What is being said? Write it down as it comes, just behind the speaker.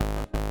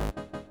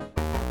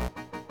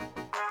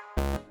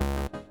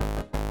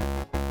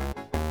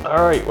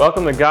All right,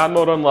 welcome to God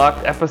Mode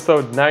Unlocked,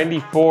 episode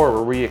 94,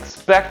 where we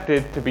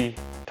expected to be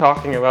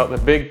talking about the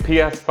big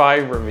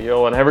PS5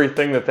 reveal and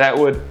everything that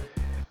would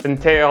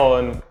entail,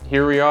 and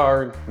here we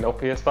are, no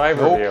PS5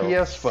 reveal. No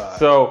PS5.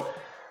 So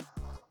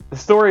the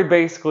story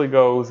basically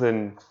goes,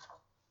 and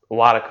a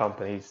lot of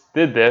companies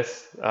did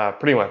this,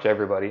 pretty much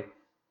everybody.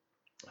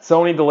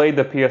 Sony delayed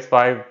the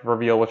PS5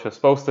 reveal, which was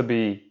supposed to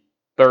be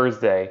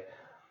Thursday,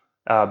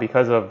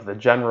 because of the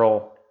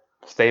general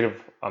state of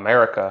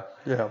America.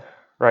 Yeah.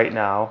 Right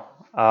now.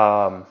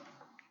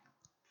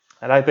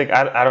 And I think,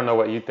 I don't know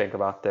what you think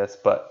about this,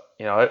 but,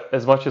 you know,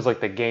 as much as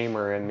like the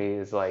gamer in me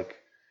is like,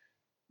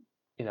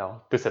 you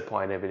know,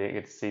 disappointed we didn't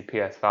get to see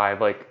PS5,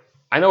 like,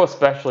 I know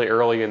especially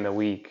early in the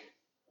week,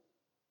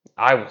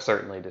 I was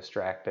certainly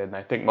distracted, and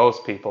I think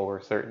most people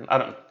were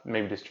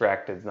maybe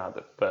distracted is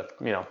not the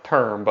you know,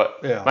 term, but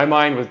Yeah. my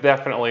mind was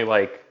definitely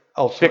like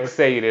Elsewhere.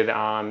 fixated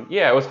on,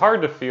 it was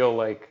hard to feel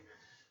like,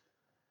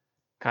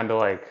 kind of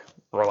like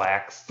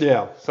relaxed.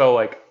 Yeah. So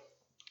like,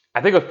 I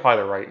think it was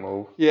probably the right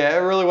move. Yeah, it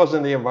really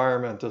wasn't the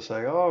environment to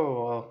say, oh,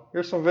 well,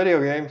 here's some video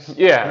games.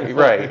 Yeah,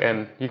 right.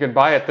 And you can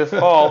buy it this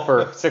fall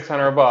for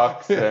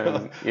 $600.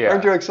 And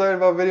Aren't you excited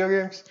about video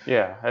games?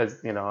 Yeah, as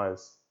you know,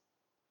 as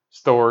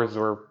stores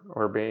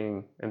were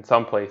being in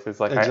some places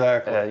like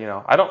exactly.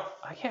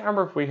 I can't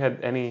remember if we had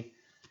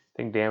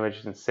anything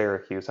damaged in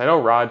Syracuse. I know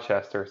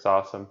Rochester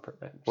saw some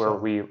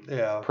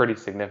pretty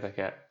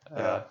significant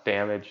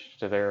damage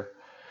to their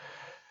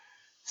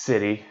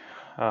city.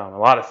 A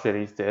lot of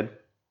cities did.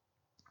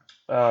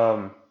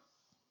 So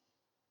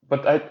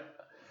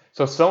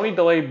Sony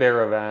delayed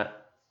their event.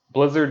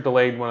 Blizzard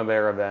delayed one of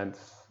their events.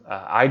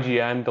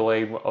 IGN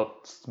delayed a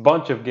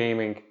bunch of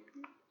gaming.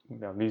 You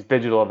know, these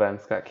digital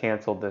events got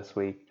canceled this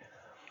week.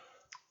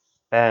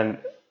 And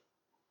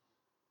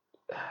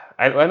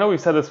I know we've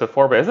said this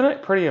before, but isn't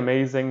it pretty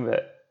amazing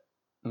that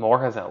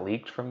more hasn't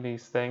leaked from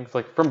these things?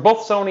 Like from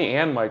both Sony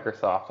and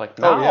Microsoft. Like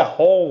not a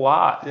whole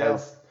lot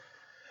has.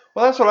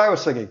 Well, that's what I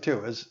was thinking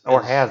too.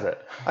 Or has it?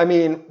 I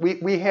mean,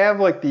 we have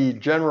like the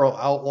general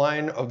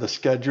outline of the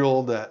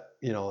schedule that,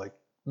 you know, like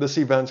this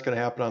event's going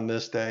to happen on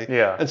this day.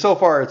 Yeah. And so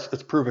far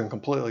it's proven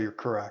completely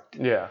correct.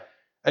 Yeah.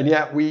 And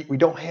yet we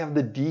don't have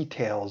the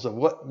details of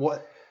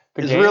what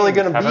the is really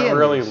going to be haven't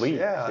really these. leaked.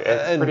 Yeah.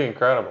 It's pretty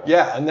incredible.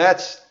 Yeah, and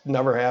that's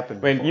never happened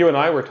before. I mean, you and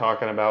I were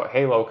talking about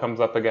Halo comes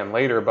up again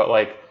later, but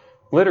like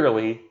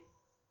literally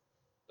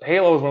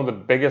Halo is one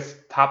of the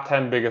top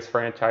 10 biggest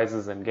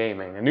franchises in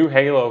gaming. A new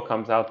Halo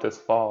comes out this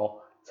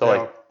fall. So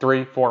like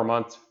 3-4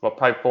 months, well,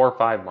 probably 4 or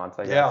 5 months,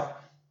 I guess.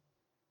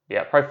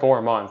 Yeah, probably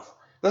 4 months.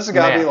 This has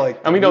got to be like...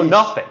 And we know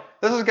nothing.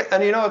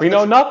 We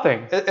know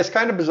nothing. It's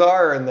kind of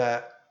bizarre in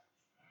that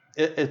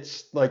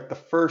it's like the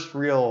first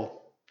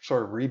real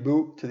sort of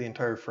reboot to the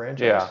entire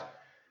franchise. Yeah.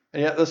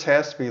 And yet this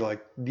has to be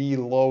like the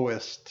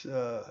lowest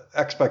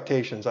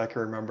expectations I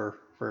can remember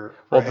for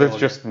well, Halo. there's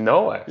just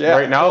no it. Yeah,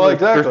 right now, well,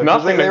 exactly. There's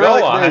nothing to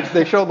go on.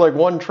 They showed like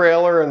one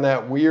trailer and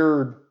that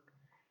weird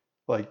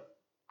like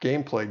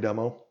gameplay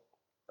demo.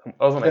 It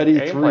wasn't a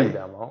gameplay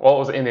demo. Well, it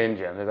was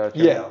in-engine. Is that what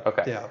you mean?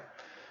 Okay. Yeah.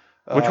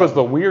 Which was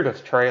the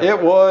weirdest trailer.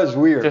 It was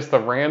weird. Just the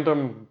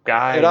random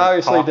guy. It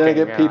obviously didn't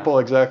get people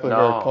exactly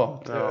very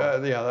pumped.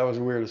 No. Yeah, that was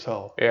weird as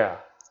hell. Yeah.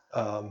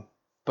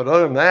 But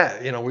other than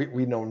that, you know,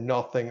 we know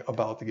nothing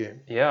about the game.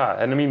 Yeah,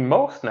 and I mean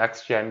most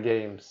next-gen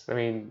games. I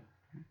mean,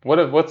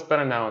 what's been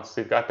announced?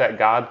 You've got that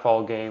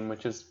Godfall game,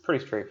 which is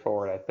pretty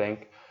straightforward, I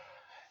think.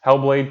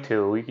 Hellblade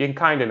 2, you can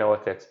kind of know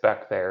what to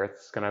expect there.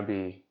 It's going to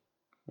be,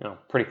 you know,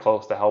 pretty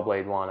close to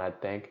Hellblade 1, I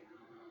think.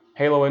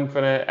 Halo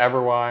Infinite,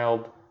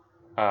 Everwild,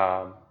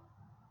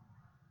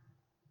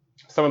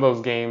 some of those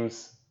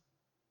games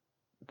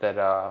that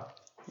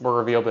were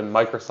revealed in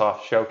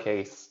Microsoft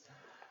Showcase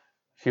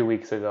a few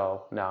weeks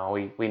ago. Now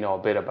we know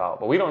a bit about,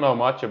 but we don't know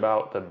much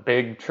about the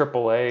big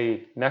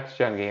AAA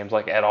next-gen games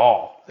like at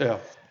all. Yeah.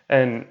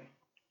 And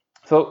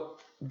so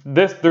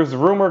there's a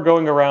rumor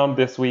going around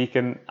this week,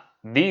 and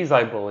these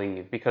I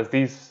believe because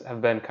these have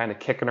been kind of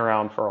kicking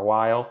around for a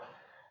while.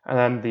 And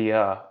then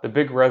the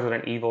big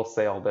Resident Evil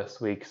sale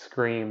this week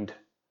screamed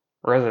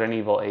Resident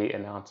Evil 8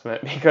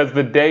 announcement because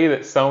the day that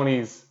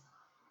Sony's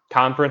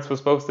conference was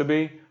supposed to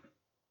be,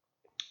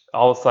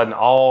 all of a sudden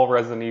all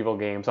Resident Evil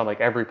games on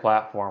like every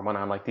platform went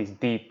on like these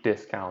deep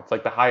discounts,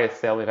 like the highest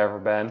sale they've ever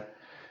been.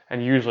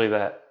 And usually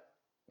that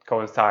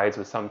coincides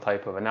with some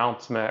type of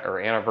announcement or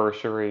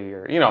anniversary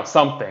or, you know,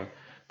 something.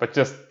 But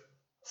just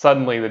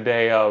suddenly the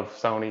day of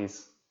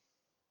Sony's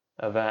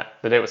event,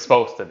 the day it was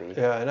supposed to be.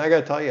 Yeah, and I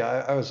gotta tell you,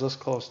 I was this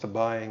close to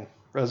buying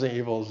Resident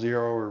Evil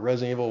 0 or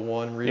Resident Evil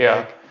 1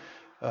 remake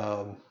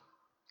on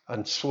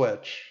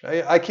Switch.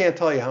 I can't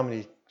tell you how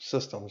many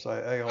systems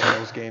I own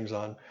those games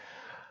on.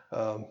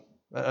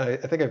 I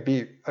think I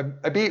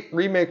beat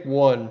Remake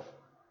 1.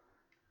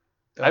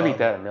 I beat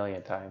that a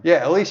million times. Yeah,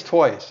 at least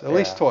twice. At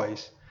least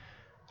twice.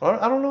 So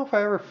I don't know if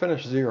I ever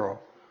finished 0.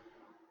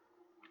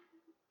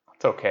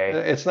 It's okay.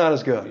 It's not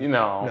as good.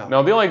 No.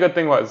 The only good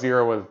thing about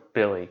 0 was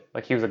Billy.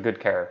 Like, he was a good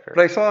character.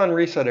 But I saw on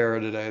Reset Era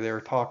today, they were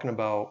talking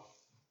about,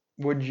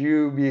 would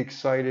you be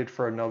excited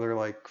for another,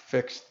 like,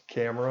 fixed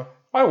camera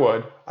I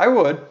would. I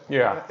would.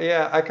 Yeah.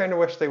 Yeah, I kind of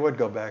wish they would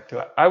go back to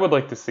it. I would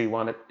like to see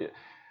one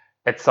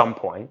at some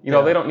point. They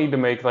don't need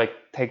to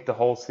take the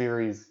whole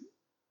series,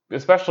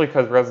 especially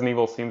because Resident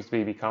Evil seems to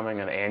be becoming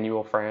an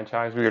annual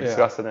franchise. We were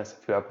discussing this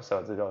a few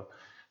episodes ago.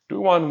 Do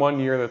one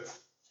year that's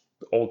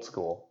old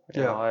school.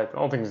 I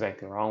don't think there's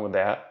anything wrong with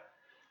that.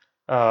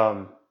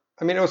 I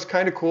mean, it was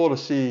kind of cool to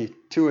see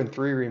 2 and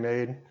 3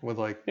 remade with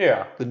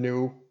the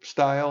new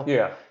style.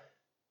 Yeah.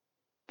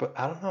 But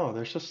I don't know.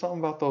 There's just something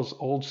about those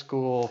old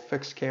school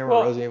fixed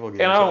camera Resident Evil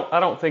games. And I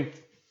don't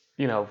think,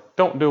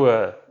 don't do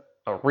a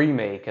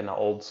remake in the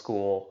old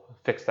school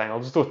fixed angle.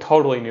 Just do a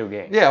totally new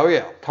game. Yeah, oh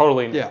yeah.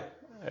 Totally new. Yeah.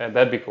 And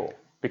that'd be cool.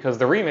 Because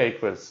the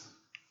remake was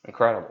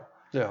incredible.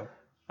 Yeah.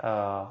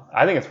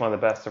 I think it's one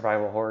of the best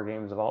survival horror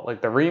games of all.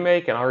 Like the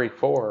remake and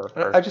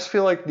RE4. I just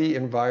feel like the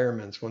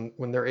environments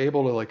when they're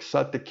able to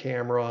set the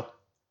camera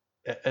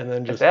and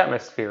then just it's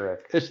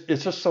atmospheric.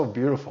 It's just so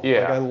beautiful.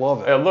 Yeah. I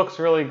love it. It looks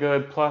really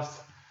good. Plus,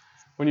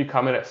 when you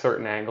come in at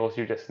certain angles,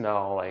 you just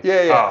know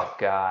oh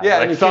god, yeah,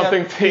 like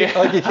something you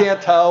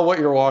can't tell what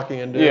you're walking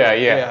into.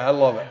 Yeah, I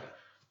love it.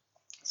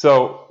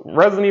 So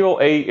Resident Evil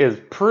 8 is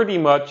pretty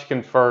much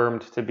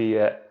confirmed to be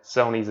at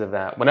Sony's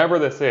event. Whenever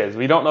this is,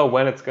 we don't know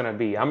when it's going to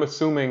be. I'm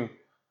assuming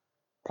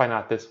probably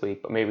not this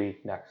week, but maybe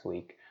next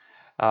week.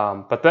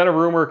 But then a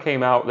rumor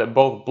came out that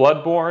both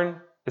Bloodborne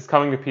is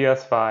coming to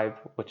PS5,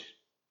 which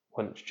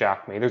wouldn't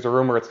shock me. There's a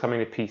rumor it's coming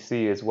to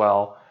PC as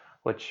well,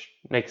 which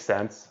makes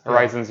sense.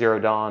 Horizon Zero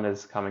Dawn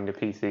is coming to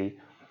PC.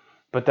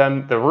 But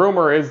then the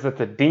rumor is that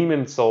the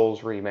Demon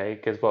Souls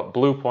remake is what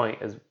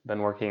Bluepoint has been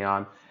working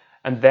on.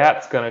 And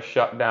that's going to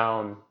shut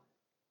down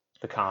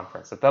the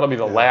conference. That'll be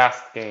the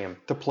last game.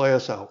 To play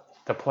us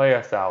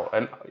out.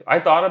 And I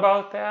thought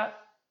about that.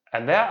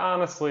 And that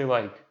honestly,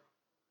 I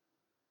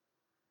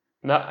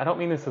don't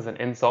mean this as an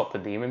insult to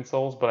Demon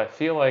Souls, but I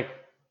feel like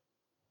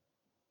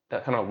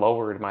that kind of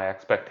lowered my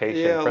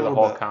expectation for the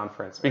whole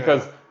conference.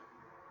 Because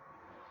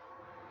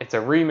it's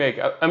a remake.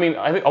 I mean,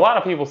 I think a lot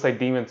of people say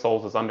Demon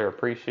Souls is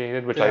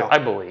underappreciated, which I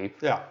believe.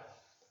 Yeah.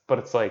 But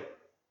it's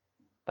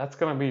that's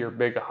going to be your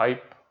big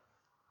hype.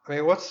 I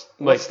mean, what's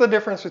the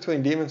difference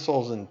between Demon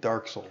Souls and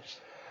Dark Souls?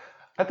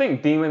 I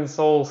think Demon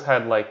Souls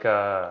had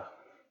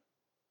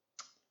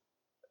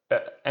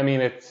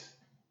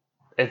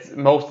it's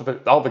most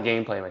of all the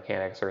gameplay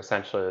mechanics are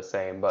essentially the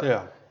same,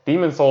 but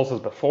Demon Souls is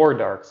before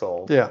Dark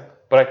Souls. Yeah.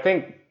 But I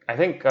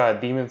think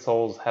Demon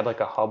Souls had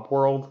a hub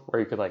world where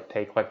you could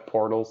take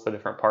portals to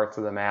different parts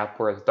of the map,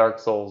 whereas Dark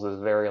Souls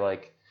is very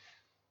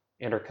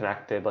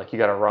interconnected. You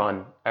got to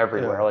run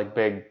everywhere,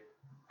 big.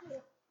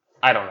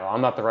 I don't know. I'm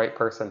not the right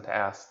person to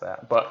ask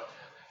that, but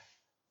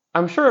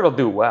I'm sure it'll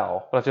do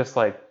well. But it's just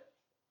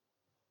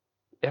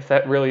if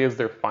that really is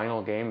their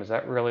final game, is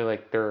that really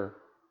their?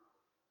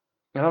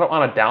 And I don't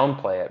want to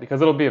downplay it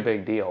because it'll be a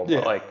big deal.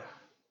 But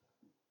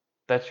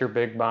that's your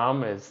big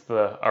bomb is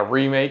a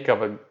remake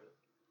of a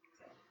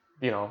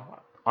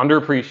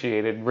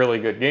underappreciated, really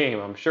good game.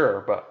 I'm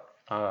sure, but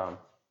I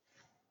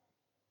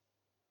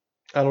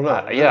don't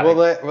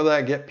know. Will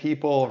that get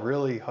people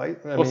really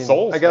hyped? I mean,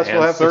 Souls I guess fans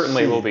we'll have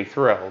certainly to see. will be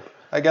thrilled.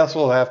 I guess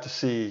we'll have to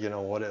see,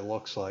 what it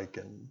looks like,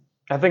 and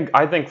I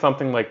think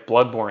something like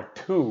Bloodborne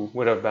 2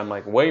 would have been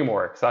way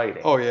more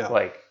exciting. Oh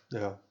yeah.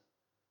 Yeah.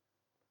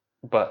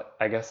 But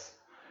I guess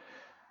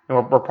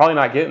we're probably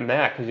not getting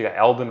that because you got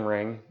Elden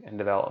Ring in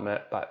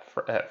development, but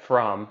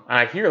and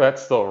I hear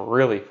that's still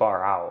really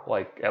far out,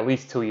 at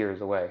least 2 years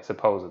away,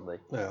 supposedly.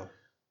 Yeah.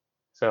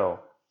 So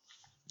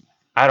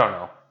I don't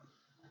know,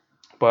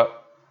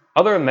 but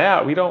other than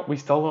that, we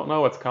still don't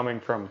know what's coming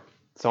from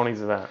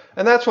Sony's event.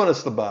 And that's when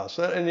it's the best.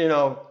 And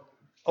a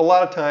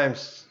lot of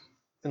times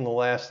in the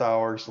last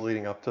hours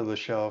leading up to the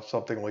show,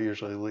 something will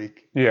usually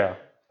leak. Yeah.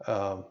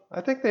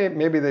 I think they've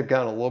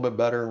gotten a little bit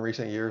better in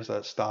recent years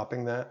at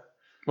stopping that.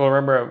 Well,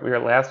 remember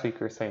last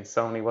week we were saying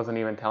Sony wasn't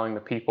even telling the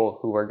people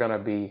who were going to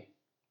be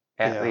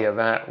at the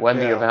event when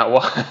the event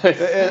was.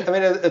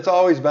 It's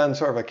always been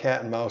sort of a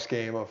cat and mouse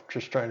game of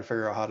just trying to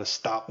figure out how to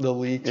stop the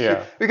leaks.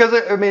 Yeah. Because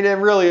it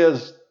really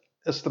is.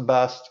 It's the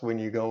best when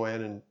you go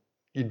in and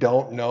you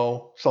don't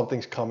know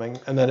something's coming,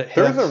 and then it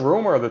hits. There's a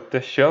rumor that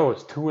this show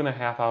is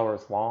 2.5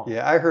 hours long.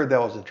 Yeah, I heard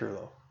that wasn't true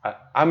though.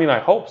 I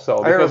hope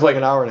so. I heard it was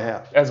an hour and a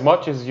half. As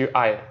much as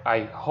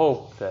I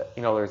hope that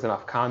there's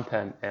enough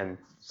content in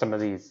some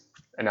of these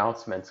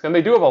announcements, and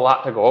they do have a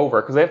lot to go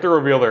over because they have to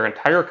reveal their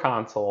entire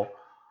console,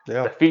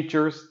 the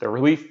features, the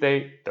release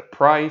date, the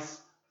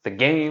price, the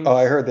games. Oh,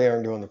 I heard they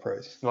aren't doing the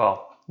price.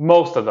 Well,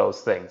 most of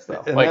those things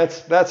though. And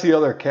that's the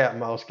other cat and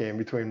mouse game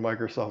between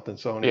Microsoft and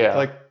Sony.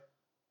 Yeah.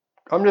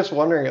 I'm just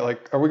wondering,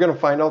 are we going to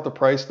find out the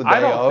price the day of? I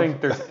don't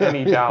think there's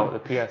any doubt the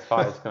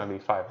PS5 is going to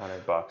be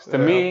 $500. To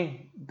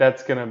me,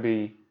 that's going to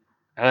be,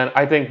 and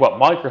I think what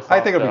Microsoft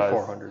I think it'll be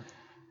 $400.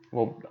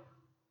 Well,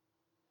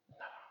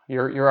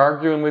 you're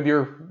arguing with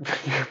your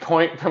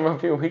point from a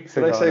few weeks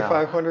ago. Did I say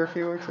 $500 a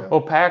few weeks ago?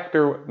 Well,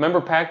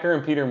 remember Pachter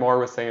and Peter Moore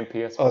was saying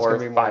PS4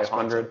 is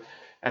 $500,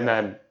 and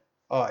then.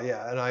 Oh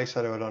yeah, and I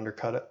said it would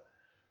undercut it.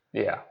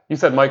 Yeah, you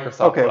said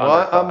Microsoft. Okay,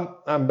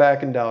 well I'm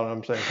backing down and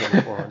I'm saying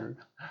 $400.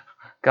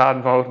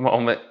 God mode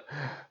moment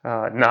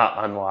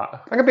not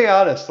unlocked. I'm gonna be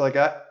honest. Like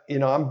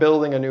I'm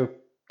building a new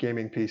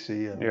gaming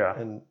PC,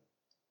 and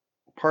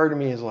part of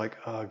me is like,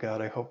 oh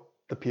God, I hope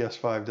the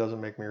PS5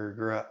 doesn't make me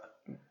regret.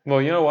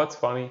 Well, you know what's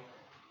funny?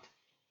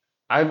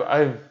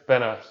 I've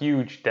been a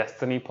huge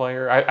Destiny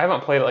player. I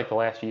haven't played it like the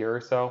last year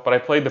or so, but I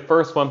played the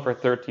first one for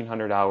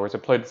 1,300 hours. I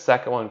played the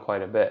second one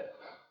quite a bit.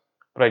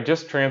 But I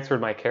just transferred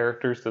my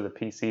characters to the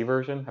PC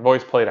version. I've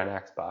always played on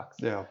Xbox.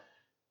 Yeah.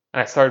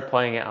 And I started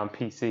playing it on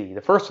PC.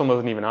 The first one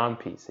wasn't even on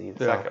PC.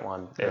 The second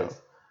one is.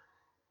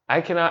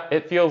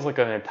 It feels like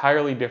an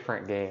entirely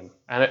different game.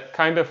 And it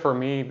kind of, for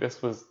me,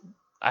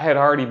 I had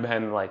already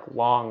been like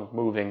long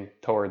moving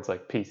towards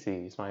like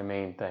PCs, my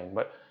main thing.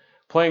 But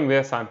playing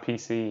this on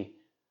PC,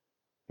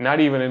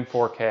 not even in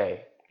 4K,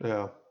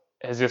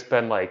 has just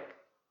been like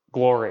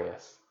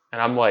glorious.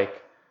 And I'm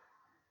like,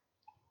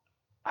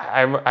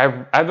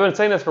 I've been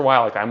saying this for a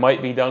while. Like I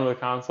might be done with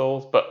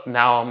consoles, but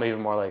now I'm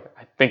even more like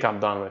I think I'm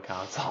done with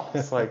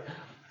consoles. like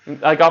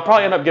I'll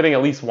probably end up getting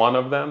at least one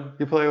of them.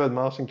 You play with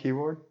mouse and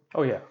keyboard?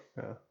 Oh yeah.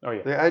 Yeah. Oh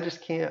yeah. I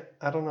just can't.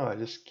 I don't know. I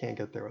just can't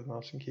get there with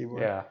mouse and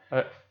keyboard. Yeah.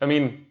 I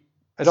mean,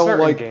 I don't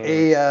like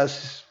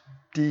ASDW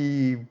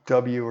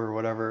or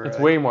whatever. It's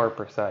way more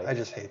precise. I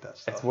just hate that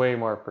stuff. It's way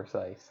more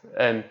precise,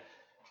 and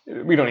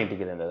we don't need to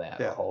get into that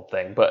whole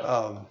thing. But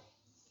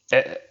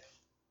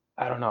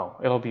I don't know.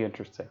 It'll be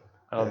interesting.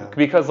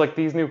 Because like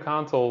these new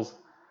consoles,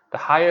 the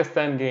highest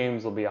end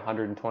games will be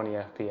 120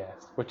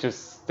 FPS, which is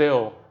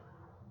still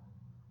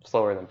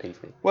slower than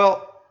PC.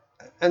 Well,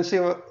 and see,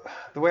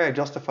 the way I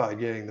justified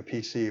getting the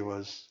PC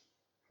was,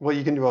 well,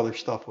 you can do other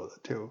stuff with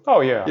it too.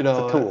 Oh yeah, it's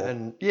a tool.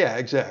 And yeah,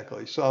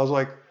 exactly. So I was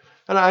like,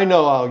 and I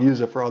know I'll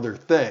use it for other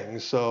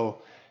things.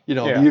 So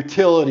the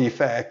utility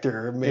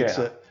factor makes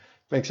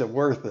it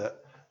worth it.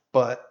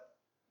 But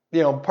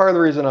part of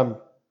the reason I'm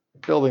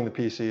building the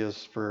PC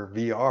is for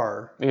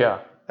VR.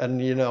 Yeah. And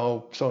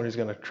Sony's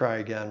going to try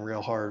again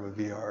real hard with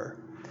VR.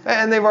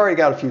 And they've already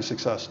got a few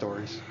success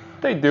stories.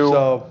 They do.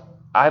 So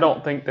I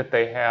don't think that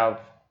they have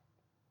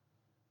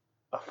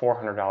a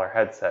 $400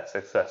 headset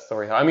success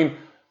story. I mean,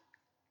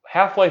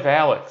 Half-Life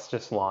Alyx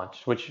just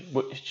launched, which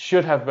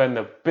should have been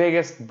the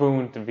biggest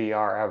boon to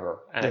VR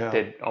ever. And it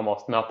did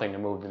almost nothing to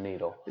move the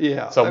needle.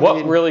 Yeah. So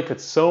what really could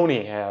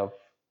Sony have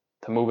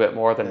to move it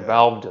more than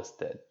Valve just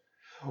did?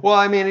 Well,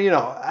 I mean,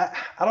 I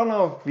don't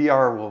know if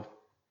VR will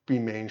be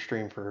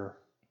mainstream for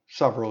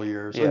several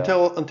years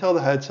until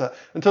the headset,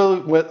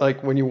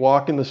 when you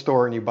walk in the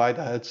store and you buy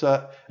the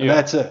headset, and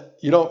that's it.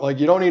 You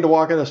don't need to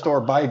walk in the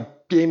store, buy a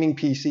gaming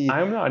PC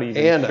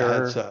and a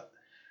headset.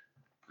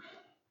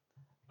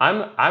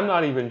 I'm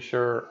not even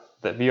sure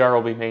that VR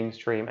will be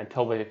mainstream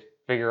until they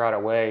figure out a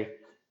way,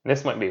 and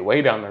this might be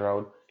way down the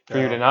road, for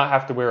you to not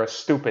have to wear a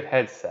stupid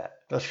headset.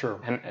 That's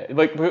true. And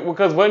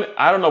because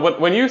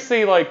when you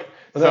see like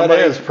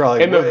somebody is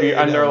probably in the VR,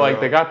 and they're like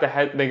they got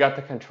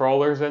the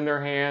controllers in their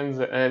hands,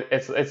 and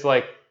it's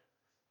like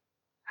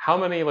how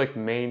many like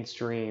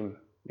mainstream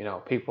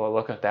people are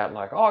looking at that and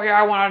like, oh yeah,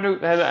 I want to do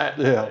that,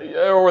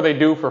 or they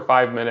do for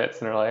 5 minutes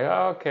and they're like,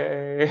 oh,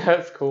 okay,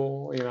 that's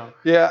cool,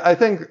 Yeah, I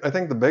think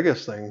the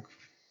biggest thing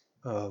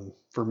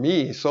for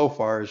me so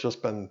far has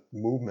just been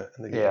movement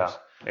in the games.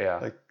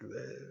 Yeah.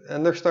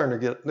 And they're starting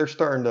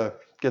to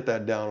get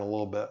that down a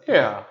little bit.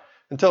 Yeah.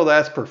 Until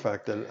that's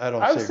perfected, I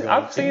don't see it going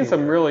I've seen anywhere.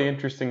 some really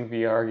interesting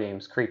VR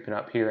games creeping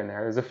up here and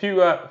there. There's a few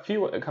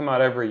that come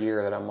out every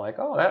year that I'm like,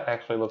 oh, that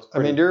actually looks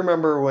pretty. I mean, do you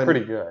remember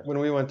pretty good when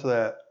we went to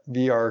that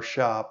VR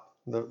shop,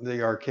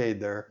 the arcade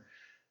there,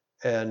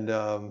 and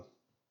VR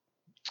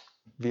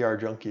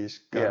Junkies,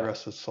 God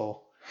rest his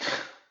soul,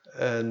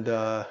 and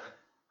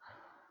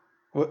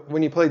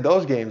when you played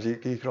those games, you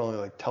could only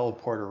like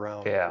teleport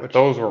around. Yeah,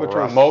 those were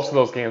rough. Most of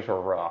those games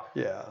were rough.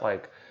 Yeah.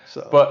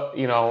 But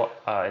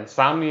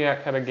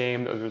Insomniac had a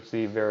game that was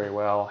received very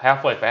well.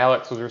 Half-Life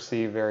Alyx was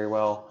received very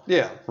well.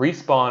 Yeah.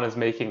 Respawn is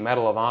making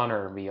Medal of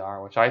Honor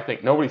VR, which I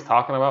think nobody's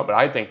talking about, but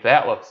I think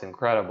that looks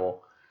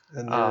incredible.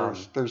 And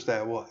there's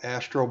that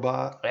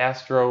Astrobot.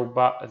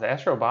 Astrobot is it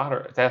Astrobot or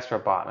it's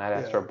Astrobot, not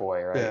Astro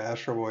Boy, right? Yeah,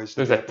 Astro Boy's.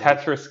 There's a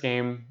Tetris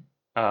game.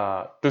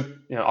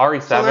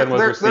 RE7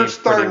 was received. They're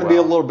starting to be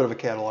a little bit of a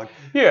catalog.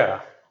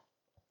 Yeah.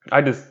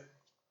 I don't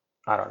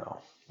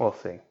know. We'll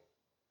see.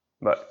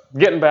 But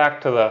getting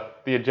back to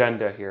the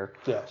agenda here.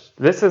 Yes.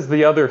 This is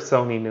the other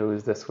Sony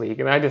news this week,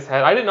 and I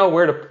didn't know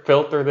where to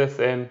filter this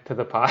into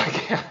the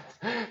podcast.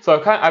 So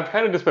I've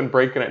kind of just been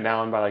breaking it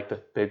down by like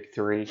the big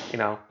three,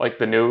 like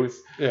the news.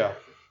 Yeah.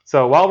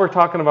 So while we're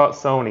talking about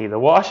Sony, the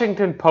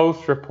Washington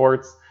Post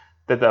reports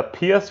that the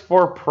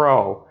PS4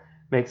 Pro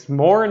makes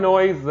more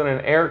noise than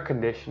an air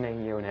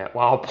conditioning unit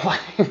while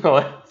playing The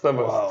Last of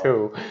Us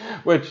 2,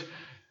 which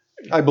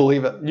I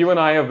believe it. You and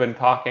I have been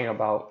talking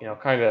about,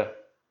 kind of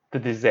the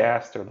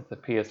disaster that the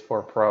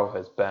PS4 Pro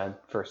has been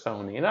for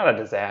Sony. Not a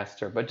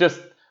disaster, but just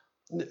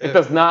it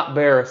does not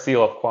bear a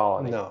seal of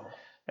quality. No.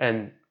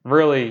 And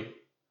really,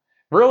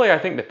 I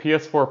think the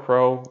PS4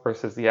 Pro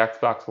versus the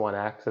Xbox One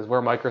X is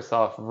where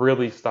Microsoft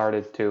really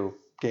started to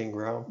gain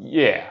ground.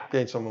 Yeah.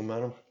 Gain some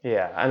momentum.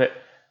 Yeah, and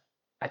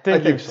I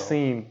think you've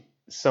seen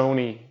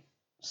Sony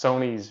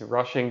Sony's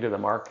rushing to the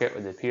market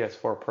with the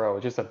PS4 Pro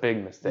is just a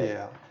big mistake.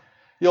 Yeah.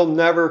 You'll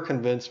never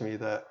convince me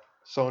that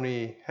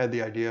Sony had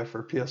the idea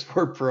for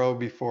PS4 Pro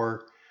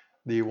before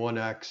the One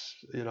X,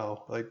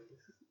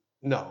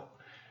 no.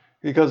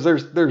 Because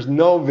there's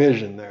no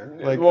vision there.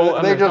 Like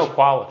there's no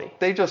quality.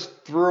 They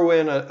just threw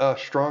in a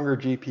stronger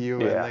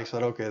GPU and they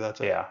said, okay,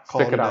 that's it. Yeah,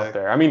 stick it out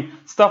there. I mean,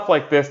 stuff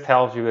like this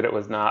tells you that it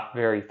was not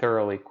very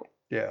thoroughly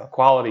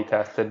quality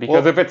tested,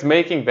 because if it's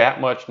making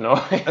that much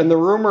noise. And the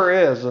rumor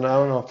is, and I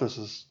don't know if this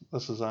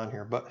is on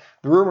here, but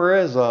the rumor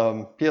is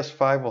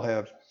PS5 will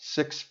have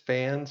 6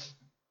 fans.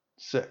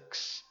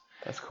 6.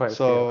 That's quite a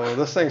few.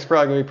 This thing's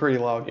probably gonna be pretty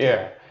loud too.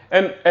 Yeah.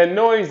 And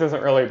noise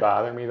doesn't really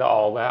bother me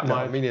all that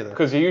much. No, me neither.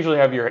 Because you usually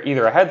have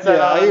either a headset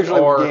on, I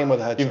usually or game with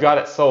a headset. You've got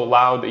it so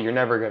loud that you're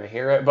never going to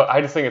hear it. But I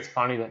just think it's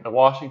funny that the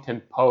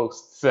Washington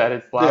Post said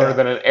it's louder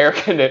than an air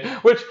conditioner,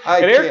 which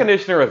air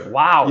conditioner is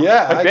loud.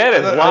 Yeah, that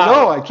is loud. I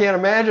know. I can't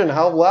imagine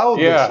how loud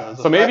this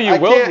is. So maybe you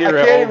will hear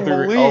it. I can't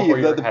even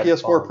believe that the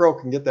PS4 Pro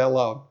can get that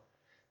loud.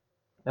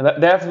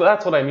 And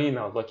that's what I mean,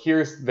 though. Like,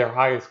 here's their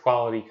highest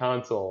quality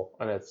console,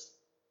 and it's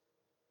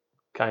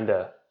kind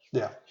of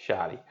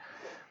shoddy.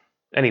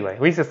 Anyway,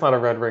 at least it's not a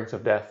Red Rings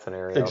of Death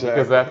scenario,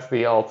 because that's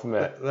the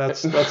ultimate.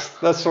 That's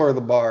sort of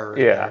the bar.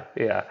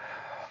 Yeah.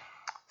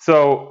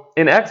 So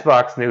in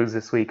Xbox news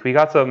this week, we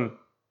got some.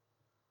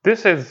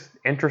 This is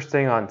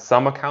interesting on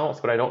some accounts,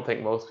 but I don't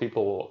think most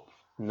people will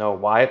know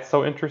why it's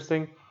so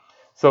interesting.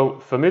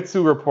 So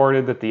Famitsu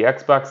reported that the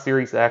Xbox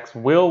Series X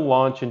will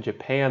launch in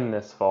Japan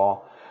this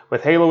fall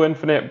with Halo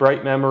Infinite,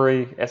 Bright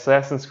Memory,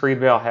 Assassin's Creed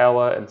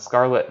Valhalla, and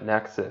Scarlet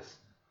Nexus.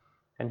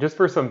 And just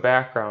for some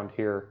background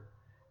here,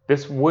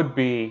 this would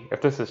be,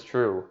 if this is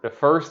true, the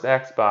first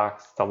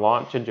Xbox to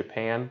launch in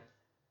Japan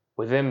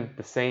within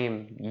the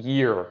same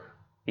year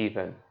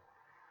even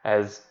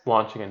as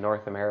launching in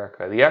North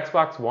America. The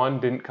Xbox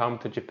One didn't come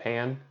to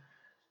Japan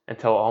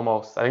until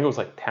almost, I think it was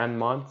like 10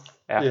 months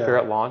after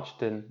it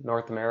launched in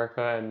North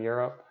America and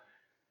Europe.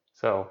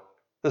 So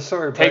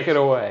take it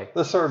away.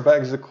 This sort of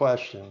begs the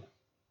question.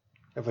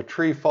 If a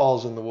tree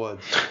falls in the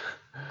woods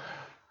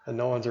and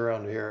no one's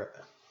around to hear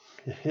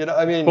it,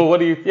 I mean. Well, what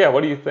do you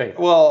think?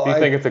 Well, do you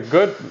think it's a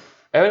good?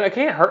 I mean, it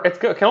can't hurt. It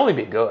can only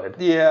be good.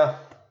 Yeah,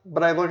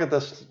 but I look at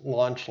this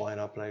launch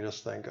lineup and I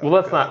just think. Well,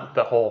 that's not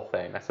the whole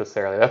thing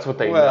necessarily. That's what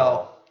they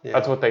know. Yeah.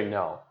 That's what they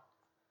know.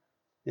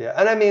 Yeah,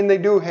 and I mean they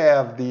do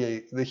have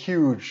the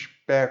huge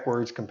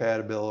backwards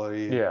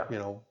compatibility,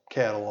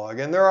 catalog,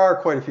 and there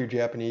are quite a few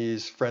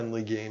Japanese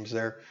friendly games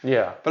there.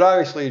 Yeah. But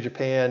obviously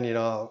Japan,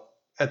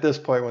 at this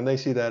point, when they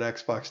see that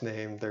Xbox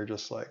name, they're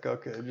just like,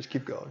 okay, just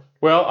keep going.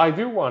 Well, I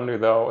do wonder,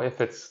 though, if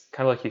it's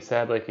kind of like you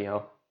said,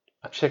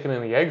 a chicken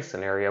and the egg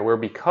scenario, where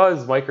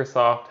because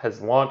Microsoft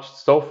has launched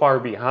so far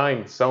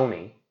behind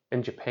Sony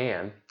in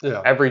Japan,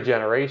 every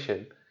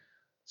generation,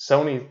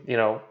 Sony,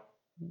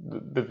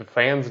 the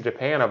fans of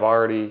Japan have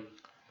already,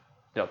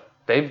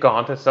 they've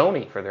gone to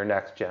Sony for their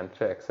next gen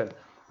fix. And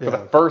for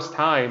the first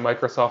time,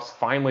 Microsoft's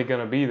finally going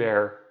to be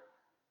there,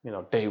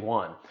 day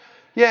one.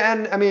 Yeah,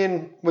 and I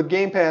mean, with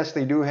Game Pass,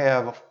 they do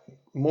have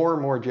more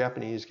and more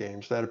Japanese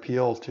games that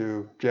appeal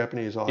to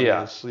Japanese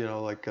audience.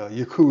 Like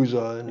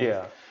Yakuza.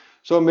 And,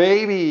 so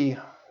maybe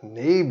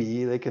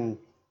they can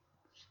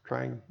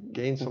try and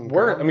gain some.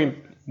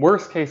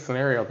 Worst case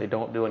scenario, they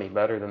don't do any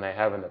better than they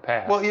have in the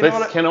past. Well,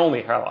 this can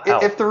only help.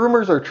 If the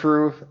rumors are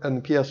true, and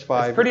the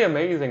PS5, it's pretty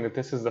amazing that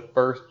this is the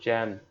first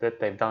gen that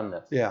they've done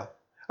this. Yeah,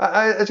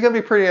 it's going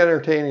to be pretty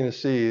entertaining to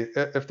see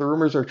if the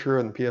rumors are true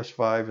and the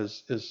PS5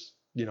 is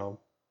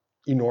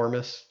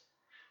enormous.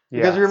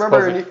 Because you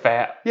remember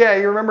fat. Yeah,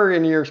 you remember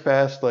in years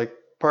past, like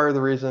part of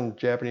the reason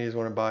Japanese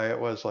want to buy it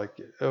was like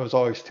it was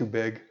always too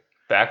big.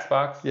 The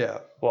Xbox? Yeah.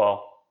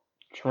 Well,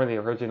 remember the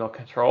original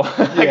control?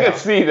 I could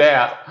see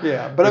that.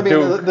 Yeah, but I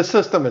mean the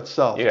system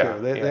itself too.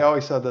 They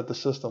always said that the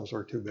systems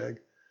were too big.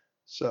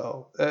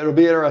 So it'll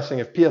be interesting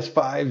if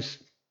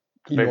PS5's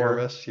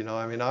enormous.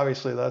 I mean,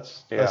 obviously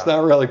that's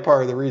not really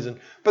part of the reason,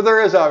 but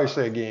there is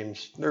obviously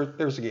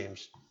there's a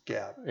games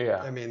gap.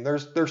 Yeah. I mean,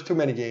 there's too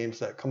many games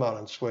that come out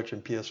on Switch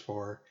and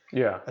PS4.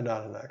 Yeah. And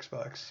not on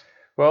Xbox.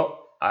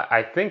 Well,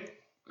 I think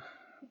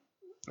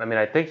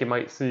you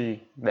might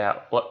see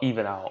that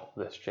even out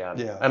this gen.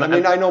 Yeah. And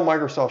I know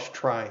Microsoft's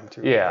trying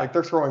to. Yeah. Like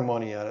they're throwing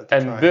money at it.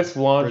 And this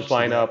launch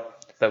lineup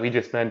that we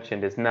just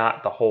mentioned is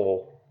not the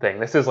whole thing.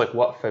 This is like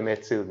what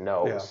Famitsu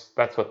knows. Yeah.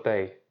 That's what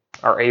they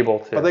are able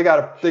to. But they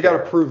gotta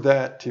prove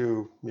that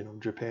to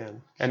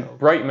Japan. And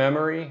Bright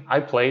Memory,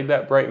 I played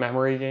that Bright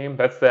Memory game.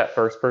 That's that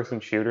first person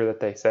shooter that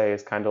they say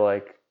is kind of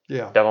like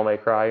Devil May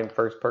Cry in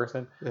first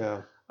person.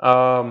 Yeah.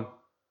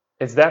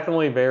 It's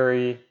definitely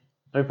very.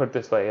 Let me put it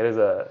this way: it is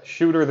a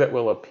shooter that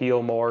will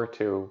appeal more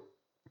to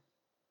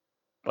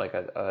like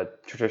a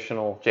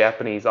traditional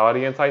Japanese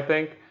audience, I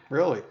think.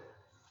 Really?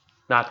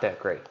 Not that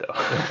great though.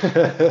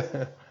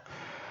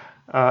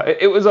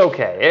 It was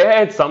okay. It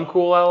had some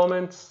cool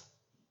elements.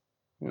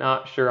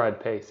 Not sure I'd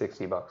pay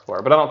 $60 for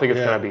it, but I don't think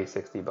it's gonna be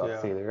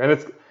 $60 either.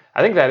 And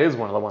I think that is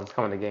one of the ones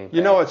coming to Game Pass.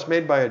 It's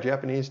made by a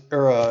Japanese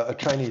or a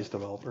Chinese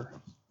developer.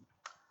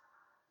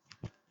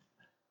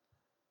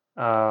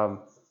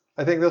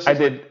 I think this. I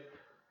did.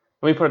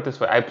 Let me put it this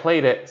way. I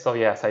played it, so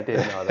yes, I did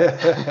know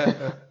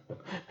that.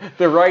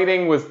 The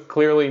writing was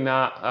clearly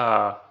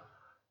not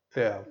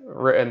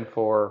written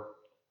for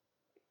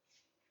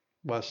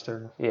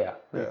Western. Yeah.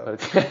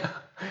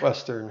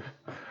 Western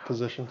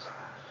positions.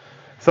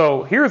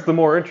 So here's the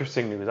more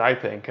interesting news, I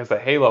think, as a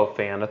Halo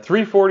fan. A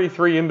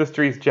 343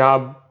 Industries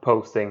job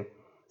posting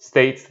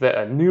states that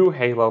a new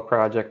Halo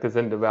project is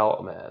in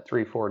development at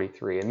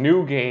 343, a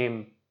new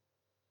game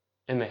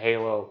in the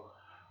Halo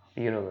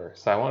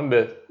universe. I wanted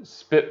to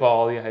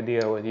spitball the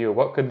idea with you.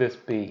 What could this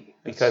be?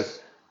 Because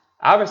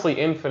obviously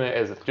Infinite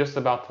is just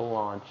about to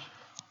launch,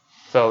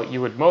 so you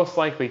would most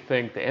likely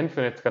think the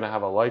Infinite's going to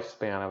have a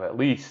lifespan of at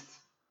least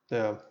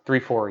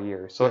 3-4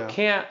 years. So it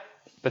can't.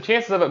 The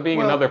chances of it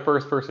being another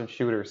first-person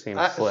shooter seem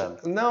slim.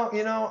 No,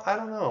 I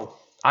don't know.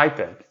 I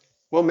think.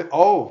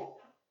 Well,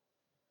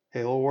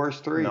 Halo Wars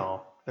 3.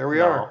 No. There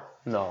we are.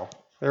 No.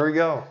 There we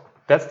go.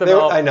 That's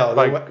developed I know.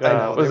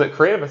 Was it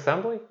Creative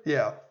Assembly?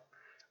 Yeah.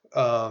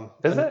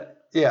 Is it?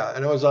 Yeah,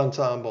 and it was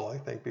Ensemble, I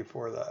think,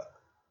 before that.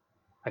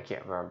 I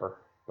can't remember,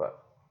 but.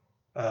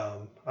 I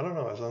don't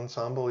know. Is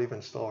Ensemble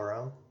even still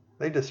around?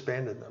 They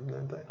disbanded them,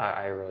 didn't they?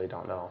 I really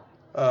don't know.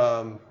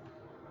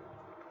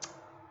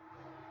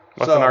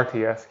 What's an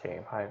RTS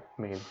game? I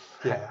mean,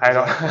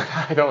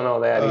 I don't know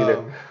that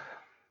either.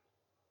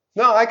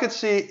 No, I could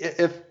see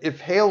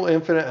if Halo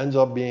Infinite ends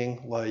up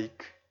being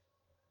like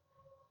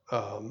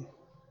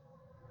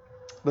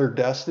their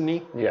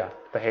Destiny. Yeah,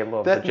 the Halo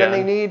of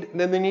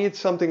then they need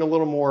something a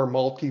little more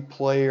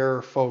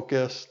multiplayer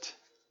focused.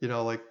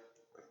 Like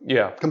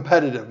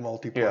competitive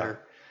multiplayer. Yeah.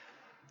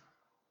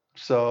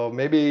 So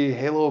maybe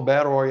Halo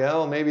Battle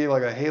Royale, maybe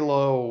like a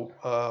Halo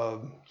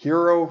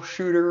hero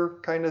shooter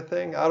kind of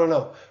thing. I don't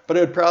know. But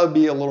it would probably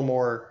be a little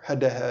more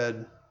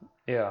head-to-head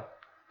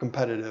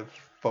competitive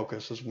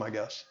focus is my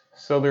guess.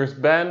 So there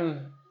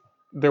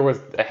was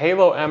a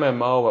Halo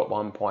MMO at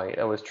one point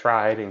that was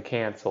tried and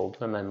canceled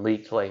and then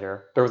leaked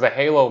later. There was a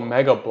Halo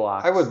Mega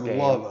Bloks I would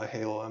love a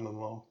Halo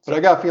MMO. But I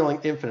got a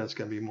feeling Infinite's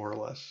going to be more or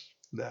less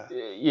that.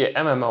 Yeah,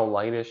 MMO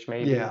lightish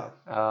maybe. Yeah.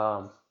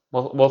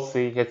 We'll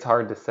see. It's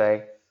hard to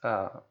say.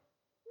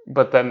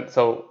 But then,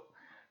 so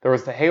there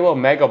was the Halo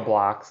Mega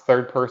Bloks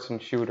third-person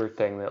shooter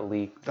thing that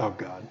leaked. Oh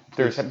God!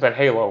 There's been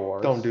Halo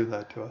Wars. Don't do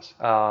that to us.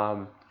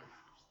 I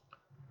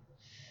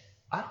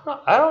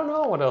don't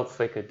know what else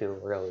they could do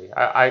really.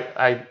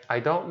 I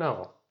don't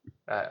know.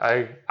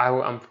 I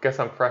guess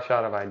I'm fresh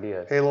out of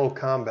ideas. Halo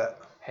Combat.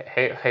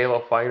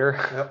 Halo Fighter.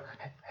 Yep.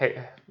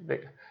 Hey,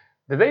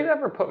 did they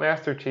ever put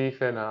Master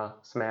Chief in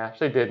Smash?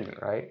 They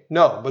didn't, right?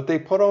 No, but they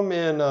put him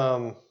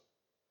in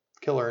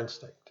Killer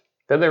Instinct.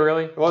 Did they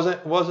really? It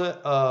wasn't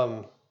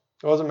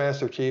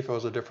Master Chief. It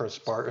was a different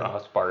Spartan.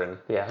 Oh, Spartan.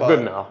 Yeah, but, good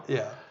enough.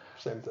 Yeah,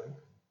 same thing.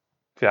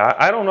 Yeah,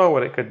 I don't know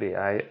what it could be.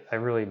 I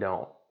really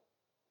don't.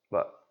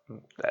 But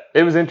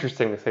it was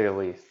interesting to say the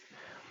least.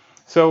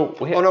 So.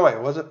 No, wait.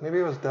 Maybe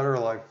it was Dead or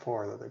Alive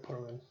 4 that they put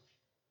him in.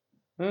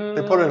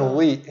 They put an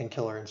Elite in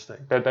Killer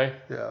Instinct. Did they?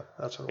 Yeah,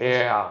 that's what it was.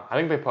 Yeah, I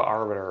think they put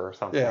Arbiter or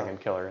something in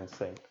Killer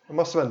Instinct. It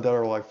must have been Dead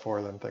or Alive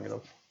 4 that I'm thinking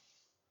of.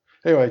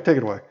 Anyway, take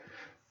it away.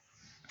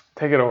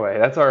 Take it away.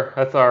 That's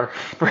our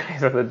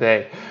phrase of the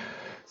day.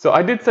 So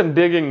I did some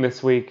digging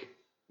this week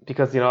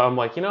because I'm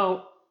like,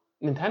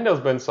 Nintendo's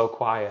been so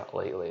quiet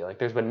lately. Like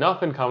there's been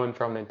nothing coming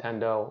from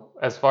Nintendo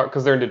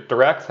because their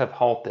directs have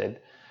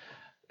halted.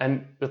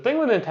 And the thing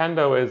with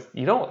Nintendo is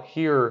you don't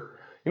hear,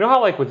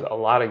 how like with a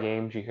lot of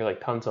games you hear like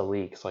tons of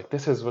leaks, like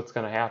this is what's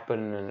going to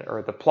happen,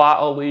 or the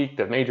plot will leak,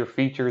 the major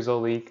features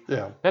will leak.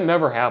 Yeah. That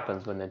never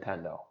happens with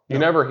Nintendo. You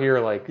never hear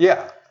like.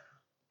 Yeah.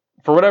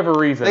 For whatever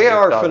reason, they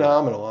are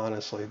phenomenal.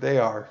 Honestly, they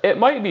are. It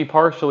might be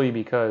partially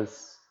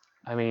because,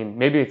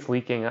 maybe it's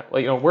leaking.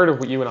 Like, where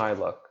do you and I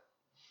look?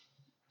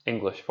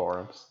 English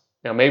forums.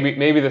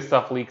 Maybe this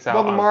stuff leaks out.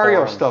 Well, the on Mario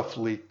forums. stuff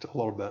leaked a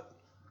little bit.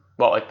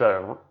 Well, like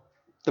the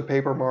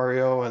Paper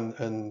Mario,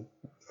 and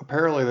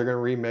apparently they're going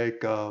to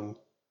remake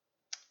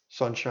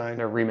Sunshine.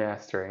 They're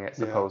remastering it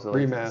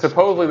supposedly. Yeah,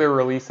 supposedly they're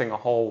releasing a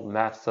whole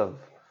mess of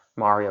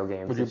Mario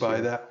games. Would you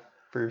buy that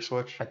for your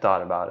Switch? I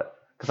thought about it.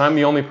 Because I'm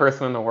the only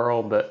person in the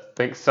world that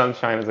thinks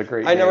Sunshine is a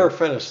great game. I never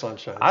finished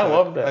Sunshine. I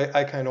loved it.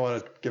 I kind of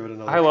want to give it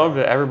another try. Loved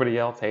it. Everybody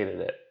else hated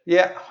it.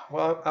 Yeah.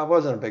 Well, I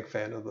wasn't a big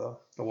fan of the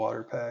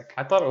water pack.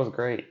 I thought it was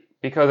great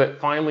because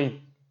it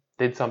finally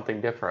did something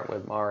different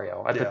with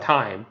Mario at the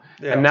time.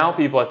 Yeah. And now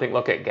people, I think,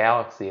 look at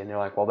Galaxy and they're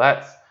like, well,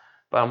 that's...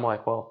 But I'm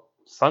like, well,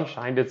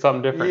 Sunshine did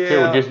something different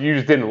too. You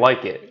just didn't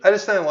like it. I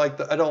just didn't like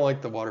I don't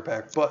like the water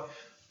pack. But,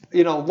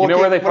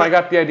 where they probably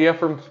got the idea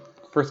for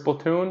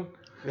Splatoon?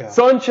 Yeah.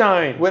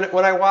 Sunshine. When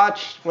I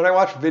watch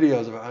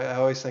videos of it, I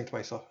always think to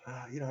myself,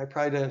 I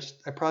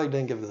probably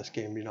didn't give this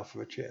game enough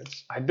of a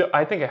chance.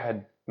 I think it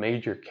had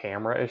major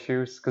camera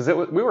issues because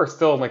we were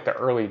still in like the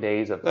early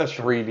days of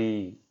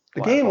 3D.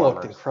 The game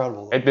looked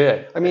incredible. It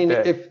did.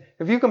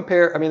 If you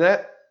compare,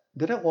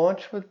 did it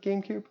launch with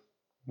GameCube?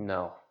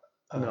 No.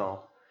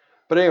 No.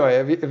 But anyway,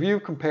 if you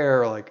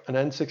compare like an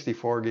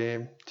N64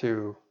 game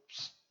to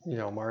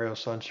Mario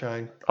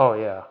Sunshine. Oh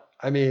yeah.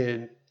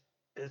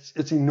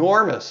 it's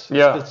enormous.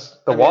 Yeah,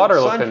 the water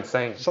looked Sun,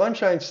 insane.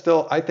 Sunshine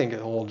still, I think it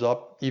holds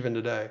up even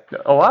today.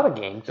 A lot of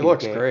games. It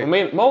looks great. I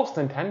mean, most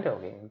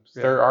Nintendo games,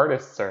 their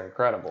artists are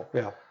incredible.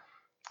 Yeah.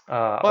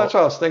 Well, that's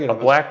what I was thinking. A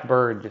black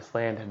bird just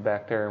landed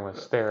back there and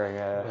was staring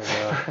at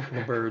us.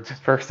 The birds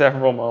for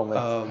several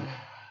moments.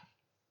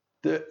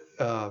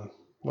 What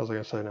was I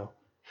gonna say now?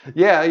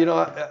 Yeah,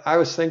 I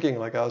was thinking,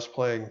 like, I was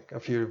playing a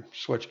few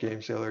Switch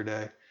games the other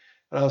day,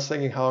 and I was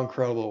thinking how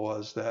incredible it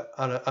was that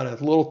on a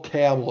little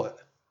tablet,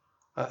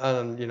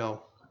 on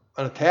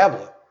a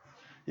tablet,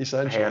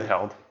 essentially.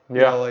 Handheld.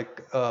 Yeah.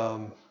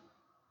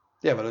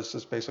 But it's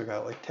just basically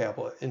got like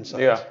tablet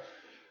inside. Yeah.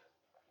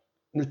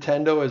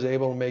 Nintendo is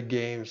able to make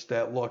games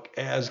that look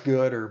as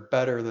good or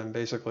better than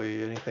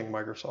basically anything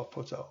Microsoft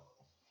puts out.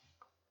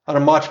 On a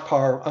much more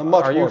powerful.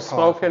 Are you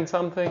smoking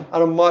something?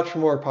 On a much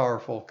more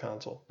powerful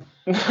console.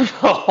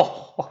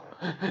 No.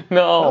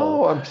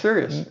 No, I'm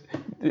serious.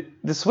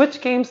 The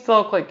Switch games still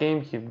look like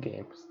GameCube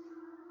games.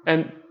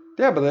 And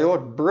yeah, but they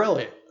look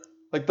brilliant.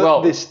 Like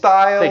the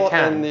style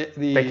and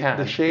the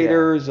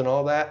shaders and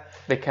all that.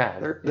 They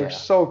can. They're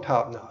so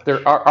top notch.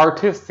 They're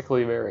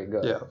artistically very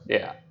good. Yeah.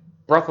 Yeah.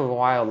 Breath of the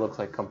Wild looks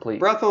like complete.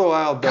 Breath of the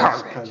Wild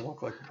does garbage. kind of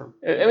look like. I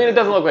mean, it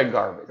doesn't look like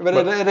garbage.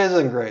 But it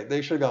isn't great.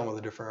 They should have gone with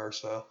a different art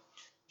style.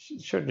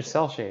 Should just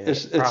cell shaded.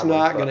 It's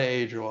not going to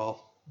age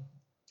well.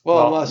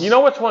 Well, unless you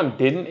know which one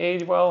didn't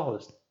age well? It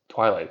was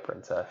Twilight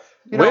Princess.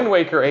 Wind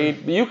Waker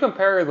aged. You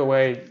compare the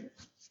way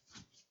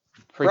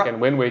freaking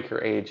Wind Waker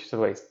aged to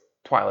the way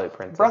Twilight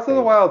Princess. Breath of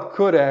the Wild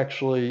could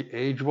actually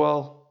age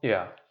well.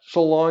 Yeah.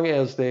 So long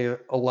as they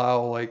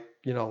allow, like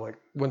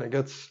when it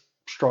gets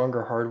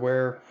stronger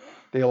hardware,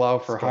 they allow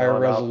for higher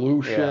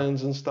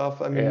resolutions and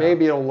stuff. I mean,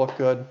 maybe it'll look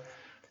good,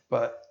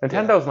 but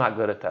Nintendo's not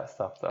good at that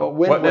stuff, though. But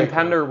what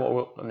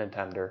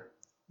Nintendo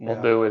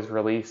will do is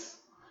release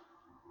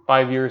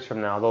 5 years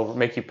from now. They'll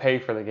make you pay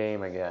for the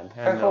game again.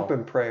 I hope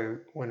and pray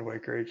Wind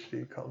Waker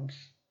HD comes.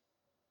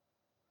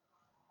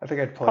 I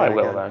think I'd play Probably it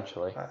again. will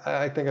eventually.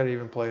 I think I'd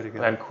even play it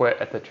again. And quit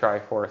at the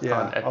Triforce.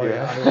 Yeah, I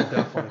would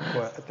definitely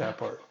quit at that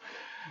part.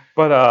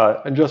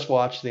 But and just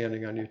watch the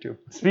ending on YouTube.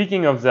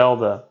 Speaking of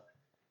Zelda,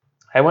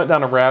 I went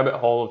down a rabbit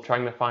hole of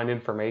trying to find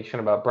information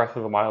about Breath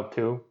of the Wild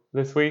 2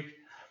 this week,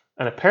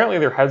 and apparently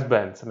there has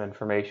been some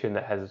information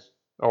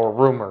or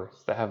rumors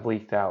that have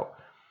leaked out.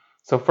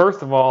 So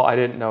first of all, I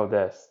didn't know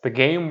this. The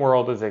game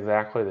world is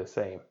exactly the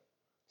same.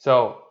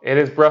 So it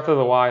is Breath of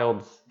the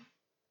Wild's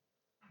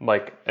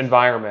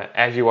environment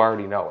as you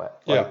already know it.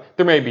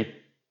 There may be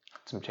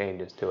some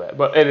changes to it,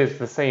 but it is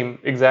the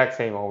exact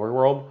same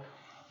overworld.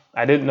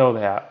 I didn't know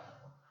that.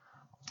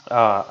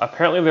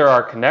 Apparently there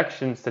are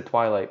connections to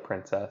Twilight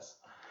Princess,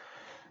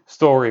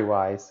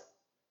 story-wise.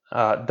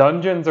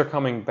 Dungeons are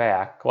coming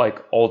back,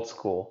 like old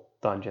school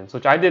dungeons,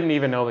 which I didn't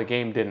even know the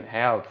game didn't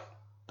have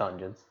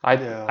dungeons.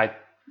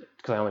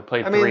 Because I only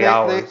played 3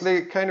 hours.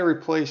 They kind of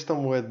replaced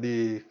them with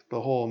the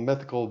whole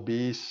mythical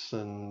beasts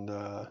and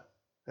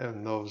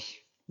those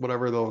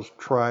whatever those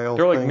trial.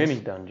 They're like things. mini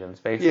dungeons,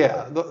 basically.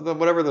 Yeah, the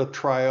whatever the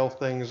trial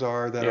things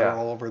are that are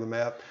all over the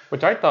map.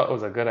 Which I thought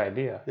was a good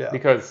idea. Yeah.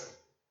 Because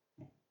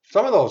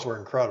some of those were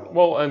incredible.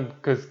 Well, and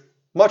because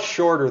much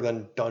shorter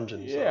than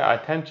dungeons. Yeah,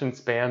 attention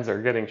spans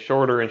are getting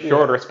shorter and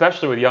shorter,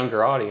 especially with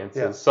younger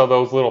audiences. Yeah. So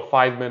those little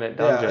 5-minute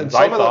dungeons,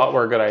 I thought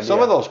were a good idea.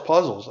 Some of those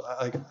puzzles,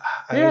 as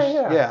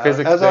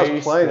I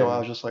was playing them, I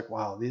was just like,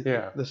 wow,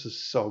 this is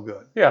so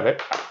good. Yeah,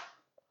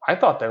 I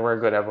thought they were a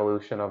good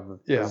evolution of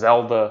the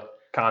Zelda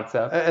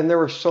concept. And there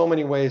were so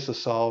many ways to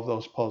solve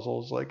those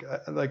puzzles. Like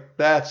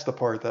that's the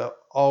part that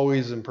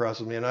always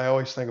impresses me, and I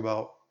always think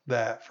about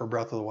that for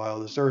Breath of the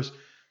Wild. Is there's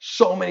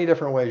so many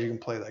different ways you can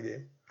play that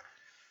game.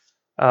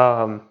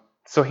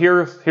 So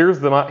here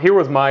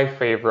was my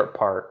favorite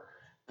part,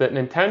 that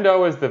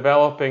Nintendo is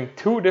developing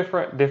 2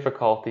 different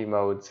difficulty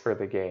modes for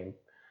the game,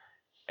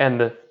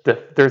 and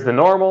there's the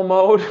normal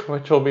mode,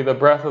 which will be the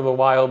Breath of the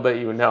Wild that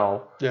you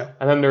know,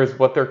 and then there's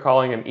what they're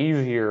calling an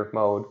easier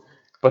mode.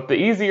 But the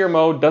easier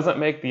mode doesn't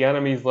make the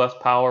enemies less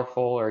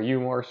powerful or you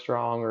more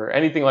strong or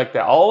anything like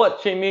that. All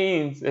it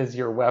means is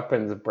your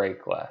weapons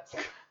break less.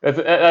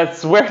 I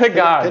swear to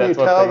God, that's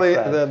what they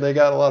said. Can you tell they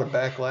got a lot of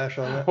backlash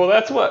on that? Well,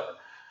 that's what.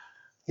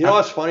 You know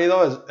what's funny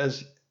though,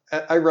 as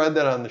I read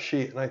that on the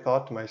sheet and I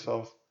thought to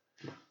myself,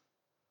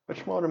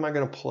 which mode am I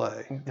going to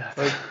play?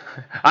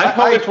 I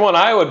know which one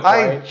I would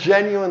play. I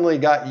genuinely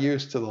got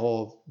used to the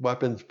whole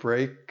weapons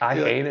break. I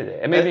hated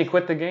it. It made me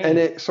quit the game. And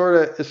it sort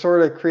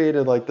of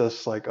created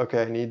this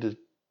okay, I need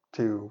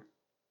to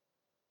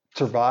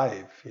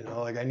survive.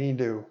 I need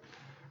to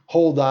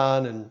hold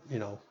on and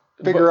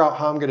figure out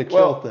how I'm going to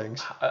kill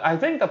things. I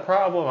think the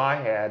problem I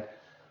had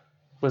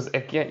was,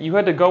 again, you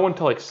had to go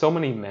into so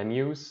many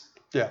menus.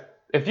 Yeah.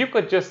 If you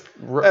could just,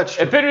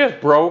 if it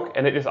just broke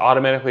and it just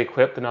automatically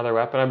equipped another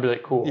weapon, I'd be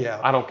like, cool. Yeah.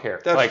 I don't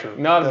care. That's true.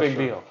 Not a big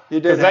deal.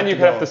 Because then you'd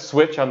have to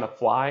switch on the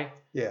fly.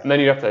 Yeah. And then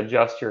you'd have to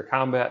adjust your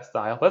combat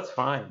style. That's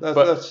fine.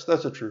 That's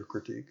a true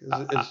critique.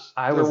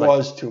 There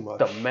was too much.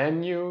 The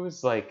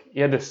menus,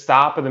 you had to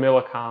stop in the middle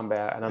of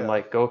combat and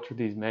then go through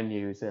these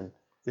menus, and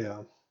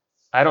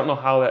I don't know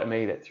how that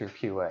made it through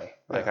QA.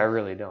 I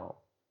really don't.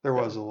 There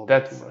was a little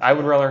bit too much. I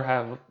would rather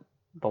have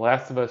The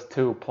Last of Us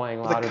 2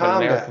 playing louder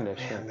than an air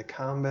conditioner. Man, the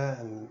combat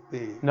and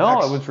the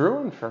it was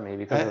ruined for me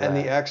because of that. And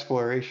the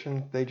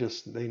exploration, they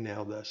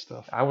nailed that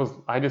stuff.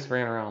 I just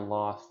ran around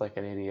lost like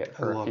an idiot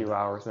for a few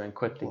hours and then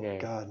quit the game.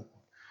 God,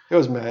 it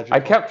was magical. I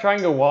kept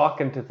trying to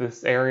walk into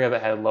this area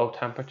that had low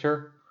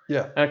temperature.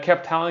 Yeah. And it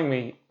kept telling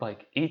me,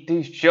 like, eat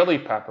these chili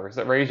peppers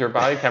that raise your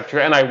body temperature.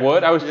 And I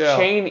would. I was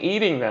chain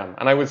eating them.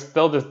 And I was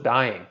still just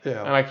dying.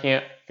 Yeah. And I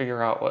can't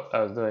figure out what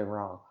I was doing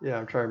wrong. Yeah,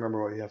 I'm trying to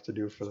remember what you have to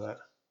do for that.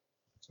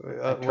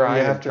 So,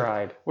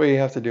 tried. What you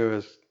have to do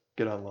is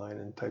get online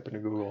and type into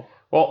Google.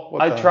 Well,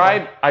 I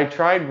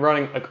tried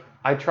running, like,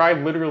 I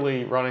tried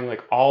literally running,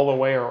 like, all the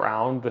way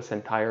around this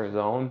entire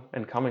zone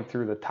and coming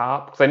through the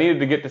top. Because I needed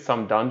to get to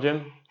some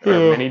dungeon, or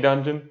a mini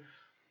dungeon,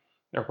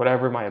 or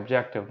whatever my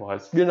objective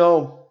was. You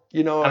know,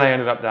 and I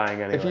ended up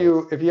dying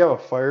anyway. If you have a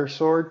fire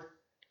sword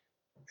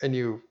and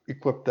you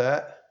equip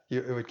that,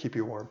 it would keep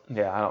you warm.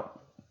 Yeah,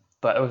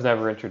 but it was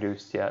never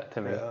introduced yet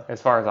to me,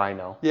 as far as I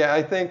know. Yeah,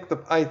 I think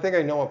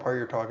I know what part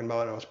you're talking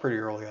about, and it was pretty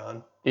early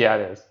on. Yeah,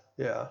 it is.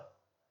 Yeah,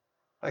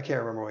 I can't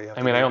remember what you have.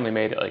 I mean, I only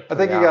made it like. I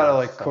think you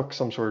gotta cook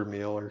some sort of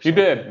meal or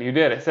something. You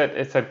did. It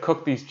said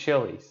cook these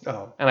chilies.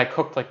 Oh. And I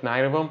cooked like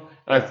 9 of them,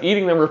 and I was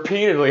eating them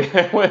repeatedly.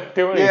 I wouldn't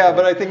do anything. Yeah,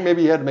 but I think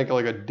maybe you had to make it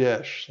like a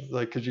dish,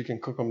 like because you can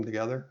cook them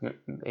together.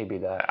 Maybe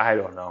that. I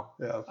don't know.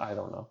 Yeah. I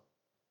don't know.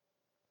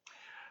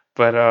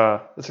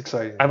 But it's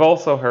exciting. I've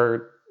also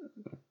heard.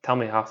 Tell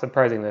me how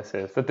surprising this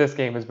is that this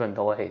game has been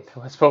delayed. It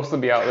was supposed to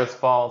be out this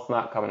fall. It's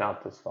not coming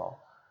out this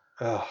fall.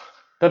 Ugh.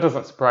 That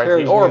doesn't surprise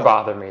me or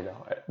bother me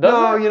though.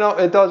 No,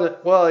 it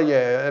doesn't. Well,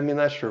 yeah, I mean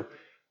that's true.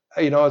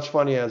 It's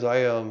funny as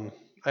I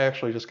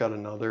actually just got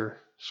another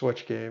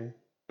Switch game,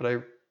 but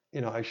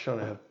I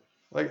shouldn't have.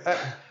 Like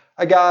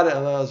I got it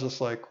and I was just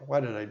like, why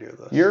did I do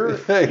this?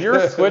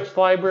 Your Switch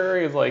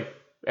library is like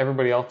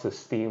everybody else's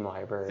Steam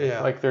library.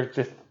 Yeah. Like they're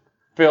just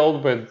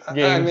filled with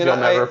games you'll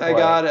never play. I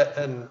got it,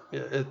 and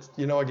it's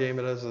what game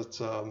it is?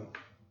 It's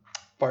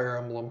Fire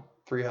Emblem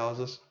Three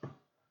Houses.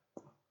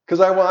 Because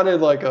I wanted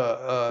like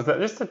Is that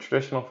just a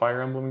traditional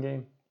Fire Emblem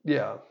game?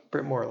 Yeah,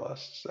 more or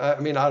less. I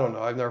mean, I don't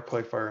know. I've never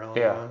played Fire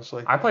Emblem,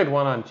 honestly. I played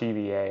one on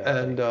GBA.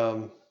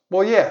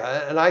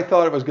 And I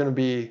thought it was going to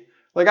be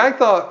like I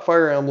thought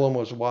Fire Emblem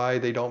was why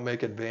they don't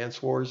make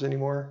Advance Wars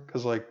anymore.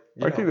 Because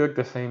aren't they like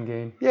the same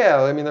game?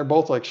 Yeah, I mean they're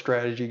both like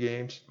strategy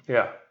games.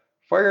 Yeah.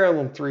 Fire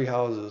Emblem Three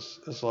Houses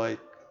is like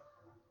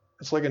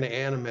it's like an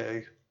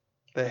anime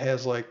that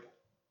has like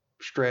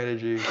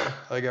strategy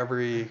like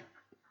every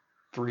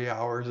 3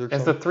 hours or something.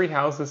 Is the Three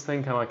Houses thing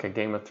kind of like a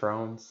Game of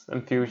Thrones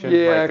infusion?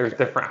 Yeah. Like there's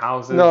different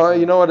houses. No,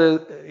 you know what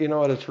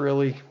it's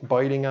really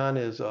biting on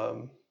is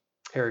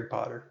Harry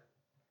Potter.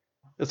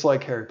 It's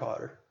like Harry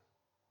Potter.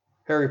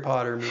 Harry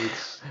Potter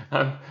meets.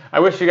 I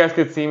wish you guys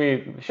could see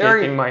me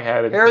shaking my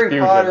head. Harry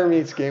Potter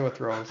meets Game of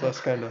Thrones. That's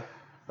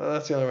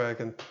that's the only way I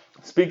can.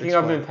 Speaking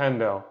of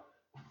Nintendo,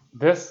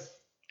 this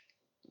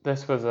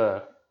was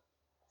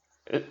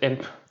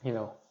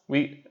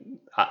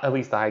at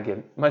least I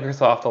give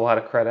Microsoft a lot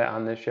of credit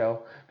on this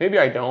show. Maybe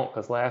I don't,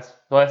 because the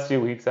last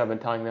few weeks I've been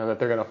telling them that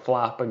they're going to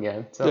flop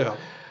again. So,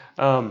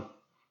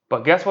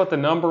 but guess what the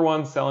number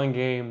one selling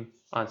game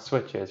on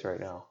Switch is right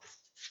now?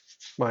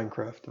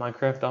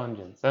 Minecraft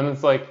Dungeons. And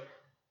it's like,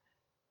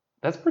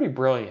 that's pretty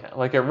brilliant.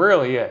 Like, it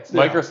really is.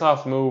 Yeah.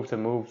 Microsoft's move to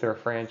move their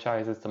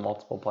franchises to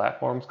multiple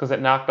platforms because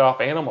it knocked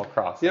off Animal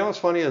Crossing. You know what's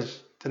funny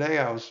is today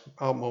I was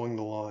out mowing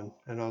the lawn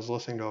and I was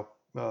listening to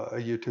a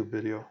YouTube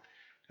video.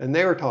 And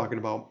they were talking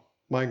about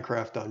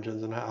Minecraft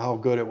Dungeons and how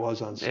good it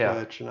was on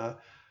Switch. Yeah. And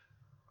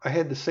I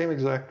had the same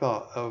exact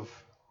thought of,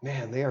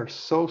 man, they are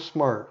so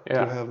smart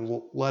to have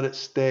let it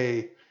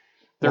stay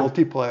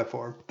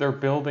multi-platform. They're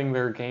building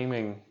their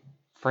gaming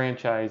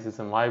franchises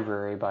and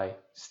library by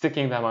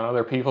sticking them on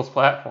other people's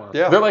platforms.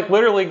 Yeah. They're like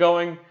literally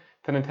going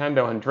to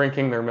Nintendo and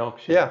drinking their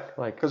milkshake. Yeah.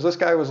 Like, because this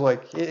guy was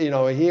like, he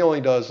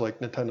only does like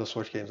Nintendo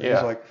Switch games. And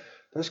he's like,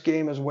 this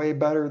game is way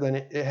better than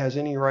it has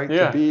any right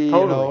to be.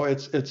 Totally.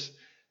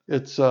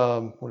 It's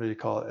what do you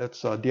call it?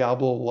 It's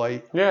Diablo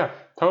Light. Yeah,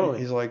 totally.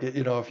 He's like,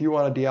 if you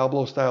want a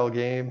Diablo style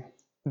game,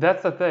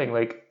 that's the thing.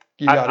 Like,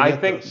 I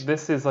think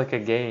this is like a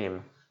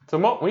game. So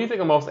when you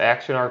think of most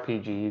action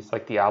RPGs,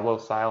 like Diablo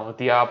style,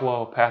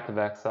 Diablo, Path of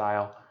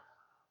Exile,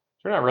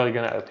 they're not really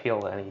going to appeal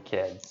to any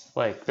kids.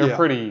 Like, they're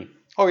pretty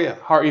either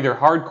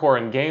hardcore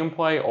in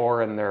gameplay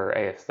or in their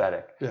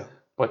aesthetic. Yeah.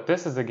 But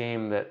this is a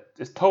game that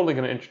is totally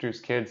going to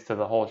introduce kids to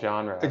the whole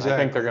genre. Exactly. I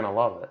think they're going to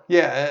love it.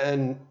 Yeah,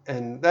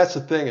 and that's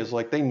the thing is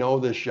like they know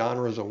this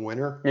genre is a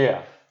winner.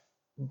 Yeah.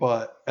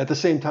 But at the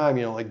same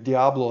time, like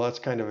Diablo, that's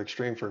kind of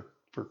extreme for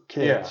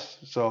kids.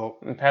 Yeah. So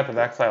and Path of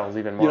Exile is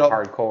even more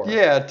hardcore.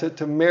 Yeah,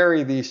 to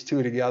marry these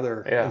two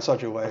together in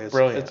such a way is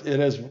brilliant. It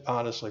is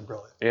honestly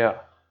brilliant. Yeah.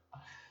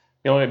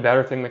 The only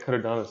better thing they could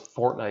have done is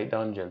Fortnite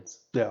Dungeons.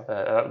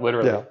 Yeah.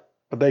 Literally. Yeah.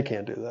 But they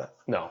can't do that.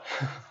 No.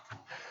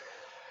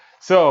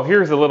 So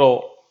here's a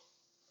little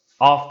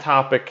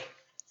off-topic.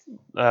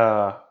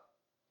 I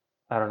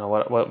don't know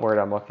what word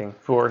I'm looking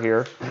for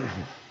here,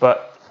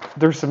 but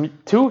there's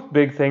two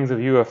big things of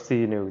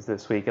UFC news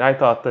this week, and I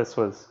thought this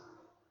was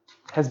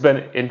has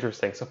been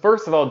interesting. So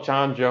first of all,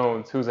 John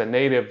Jones, who's a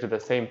native to the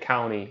same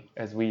county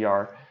as we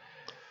are,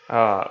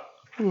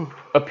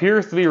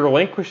 appears to be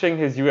relinquishing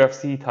his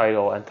UFC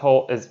title and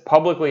is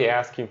publicly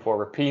asking for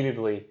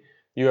repeatedly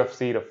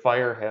UFC to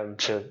fire him,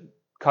 to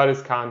cut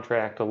his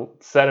contract, to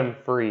set him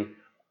free,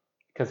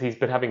 because he's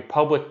been having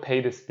public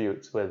pay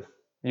disputes with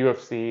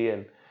UFC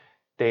and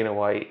Dana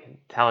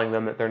White, telling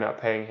them that they're not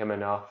paying him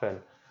enough and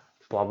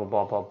blah, blah,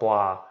 blah, blah,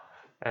 blah.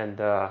 And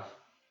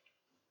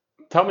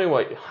tell me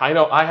what, I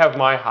know I have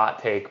my hot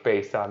take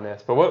based on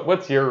this, but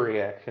what's your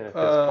reaction at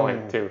this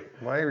point, too?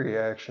 My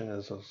reaction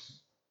is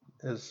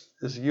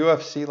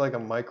UFC like a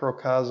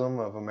microcosm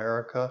of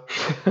America?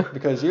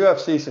 Because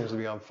UFC seems to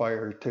be on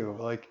fire, too.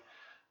 Like,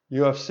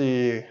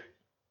 UFC,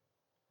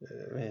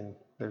 I mean,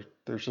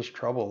 there's just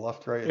trouble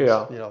left, right?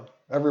 Yeah. You know,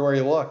 everywhere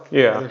you look,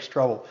 there's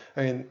trouble.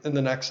 I mean, in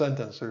the next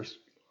sentence, there's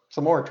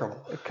some more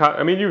trouble.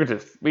 I mean,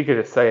 we could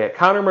just say it.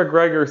 Conor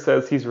McGregor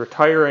says he's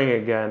retiring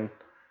again,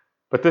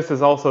 but this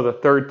is also the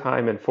third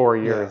time in 4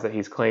 years that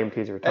he's claimed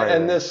he's retiring.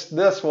 And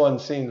this one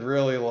seems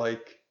really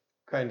like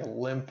kind of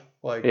limp.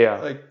 Like,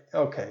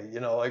 okay,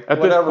 you know, like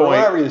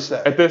whatever you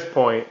say. At this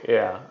point,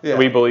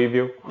 we believe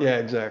you. Yeah,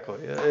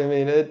 exactly. I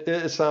mean,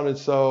 it sounded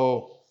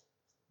so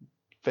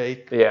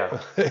fake. Yeah.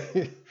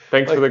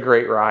 Thanks for the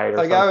great ride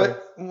or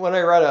something. When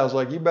I read it, I was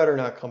like, you better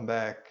not come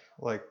back.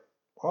 Like,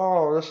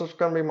 oh, this is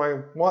going to be my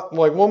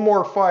one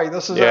more fight.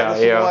 This is the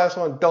last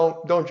one.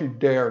 Don't you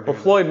dare do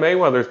Floyd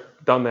Mayweather's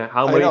done that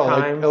how many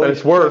times? Like,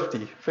 it's worth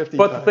 50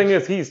 But times. The thing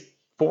is, he's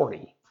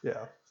 40.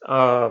 Yeah.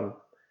 I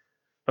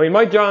mean,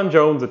 my John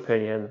Jones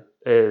opinion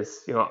is,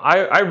 you know,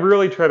 I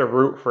really try to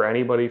root for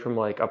anybody from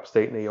like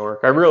upstate New York.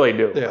 I really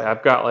do. Yeah.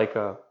 I've got like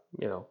I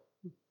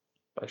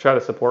try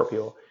to support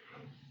people.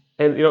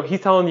 And, you know, he's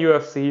telling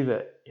UFC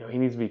that, you know, he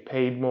needs to be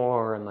paid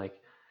more and like,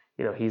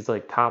 you know, he's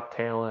like top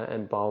talent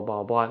and blah,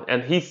 blah, blah.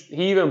 And he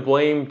even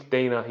blamed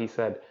Dana. He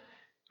said,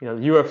 you know,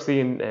 the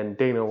UFC and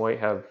Dana White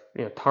have,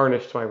 you know,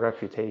 tarnished my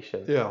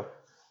reputation. Yeah.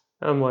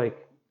 And I'm like,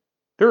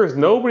 there is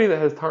nobody that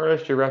has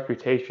tarnished your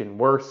reputation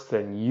worse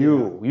than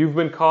you. Yeah. You've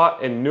been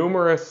caught in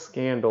numerous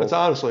scandals. It's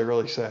honestly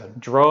really sad.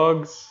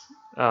 Drugs,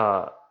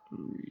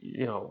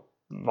 you know,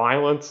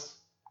 violence,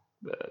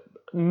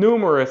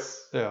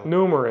 numerous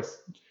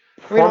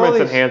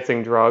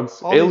performance-enhancing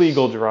drugs,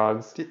 illegal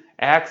drugs,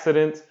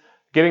 accidents,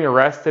 getting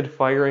arrested,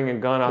 firing a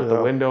gun out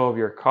the window of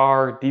your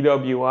car,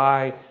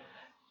 DWI.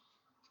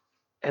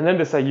 And then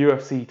to say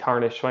UFC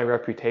tarnished my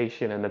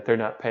reputation and that they're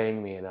not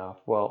paying me enough.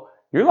 Well,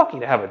 you're lucky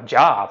to have a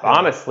job,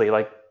 honestly.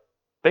 Like,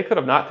 they could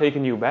have not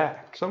taken you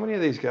back. So many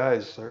of these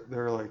guys,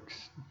 they're like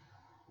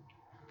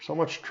so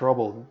much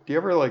trouble. Do you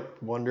ever like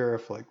wonder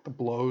if like the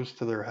blows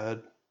to their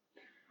head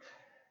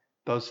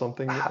does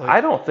something? Like,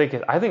 I don't think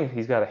it. I think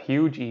he's got a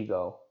huge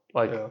ego.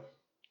 Like,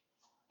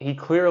 he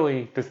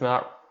clearly has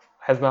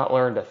not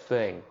learned a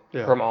thing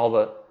from all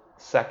the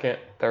second,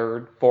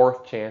 third,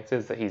 fourth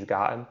chances that he's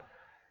gotten.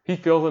 He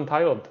feels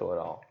entitled to it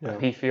all. Yeah.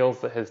 And he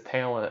feels that his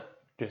talent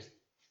just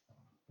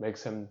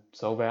makes him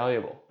so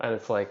valuable. And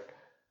it's like,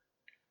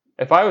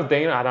 if I was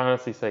Dana, I'd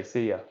honestly say,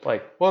 see ya.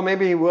 Like, well,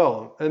 maybe he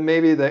will. And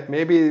maybe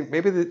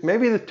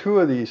the two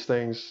of these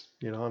things,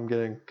 you know, I'm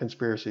getting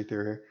conspiracy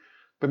theory,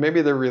 but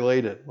maybe they're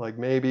related. Like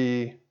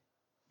maybe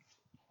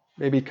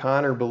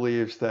Conor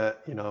believes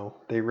that, you know,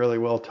 they really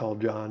will tell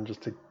John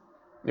just to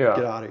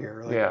get out of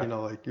here. Like, you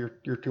know, like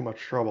you're too much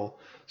trouble.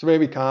 So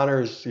maybe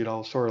Conor's, you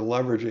know, sort of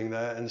leveraging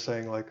that and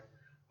saying like,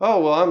 oh,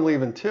 well, I'm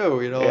leaving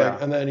too, you know,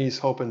 like, and then he's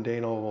hoping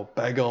Dana will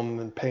beg him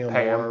and pay him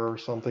more or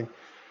something.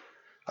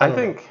 I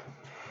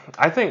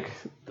think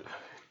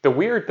the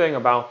weird thing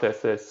about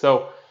this is,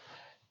 so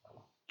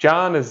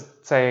John is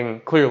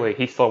saying clearly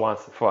he still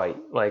wants to fight.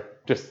 Like,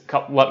 just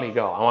let me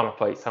go. I want to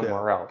fight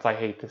somewhere else. I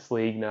hate this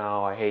league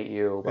now. I hate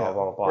you. Blah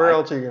blah blah. Where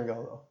else are you gonna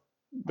go though?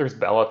 There's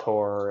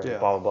Bellator and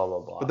blah blah blah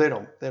blah. But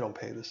they don't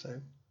pay the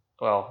same.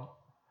 Well,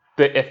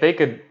 if they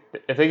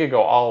could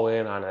go all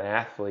in on an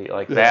athlete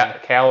like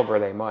that caliber,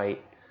 they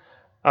might.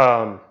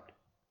 The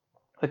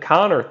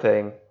Conor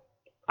thing,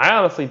 I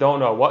honestly don't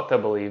know what to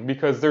believe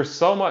because there's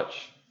so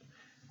much,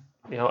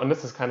 you know, and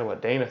this is kind of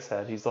what Dana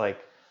said. He's like,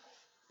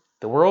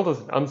 the world is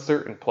an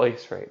uncertain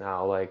place right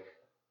now. Like,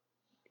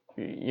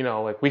 you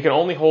know, like we can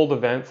only hold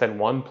events in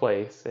one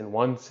place, in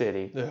one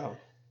city. Yeah.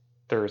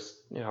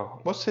 There's, you know,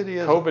 what city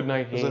is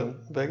COVID-19? Is it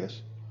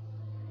Vegas?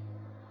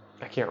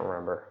 I can't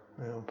remember.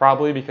 Yeah.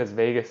 Probably because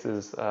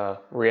Vegas's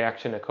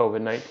reaction to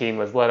COVID-19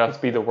 was let us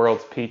be the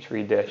world's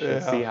petri dish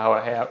and see how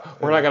it happens.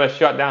 We're not going to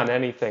shut down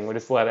anything. We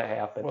just let it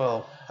happen.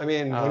 Well, I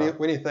mean,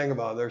 when you think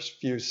about it, there's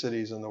few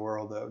cities in the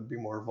world that would be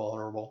more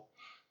vulnerable.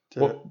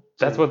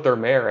 That's what their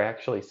mayor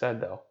actually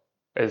said, though,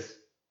 is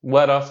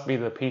let us be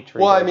the petri dish.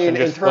 Well, I mean, and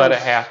just let it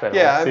happen.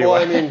 Yeah, well,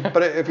 I mean,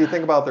 but if you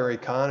think about their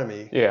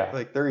economy, yeah,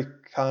 like their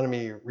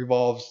economy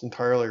revolves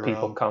entirely around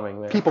people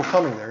coming there. People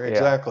coming there,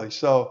 exactly.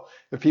 So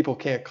if people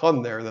can't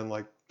come there, then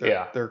like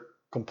they're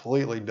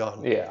completely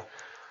done. Yeah.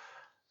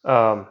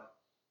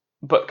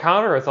 But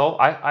Conor is all.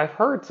 I've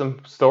heard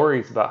some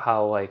stories about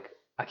how, like,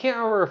 I can't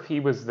remember if he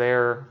was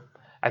there.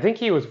 I think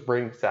he was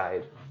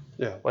ringside.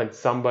 Yeah. When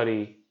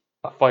somebody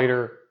a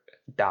fighter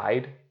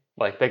died.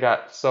 Like they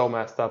got so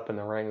messed up in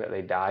the ring that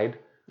they died.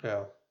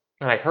 Yeah.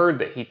 And I heard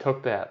that he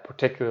took that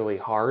particularly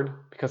hard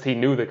because he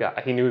knew the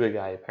guy. He knew the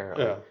guy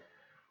apparently. Yeah.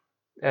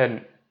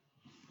 And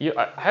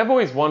I've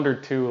always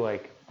wondered too,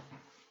 like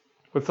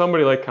with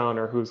somebody like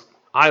Conor,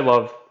 I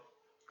love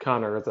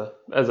Conor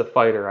as a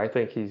fighter. I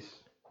think he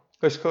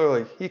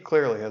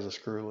clearly has a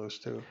screw loose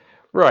too.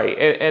 Right,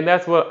 and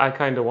that's what I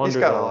kind of wonder.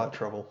 He's got a lot of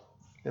trouble.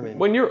 I mean,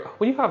 when you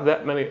have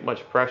that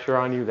much pressure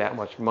on you, that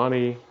much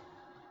money,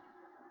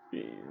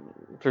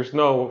 there's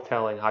no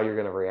telling how you're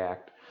going to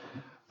react.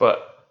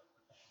 But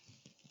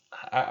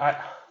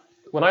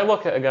when I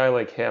look at a guy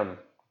like him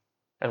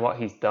and what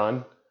he's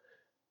done,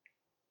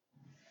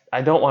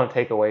 I don't want to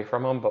take away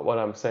from him, but what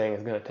I'm saying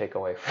is going to take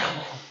away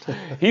from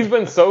him. He's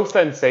been so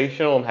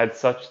sensational and had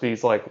such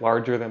these like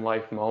larger than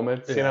life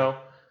moments, you know,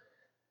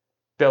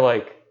 that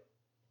like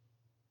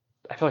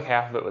I feel like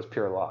half of it was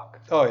pure luck.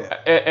 Oh yeah.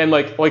 And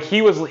like he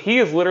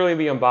is literally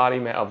the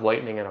embodiment of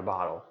lightning in a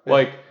bottle. Yeah.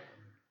 Like,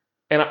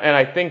 and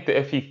I think that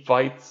if he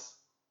fights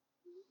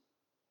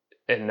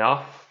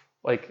enough,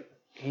 like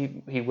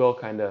he will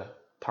kind of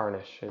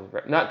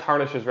not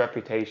tarnish his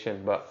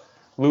reputation, but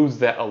lose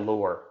that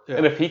allure. Yeah.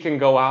 And if he can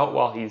go out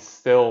while he's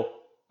still,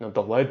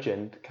 the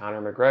legend,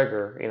 Conor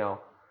McGregor,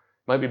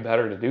 might be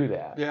better to do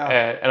that. Yeah.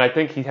 And I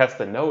think he has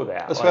to know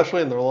that.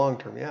 Especially in the long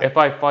term, yeah. If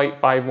I fight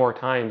 5 more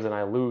times and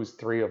I lose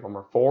 3 of them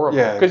or 4 of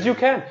them. Because you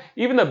can.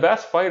 Even the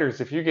best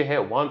fighters, if you get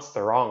hit once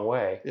the wrong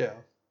way,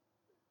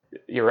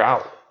 you're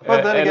out.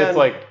 But then again, it's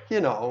like,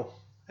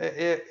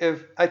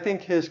 if I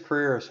think his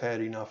career has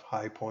had enough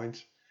high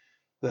points.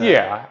 I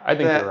think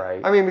you're right.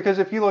 I mean, because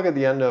if you look at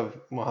the end of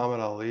Muhammad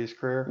Ali's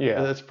career,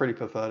 it's pretty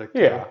pathetic.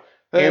 Yeah.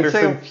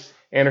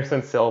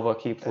 Anderson Silva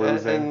keeps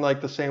losing. And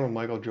like the same with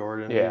Michael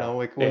Jordan.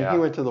 Like when he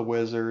went to the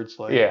Wizards,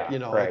 like, right.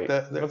 like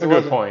that. That's a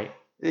good point.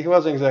 He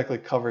wasn't exactly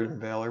covered in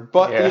valor.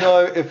 But,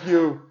 if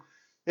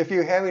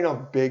you have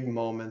enough big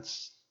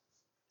moments,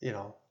 in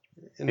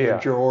the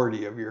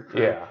majority of your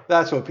career,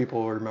 that's what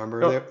people will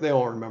remember. They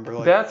won't remember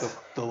like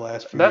the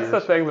last few years. That's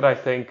the thing that I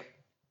think.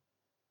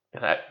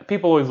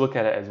 People always look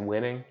at it as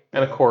winning.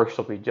 And of course,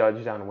 you'll be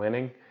judged on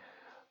winning.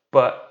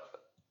 But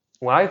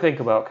when I think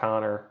about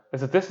Conor,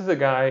 is that this is a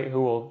guy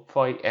who will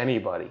fight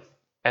anybody,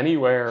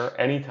 anywhere,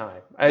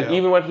 anytime. And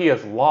even when he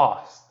has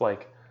lost,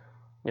 like,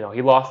 he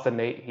lost to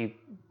Nate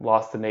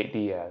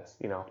Diaz,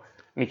 and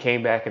he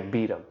came back and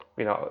beat him,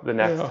 the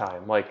next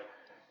time. Like,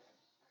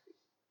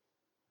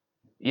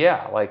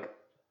 like,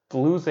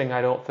 losing,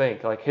 I don't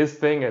think. Like, his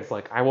thing is,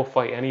 like, I will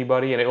fight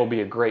anybody, and it will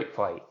be a great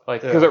fight.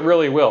 Like, because it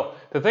really will.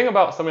 The thing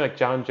about somebody like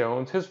Jon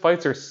Jones, his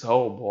fights are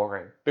so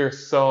boring. They're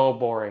so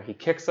boring. He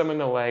kicks them in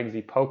the legs,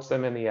 he pokes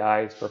them in the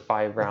eyes for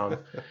 5 rounds,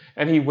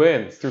 and he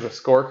wins through the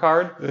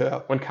scorecard. Yeah.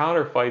 When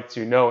Conor fights,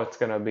 it's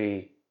going to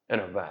be an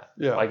event.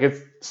 Yeah. Like,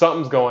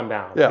 something's going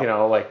down. Yeah.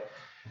 Like,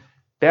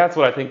 that's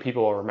what I think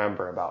people will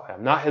remember about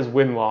him, not his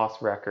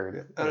win-loss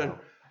record.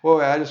 Well,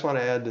 I just want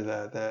to add to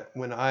that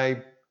when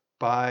I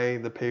buy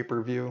the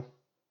pay-per-view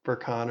for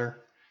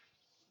Conor,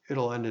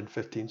 it'll end in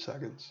 15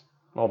 seconds.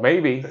 Well,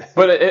 maybe,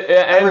 but it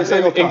ends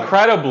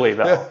incredibly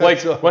though.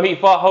 Like when he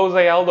fought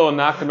Jose Aldo and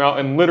knocked him out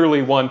in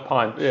literally 1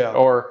 punch,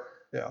 or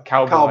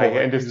Cowboy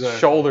and just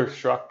shoulder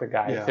struck the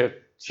guy to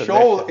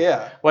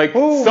submission. Like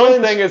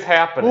something is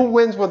happening. Who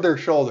wins with their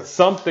shoulder?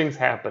 Something's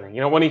happening.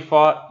 When he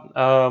fought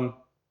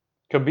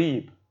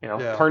Khabib,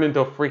 turned into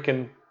a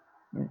freaking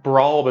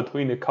brawl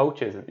between the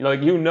coaches.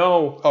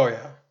 Oh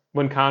yeah.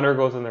 When Conor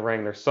goes in the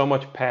ring, there's so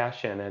much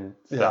passion and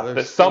stuff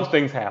that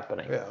something's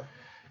happening.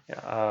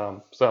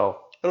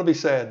 So it'll be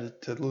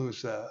sad to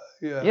lose that.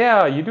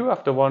 Yeah, you do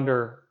have to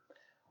wonder.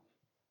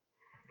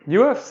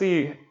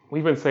 UFC,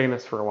 we've been saying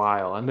this for a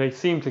while, and they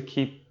seem to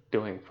keep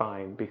doing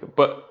fine.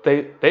 But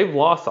they've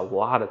lost a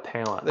lot of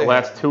talent the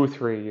last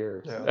 2-3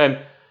 years. Yeah. And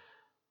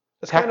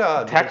it's kind of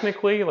odd.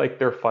 Technically, like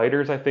their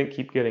fighters, I think,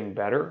 keep getting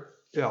better.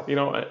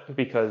 Yeah.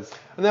 Because.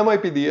 And that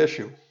might be the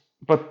issue.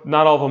 But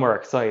not all of them are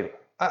exciting.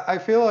 I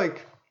feel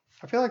like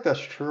that's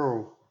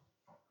true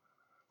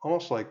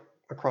almost like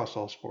across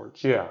all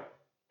sports. Yeah.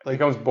 Like, it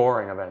becomes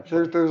boring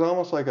eventually. There's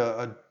almost like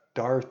a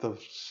dearth of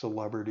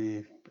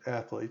celebrity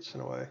athletes in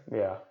a way.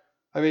 Yeah.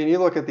 I mean, you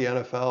look at the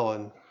NFL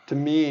and to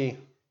me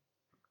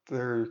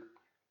they're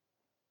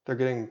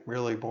getting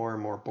really more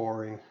and more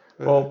boring.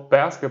 Well,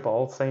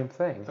 basketball, same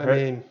thing. I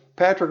mean,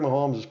 Patrick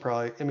Mahomes is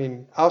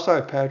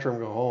outside of Patrick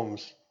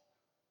Mahomes,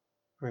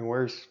 I mean,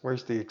 where's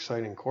the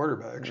exciting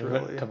quarterbacks,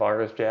 really?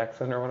 Tavares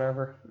Jackson or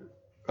whatever?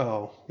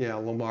 Oh, yeah,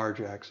 Lamar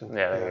Jackson.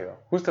 Yeah, there you go.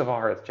 Who's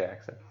Tavares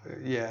Jackson?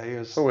 Yeah, he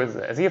was... Who is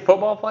it? Is he a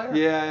football player?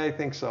 Yeah, I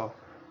think so.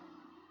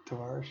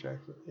 Tavares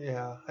Jackson.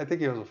 Yeah, I think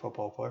he was a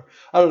football player.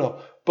 I don't know.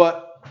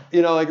 But,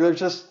 like,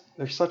 there's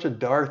such a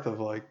dearth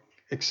of, like,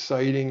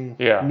 exciting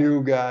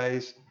new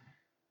guys.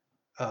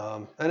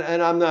 And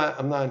I'm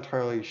not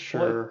entirely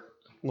sure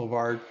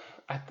Lamar.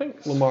 I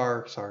think...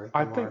 Lamar, sorry.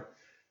 I think...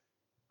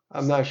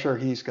 I'm not sure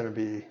he's going to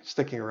be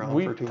sticking around for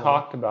too long. We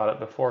talked about it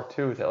before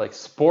too, that like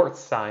sports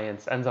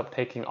science ends up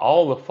taking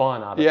all the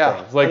fun out of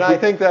things. Like, and I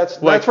think that's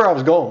where I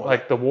was going with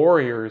like the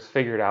Warriors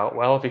figured out,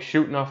 well, if you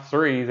shoot enough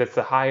threes, it's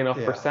a high enough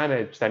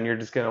percentage, then you're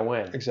just going to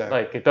win.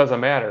 Exactly. Like, it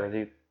doesn't matter.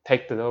 You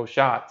take those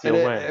shots, you'll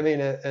win. I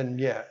mean,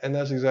 and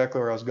that's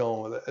exactly where I was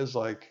going with it. Is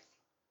like,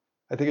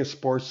 I think it's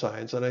sports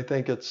science, and I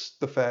think it's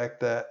the fact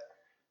that,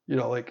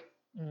 like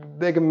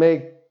they can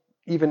make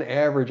even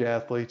average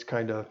athletes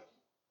kind of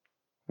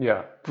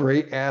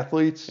great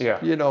athletes,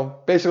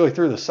 basically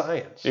through the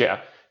science.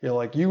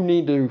 Like you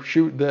need to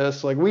shoot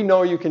this. Like we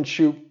know you can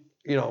shoot,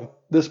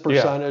 this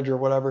percentage or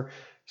whatever.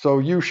 So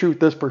you shoot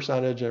this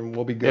percentage and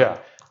we'll be good.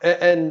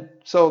 And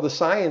so the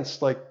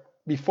science, like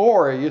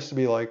before, it used to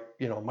be like,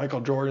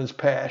 Michael Jordan's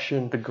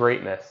passion. The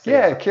greatness.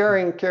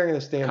 Carrying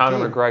this damn Conor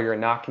team. McGregor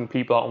knocking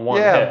people out in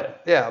one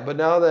hit. But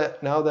now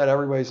that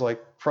everybody's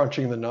like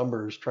crunching the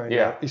numbers, trying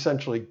to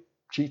essentially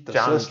cheat the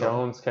system. John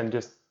Jones can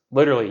just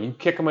literally, you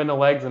kick him in the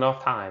legs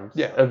enough times,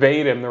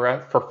 evade him the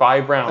rest for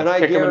 5 rounds,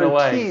 kick him in the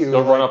legs,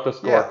 he'll run up the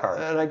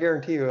scorecard. And I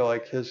guarantee you,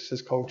 like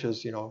his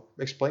coaches,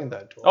 explained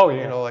that to him. Oh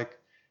yeah. Like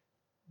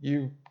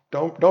you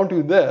don't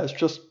do this,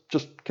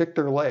 just kick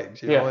their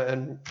legs,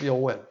 and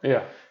you'll win.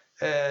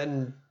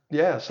 And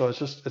so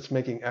it's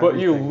making everything. But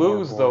you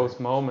lose those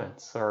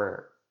moments,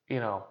 or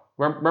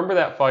remember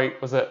that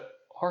fight? Was it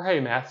Jorge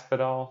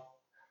Masvidal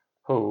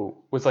who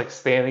was like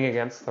standing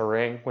against the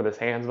ring with his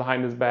hands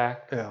behind his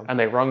back, and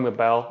they rung the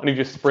bell, and he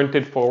just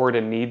sprinted forward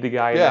and kneed the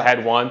guy in the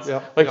head once?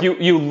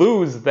 You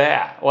lose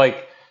that.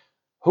 Like,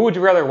 who would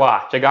you rather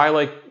watch? A guy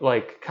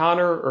like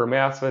Conor or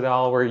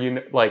Masvidal, where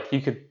you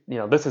could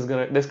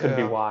this could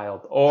be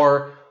wild,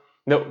 or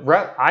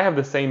I have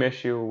the same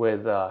issue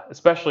with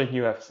especially in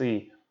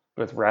UFC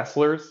with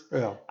wrestlers.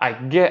 I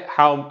get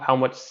how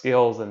much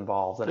skill is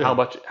involved and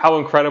how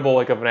incredible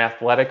like of an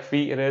athletic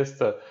feat it is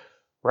to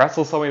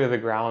wrestle somebody to the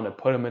ground and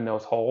put them in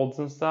those holds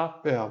and stuff.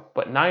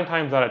 But 9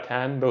 times out of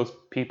 10, those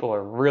people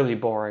are really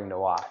boring to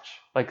watch.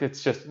 Like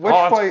it's just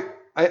fight?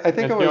 I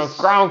think it was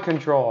ground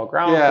control.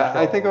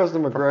 I think it was the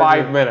McGregor. For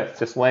 5 minutes,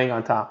 just laying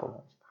on top of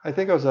him. I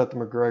think I was at the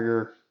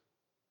McGregor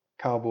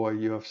Cowboy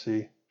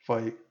UFC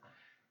fight.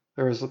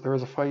 There was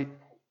a fight,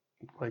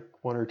 like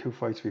 1 or 2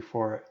 fights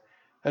before it,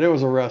 and it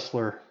was a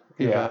wrestler.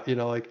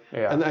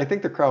 And I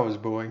think the crowd was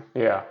booing.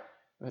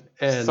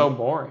 It's so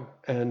boring.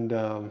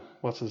 And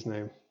what's his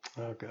name?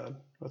 Oh God,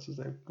 what's his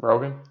name?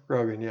 Rogan.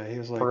 Yeah, he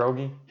was like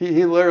Pierogi?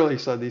 He literally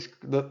said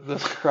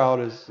this crowd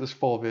is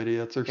full of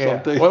idiots or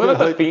something. Wasn't it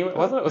the female?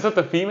 Was it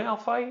the female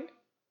fight?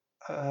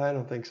 I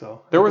don't think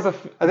so. There was I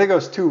think it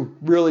was 2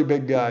 really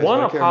big guys. One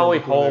of Holly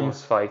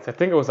Holmes' fights. I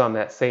think it was on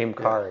that same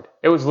card.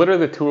 It was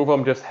literally the 2 of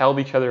them just held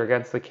each other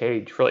against the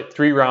cage for like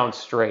 3 rounds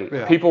straight.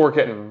 People were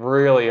getting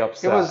really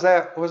upset.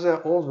 It was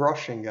that old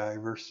Russian guy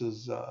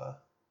versus.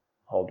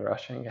 Old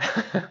Russian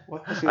guy.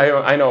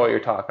 I know what you're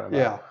talking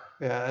about.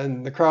 Yeah,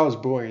 and the crowd's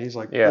booing. He's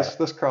like,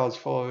 this crowd's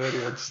full of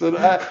idiots. And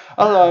I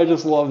don't know. I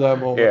just love that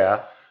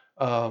moment.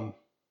 I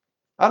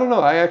don't know.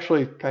 I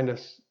actually kind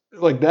of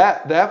like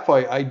that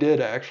fight. I did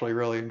actually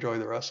really enjoy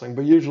the wrestling,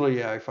 but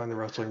usually, I find the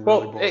wrestling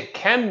really boring. It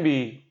can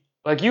be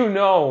like and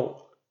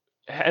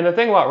the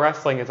thing about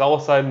wrestling is all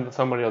of a sudden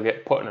somebody will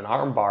get put in an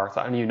arm bar or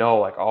something, and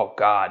like, oh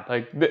God,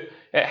 like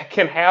it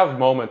can have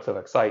moments of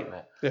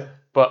excitement.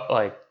 But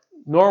like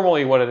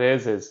normally, what it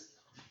is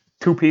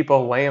 2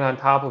 people laying on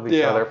top of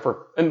each other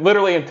and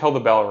literally until the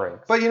bell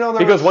rings. But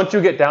because once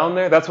you get down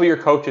there, that's what your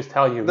coaches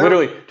tell you.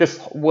 Literally,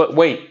 just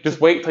wait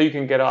till you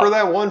can get up. For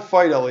that one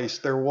fight, at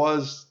least, there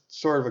was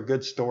sort of a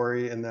good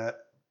story in that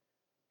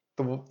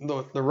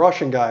the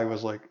Russian guy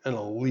was like an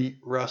elite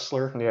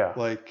wrestler.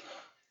 Like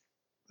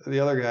the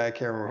other guy, I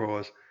can't remember who it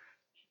was.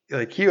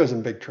 Like he was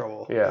in big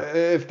trouble.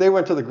 If they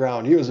went to the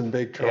ground, he was in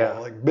big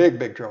trouble. Like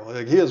big trouble.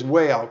 Like he is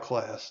way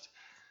outclassed.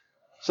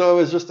 So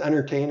it was just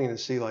entertaining to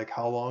see like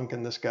how long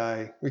can this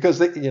guy, because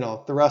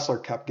the wrestler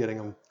kept getting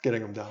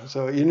him down.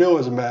 So you knew it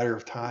was a matter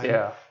of time.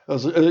 It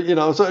was,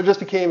 so it just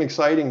became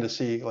exciting to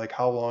see like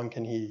how long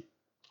can he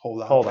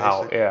hold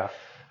out.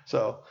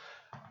 So,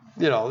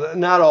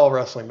 not all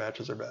wrestling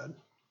matches are bad.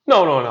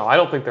 No. I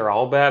don't think they're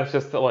all bad. It's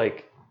just that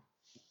like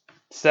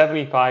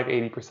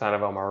 75-80% of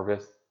them are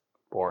just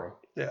boring.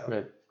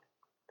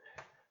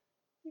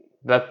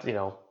 That's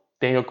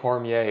Daniel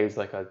Cormier is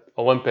like an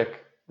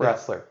Olympic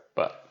wrestler,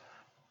 but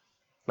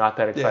not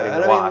that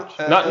exciting to watch.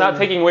 Not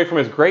taking away from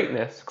his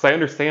greatness, because I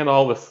understand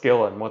all the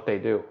skill and what they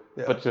do,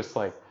 but just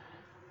like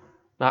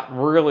not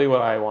really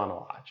what I want to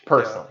watch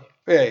personally.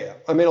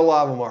 I mean, a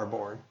lot of them are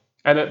boring.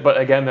 But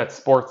again, that's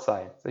sports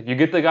science. If you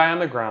get the guy on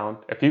the ground,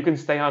 if you can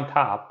stay on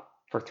top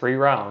for 3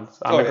 rounds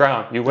on the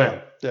ground, you win.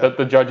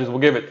 The judges will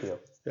give it to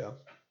you.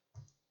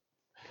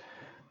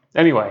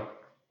 Anyway,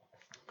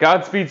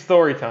 Godspeed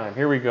story time.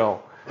 Here we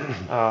go.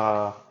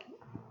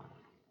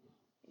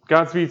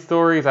 Godspeed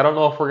stories. I don't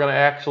know if we're going to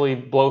actually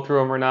blow through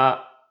them or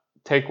not.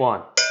 Take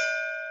 1.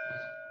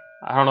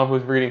 I don't know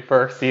who's reading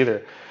first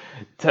either.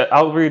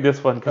 I'll read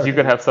this one because you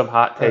could have some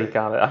hot take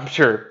on it, I'm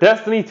sure.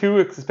 Destiny 2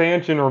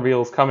 expansion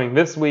reveals coming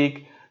this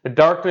week. The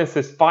darkness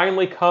is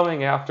finally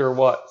coming after,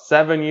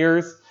 7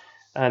 years?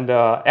 And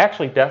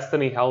actually,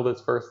 Destiny held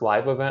its first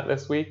live event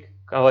this week.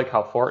 Kind of like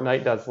how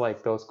Fortnite does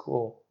like those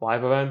cool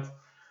live events.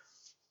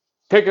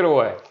 Take it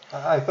away.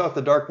 I thought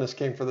the darkness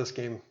came for this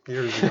game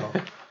years ago.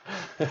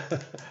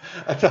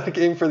 I thought it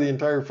came for the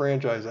entire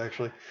franchise,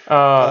 actually.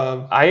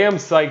 I am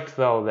psyched,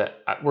 though,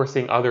 that we're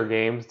seeing other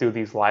games do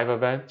these live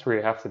events where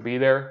you have to be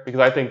there, because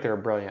I think they're a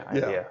brilliant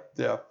idea.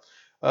 Yeah.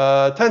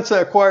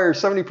 Tencent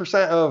acquires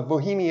 70% of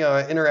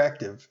Bohemia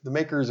Interactive, the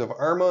makers of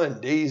Arma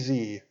and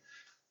DayZ.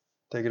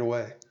 Take it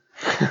away.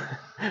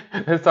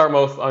 It's our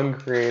most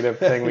uncreative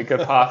thing we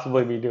could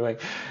possibly be doing.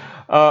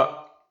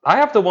 I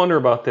have to wonder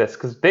about this,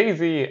 because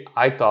DayZ,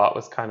 I thought,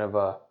 was kind of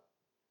a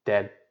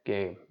dead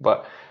game.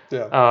 But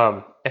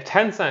if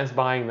Tencent is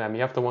buying them,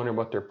 you have to wonder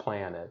what their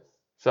plan is.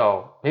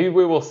 So maybe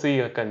we will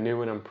see like a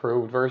new and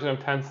improved version of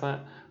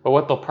Tencent. But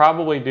what they'll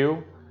probably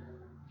do,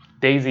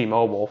 DayZ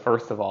Mobile,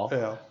 first of all.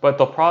 Yeah. But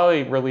they'll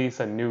probably release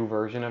a new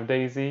version of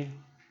DayZ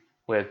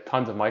with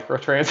tons of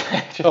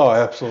microtransactions. Oh,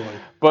 absolutely.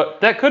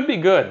 But that could be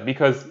good,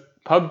 because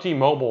PUBG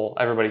Mobile,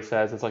 everybody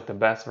says, is like the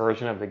best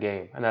version of the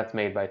game. And that's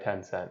made by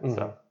Tencent. Mm-hmm.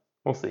 So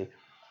we'll see.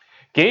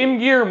 Game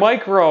Gear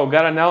Micro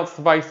got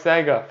announced by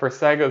Sega for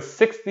Sega's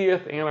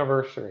 60th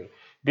anniversary.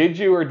 Did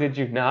you or did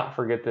you not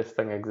forget this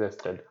thing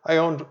existed? I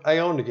owned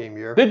a Game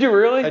Gear. Did you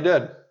really? I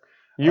did.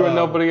 You and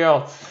nobody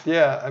else?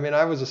 Yeah, I mean,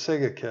 I was a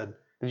Sega kid.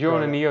 Did you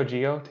own a Neo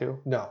Geo too?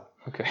 No.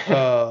 Okay.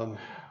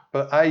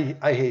 But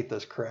I hate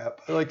this crap.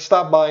 Like,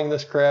 stop buying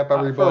this crap,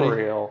 everybody. For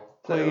real.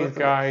 Please,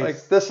 guys.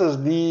 Like, this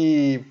is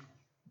the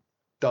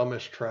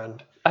dumbest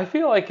trend. I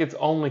feel like it's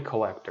only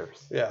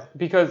collectors. Yeah.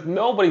 Because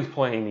nobody's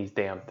playing these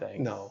damn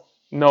things. No.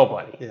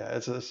 Nobody. Yeah,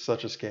 it's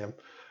such a scam.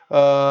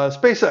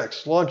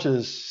 SpaceX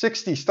launches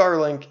 60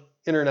 Starlink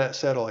internet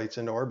satellites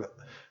into orbit.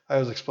 I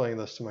was explaining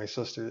this to my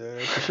sister.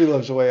 She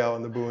lives way out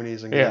in the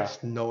boonies and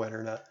gets no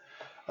internet.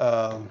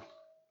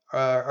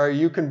 Are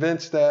you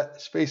convinced that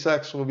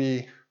SpaceX will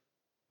be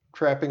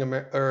trapping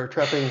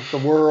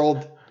the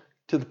world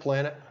to the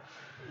planet?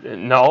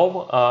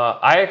 No.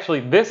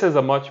 This is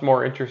a much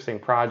more interesting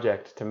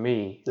project to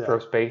me for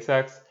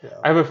SpaceX. Yeah.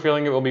 I have a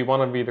feeling it will be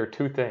one of either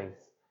two things.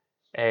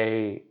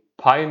 A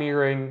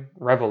pioneering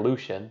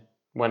revolution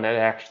when it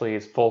actually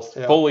is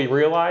fully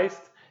realized,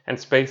 and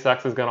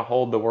SpaceX is going to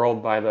hold the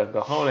world by the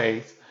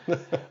cojones,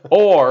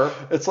 or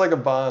it's like a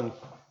Bond.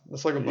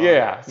 It's like a Bond.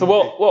 Yeah.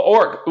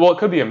 So it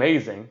could be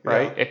amazing,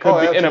 right? Yeah. It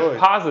could be in a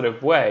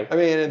positive way. I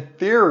mean, in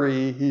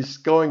theory, he's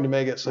going to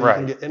make it so you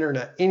can get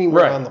internet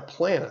anywhere on the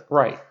planet.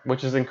 Right.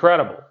 Which is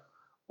incredible.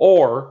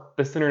 Or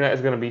this internet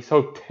is going to be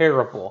so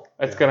terrible,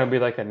 it's going to be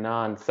like a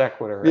non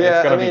sequitur.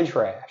 Yeah, it's going to be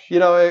trash. You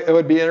know, it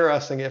would be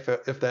interesting if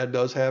that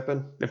does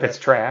happen. If it's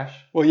trash?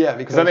 Well, yeah,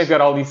 because then they've got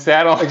all these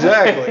satellites.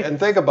 Exactly. And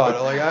think about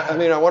it. Like,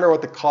 I wonder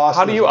what the cost is.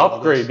 How do you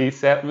upgrade these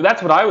satellites?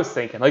 That's what I was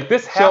thinking. Like,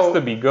 this has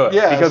to be good.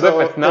 Yeah, because if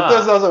it's not. If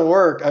this doesn't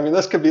work, I mean,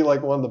 this could be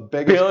like one of the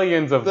biggest.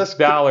 Billions of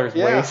dollars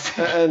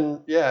wasted.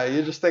 And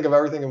you just think of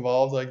everything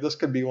involved. Like, this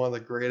could be one of the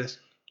greatest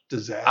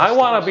disasters. I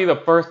want to be the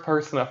first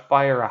person to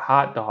fire a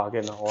hot dog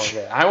in the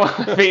orbit. I want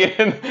to be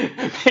in,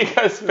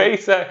 because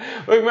SpaceX.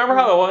 Remember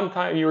how the one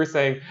time you were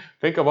saying,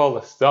 think of all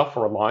the stuff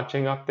we're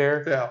launching up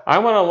there? Yeah. I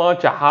want to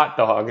launch a hot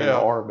dog in the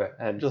orbit,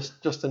 and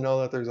just to know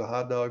that there's a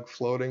hot dog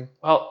floating.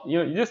 Well,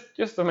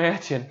 just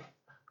imagine.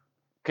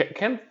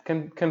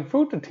 Can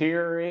food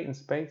deteriorate in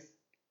space?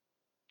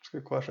 That's a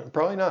good question.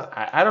 Probably not.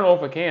 I don't know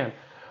if it can.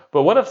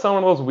 But what if some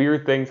of those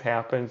weird things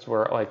happens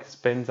where it like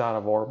spins out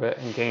of orbit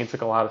and gains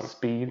like a lot of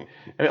speed,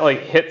 and it like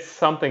hits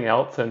something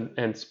else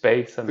in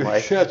space, and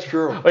like that's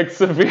true. Like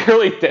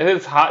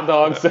this hot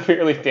dog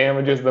severely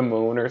damages the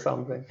moon or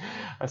something.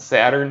 A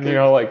Saturn,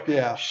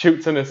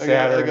 shoots into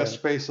Saturn. Like a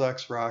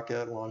SpaceX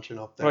rocket launching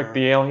up there. Like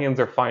the aliens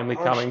are finally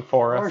coming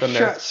for us,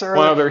 and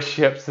one of their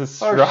ships is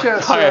struck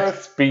by a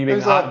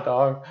speeding hot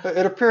dog.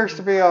 It appears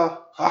to be a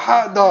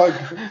hot dog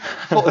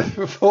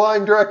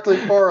flying directly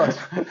for us.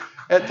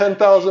 At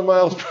 10,000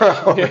 miles per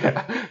hour.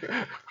 Yeah.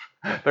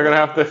 They're going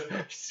to have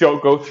to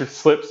go through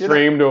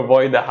slipstream to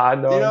avoid the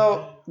hot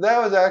dog. That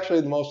was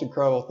actually the most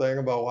incredible thing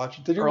about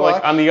watching. Did you watch?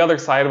 Like on the other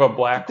side of a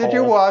black hole. Did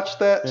you watch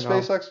that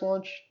SpaceX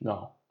launch?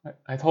 No.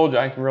 I told you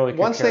I can really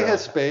Once they hit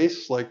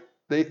space, like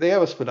they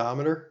have a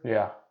speedometer.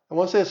 Yeah. And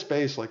once they hit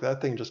space, like that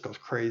thing just goes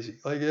crazy.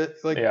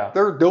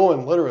 They're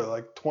doing literally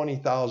like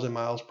 20,000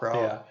 miles per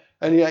hour. Yeah.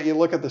 And yet you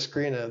look at the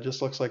screen and it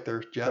just looks like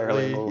they're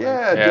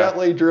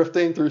gently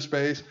drifting through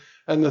space.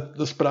 And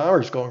the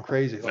speedometer's going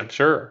crazy. Like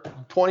sure.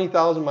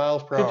 20,000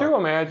 miles per hour. Could you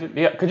imagine?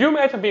 Yeah. Could you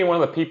imagine being one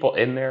of the people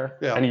in there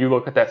and you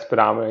look at that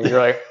speedometer and you're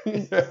like,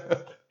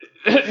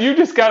 you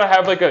just got to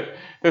have like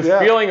this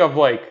feeling of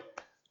like,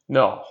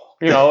 no,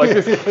 like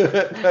this.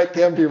 That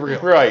can't be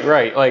real.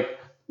 Right. Like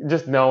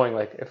just knowing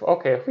like,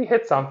 if we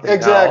hit something.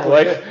 Exactly. Now,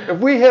 like, if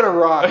we hit a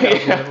rock,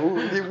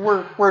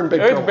 we're in big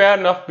trouble. It's bad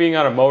enough being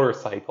on a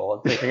motorcycle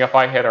and thinking if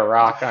I hit a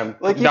rock, I'm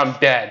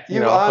dead.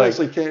 You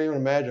honestly can't even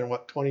imagine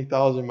what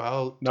 20,000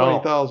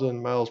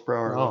 miles per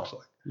hour looks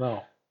like.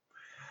 No.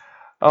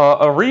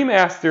 A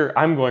remaster.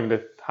 I'm going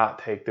to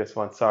hot take this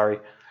one. Sorry.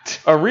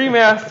 A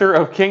remaster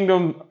of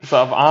Kingdoms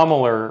of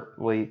Amalur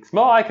leaks.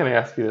 Well, I can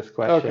ask you this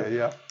question. Okay,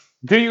 yeah.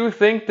 Do you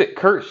think that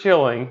Curt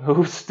Schilling,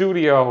 whose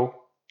studio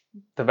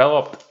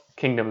developed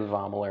Kingdoms of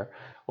Amalur,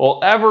 will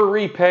ever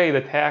repay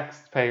the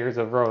taxpayers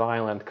of Rhode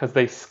Island because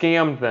they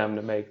scammed them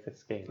to make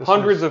this game?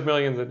 Hundreds of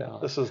millions of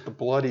dollars. This is the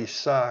bloody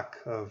sock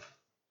of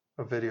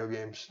video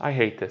games. I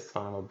hate this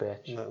son of a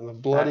bitch. The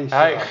bloody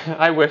sock.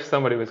 I wish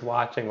somebody was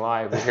watching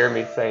live to hear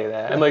me say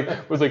that. And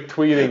was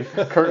tweeting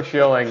Curt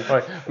Schilling.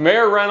 Like,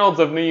 Mayor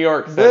Reynolds of New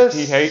York says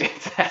he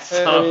hates that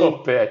son of a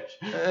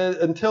bitch.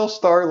 Until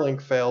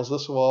Starlink fails,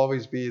 this will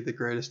always be the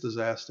greatest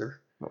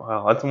disaster.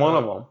 Well, that's one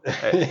of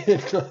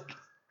them.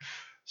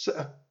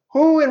 So,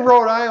 who in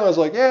Rhode Island was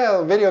like,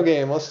 yeah, video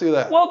game, let's do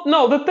that? Well,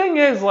 no, the thing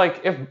is, like,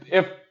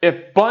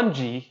 if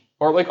Bungie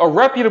or like a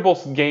reputable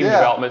game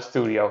development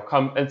studio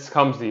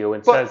comes to you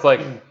and says, like,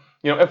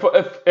 you know, if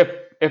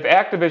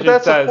Activision but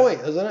that's says, the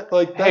point, isn't it?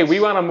 Like, hey, we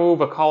want to move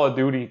a Call of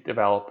Duty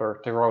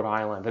developer to Rhode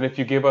Island, and if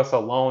you give us a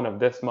loan of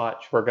this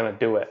much, we're gonna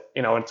do it.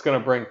 You know, it's gonna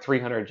bring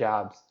 300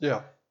 jobs.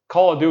 Yeah.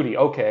 Call of Duty,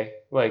 okay.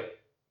 Like,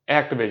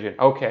 Activision,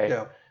 okay.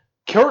 Yeah.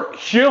 Curt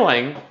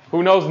Schilling,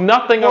 who knows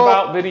nothing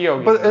about video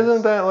games. But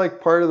isn't that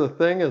like part of the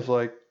thing? Is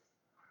like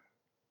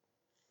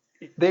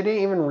they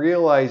didn't even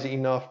realize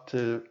enough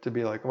to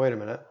be like, wait a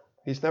minute.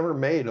 He's never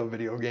made a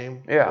video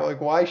game. Yeah. So,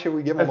 like, why should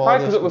we give him all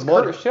probably this because it was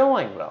money? Curt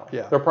Schilling, though.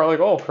 Yeah. They're probably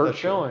like, oh, Curt That's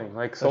Schilling, true.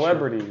 like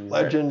celebrity,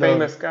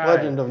 famous guy.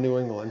 Legend of New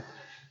England.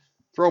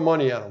 Throw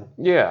money at him.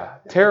 Yeah,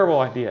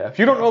 terrible idea. If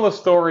you don't know the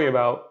story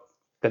about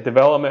the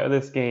development of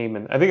this game,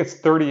 and I think it's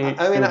 38 I mean,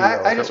 studios,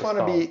 I just want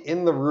to be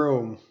in the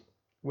room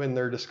when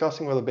they're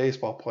discussing with a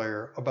baseball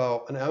player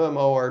about an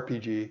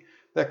MMORPG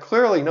that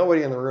clearly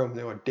nobody in the room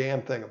knew a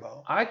damn thing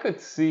about. I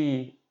could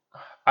see,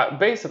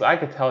 basically, I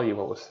could tell you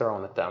what was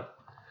thrown at them.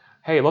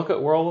 Hey, look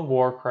at World of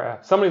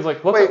Warcraft. Somebody's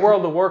like, look at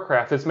World of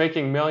Warcraft. It's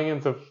making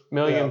millions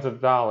of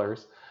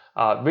dollars.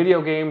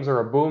 Video games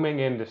are a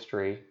booming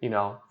industry. You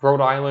know, Rhode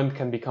Island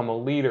can become a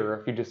leader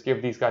if you just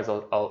give these guys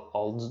a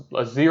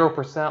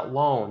 0%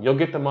 loan. You'll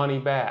get the money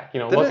back.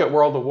 You know, look at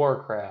World of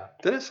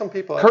Warcraft. Didn't some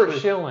people Curt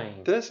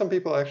Schilling. Didn't some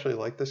people actually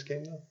like this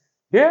game though?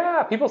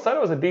 Yeah, people said it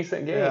was a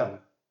decent game,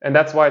 and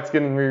that's why it's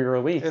getting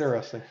re-released.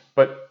 Interesting.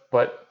 But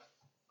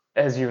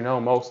as you know,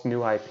 most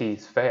new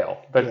IPs fail.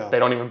 But they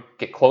don't even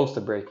get close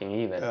to breaking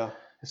even. Yeah.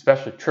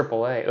 Especially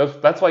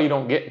AAA. That's why you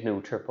don't get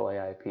new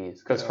AAA IPs.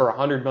 Because for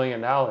 $100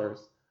 million,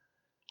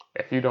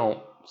 if you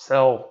don't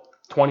sell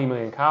 20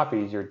 million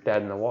copies, you're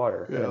dead in the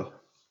water. Yeah. And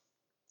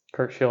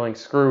Curt Schilling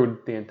screwed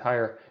the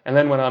entire, and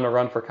then went on to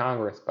run for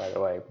Congress, by the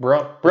way.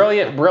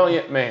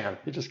 Brilliant man.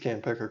 He just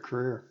can't pick a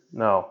career.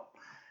 No.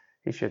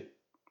 He should,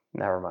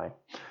 never mind.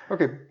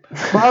 Okay.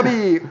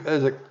 Bobby,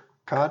 is it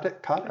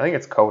Kotick? I think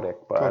it's Kotick,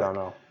 but Kotick. I don't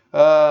know.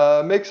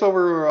 Makes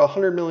over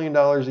 $100 million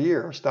a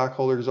year.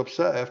 Stockholders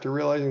upset after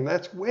realizing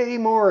that's way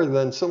more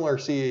than similar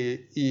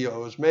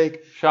CEOs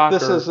make. Shocker.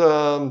 This is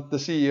the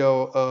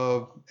CEO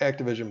of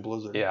Activision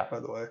Blizzard, by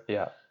the way.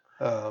 Yeah.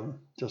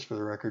 Just for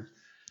the record.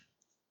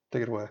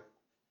 Take it away.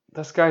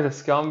 This guy's a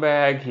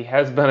scumbag. He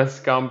has been a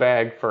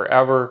scumbag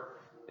forever.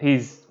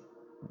 Yes,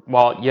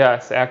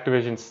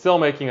 Activision's still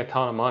making a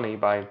ton of money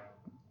by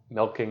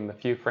milking the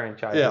few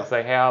franchises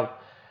they have.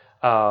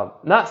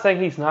 Not saying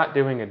he's not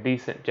doing a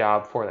decent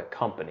job for the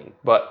company,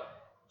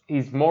 but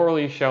he's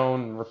morally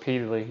shown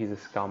repeatedly he's a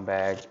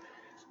scumbag.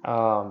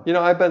 You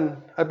know, I've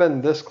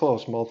been this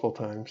close multiple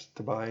times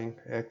to buying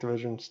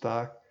Activision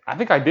stock. I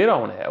think I did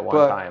own it at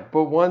one time.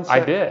 But once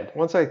I did.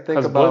 Once I think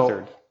about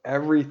Blizzard.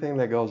 Everything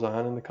that goes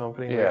on in the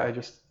company,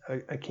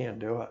 I can't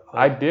do it.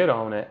 I did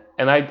own it,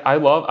 and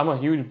I'm a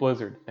huge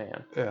Blizzard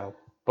fan. Yeah.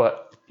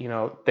 But you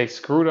know, they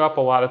screwed up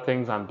a lot of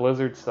things on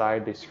Blizzard's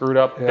side. They screwed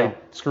up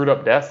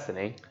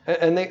Destiny.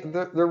 And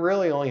they're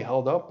really only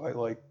held up by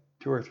like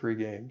 2 or 3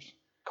 games.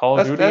 Call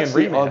of Duty and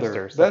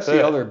remasters. That's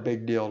the other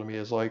big deal to me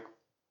is like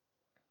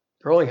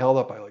they're only held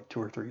up by like 2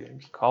 or 3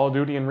 games. Call of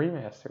Duty and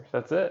remasters.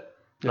 That's it.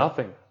 Yeah.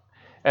 Nothing.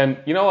 And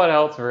you know what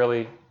else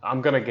really?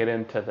 I'm gonna get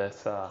into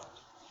this.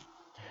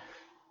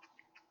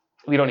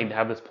 We don't need to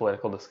have this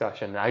political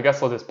discussion. I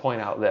guess I'll just point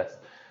out this.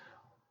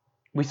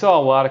 We saw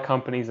a lot of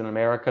companies in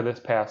America this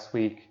past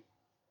week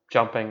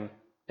jumping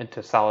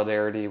into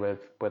solidarity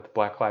with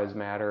Black Lives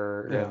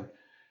Matter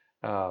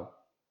and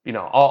you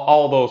know,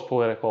 all those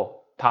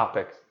political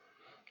topics.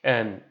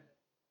 And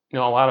you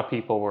know, a lot of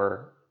people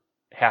were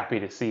happy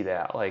to see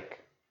that, like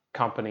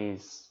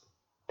companies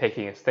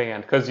taking a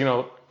stand, because you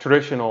know,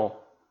 traditional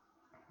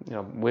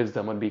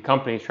wisdom would be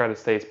companies try to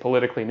stay as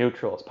politically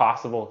neutral as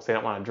possible because they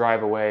don't want to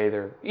drive away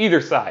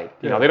either side.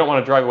 You know, they don't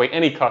want to drive away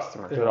any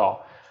customers at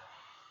all.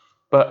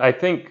 But I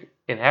think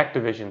in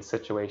Activision's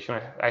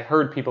situation, I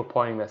heard people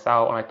pointing this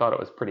out, and I thought it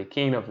was pretty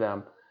keen of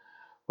them,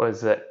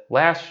 was that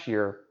last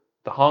year,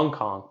 the Hong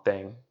Kong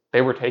thing,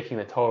 they were taking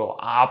the total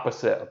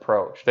opposite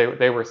approach.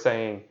 They were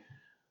saying,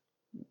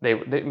 they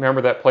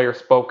remember that player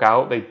spoke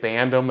out, they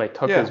banned him, they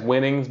took his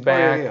winnings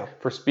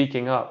back for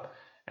speaking up.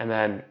 And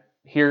then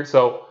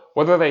so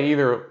whether they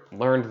either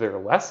learned their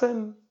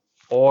lesson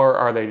or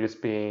are they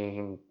just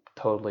being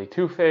totally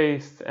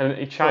two-faced,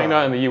 and China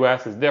and the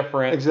U.S. is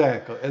different.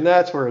 Exactly, and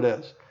that's where it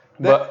is.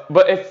 But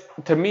it's,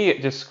 to me,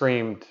 it just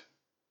screamed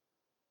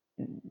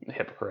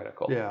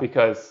hypocritical. Yeah.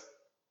 Because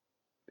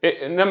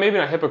maybe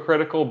not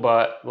hypocritical,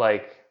 but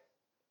like,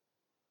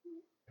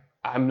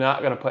 I'm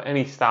not going to put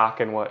any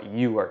stock in what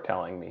you are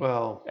telling me,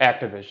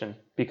 Activision,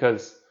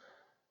 because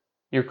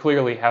you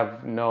clearly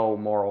have no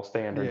moral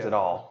standards at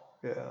all.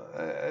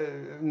 Yeah.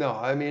 No,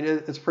 I mean,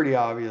 it's pretty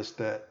obvious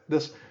that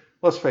this,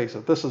 let's face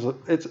it,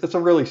 it's a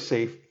really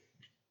safe.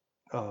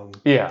 Not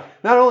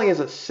only is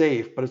it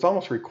safe, but it's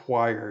almost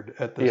required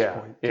at this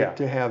point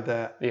to have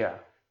that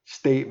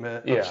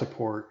statement of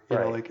support. You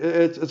know, like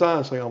it's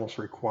honestly almost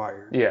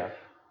required. Yeah.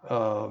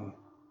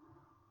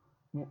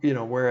 You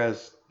know,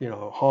 whereas, you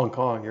know, Hong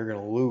Kong, you're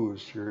going to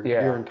lose your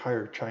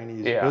entire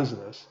Chinese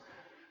business.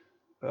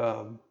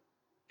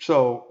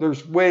 So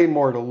there's way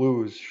more to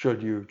lose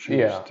should you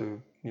choose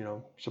to, you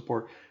know,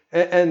 support.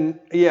 And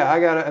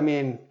I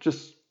mean,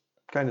 just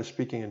kind of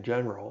speaking in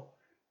general,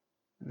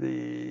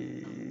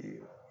 you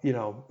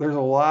know, there's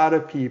a lot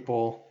of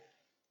people,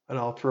 and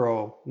I'll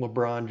throw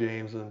LeBron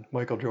James and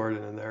Michael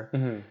Jordan in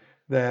there,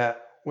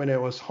 that when it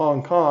was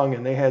Hong Kong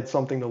and they had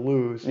something to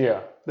lose,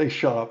 they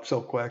shut up so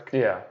quick.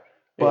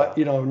 But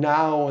you know,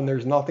 now when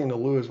there's nothing to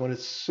lose, when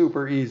it's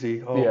super easy,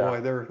 boy,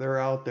 they're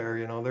out there,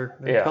 you know, they're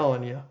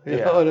telling you, you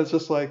know, and it's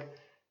just like,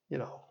 you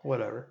know,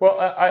 whatever. Well,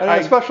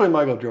 especially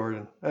Michael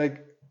Jordan.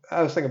 Like,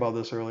 I was thinking about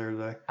this earlier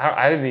today.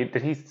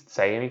 Did he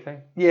say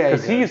anything? Yeah,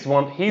 because he's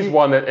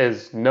one that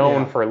is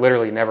known for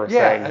literally never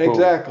saying. Yeah,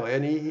 exactly.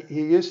 And he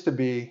used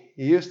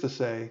to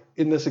say,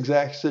 in this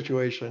exact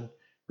situation,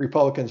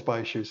 Republicans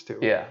buy shoes too.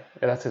 Yeah,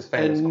 that's his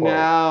famous quote. And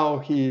now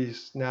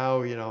he's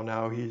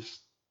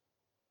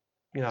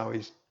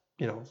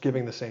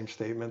giving the same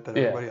statement that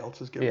everybody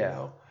else is giving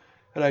now.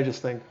 And I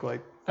just think,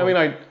 like,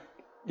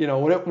 you know,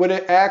 when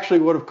it actually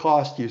would have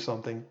cost you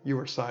something, you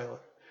were silent.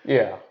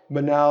 Yeah.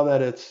 But now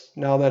that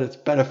it's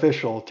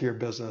beneficial to your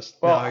business,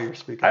 now you're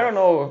speaking. I don't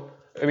know.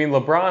 I mean,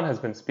 LeBron has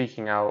been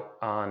speaking out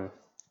on,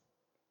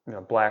 you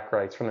know, black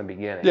rights from the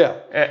beginning. Yeah.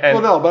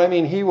 But I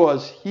mean, he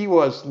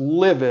was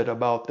livid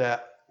about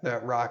that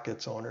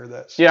Rockets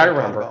owner. I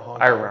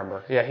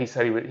remember. Yeah, he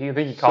said I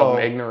think he called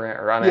him ignorant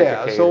or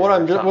uneducated. Yeah.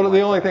 So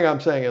the only thing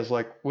I'm saying is,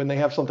 like, when they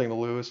have something to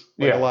lose,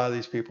 like a lot of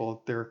these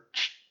people, they're,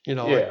 you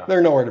know, like,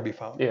 they're nowhere to be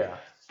found. Yeah.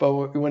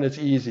 But when it's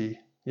easy,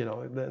 you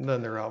know,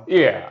 then they're out.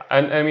 Yeah,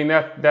 and I mean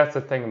that's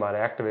the thing about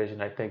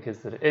Activision, I think, is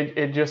that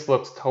it just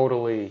looks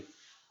totally,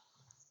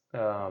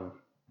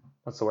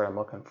 what's the word I'm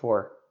looking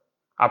for?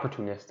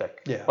 Opportunistic.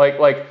 Yeah.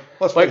 Like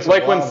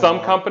when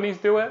some companies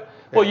do it.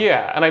 Well,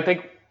 and I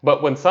think,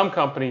 but when some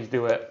companies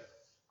do it,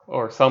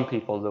 or some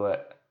people do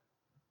it,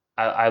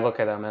 I look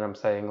at them and I'm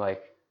saying,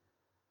 like,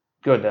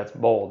 good, that's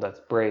bold, that's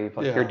brave.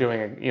 Like, you're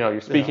doing, you know, you're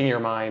speaking your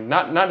mind,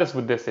 not just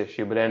with this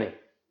issue, but any,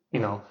 you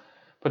know.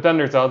 But then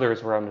there's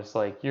others where I'm just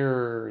like,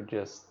 you're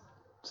just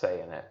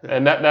saying it. Yeah.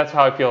 And that's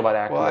how I feel about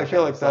Activision. Well, I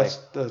feel like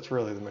that's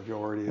really the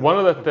majority. One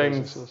of the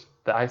things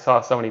that I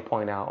saw somebody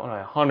point out, and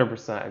I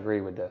 100%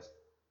 agree with this,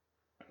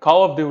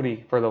 Call of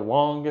Duty for the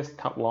longest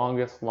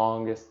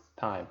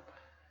time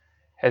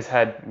has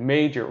had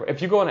major, if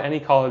you go into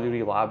any Call of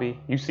Duty lobby,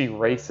 you see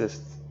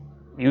racist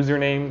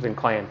usernames and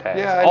clan tags.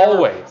 Yeah,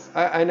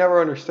 I never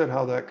understood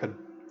how that could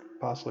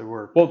possibly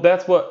work. Well,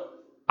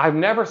 I've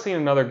never seen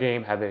another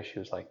game have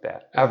issues like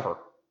that, ever.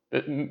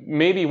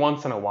 Maybe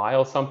once in a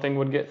while something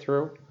would get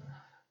through,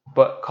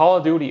 but Call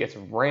of Duty, it's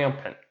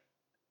rampant.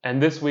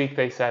 And this week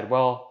they said,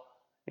 well,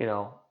 you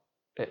know,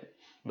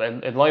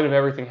 in light of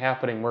everything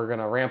happening, we're going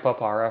to ramp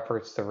up our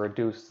efforts to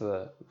reduce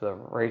the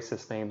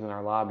racist names in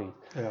our lobbies.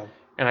 Yeah.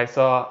 And I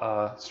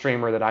saw a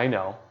streamer that I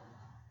know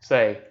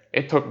say,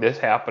 it took this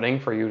happening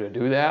for you to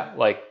do that?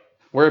 Like,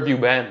 where have you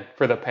been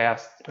for the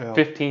past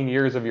 15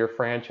 years of your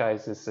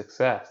franchise's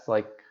success?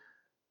 Like,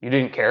 you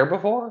didn't care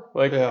before?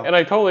 Like, and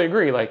I totally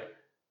agree. Like,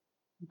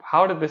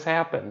 how did this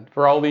happen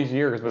for all these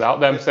years without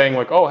them saying,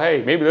 like, oh,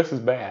 hey, maybe this is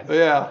bad?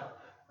 Yeah.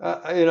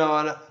 You know,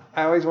 and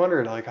I always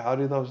wondered, like, how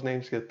do those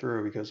names get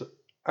through? Because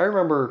I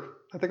remember,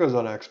 I think it was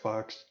on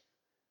Xbox,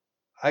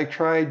 I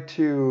tried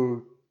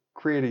to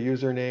create a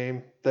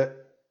username that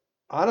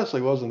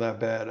honestly wasn't that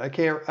bad. I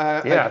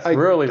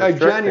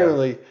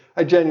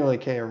genuinely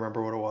can't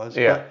remember what it was.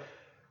 Yeah.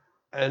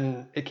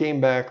 And it came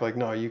back like,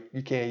 no, you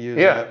can't use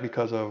that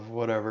because of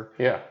whatever.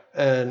 Yeah.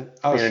 And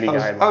I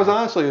was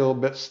honestly a little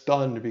bit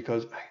stunned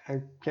because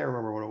I can't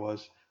remember what it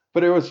was,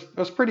 but it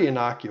was pretty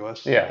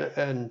innocuous. Yeah.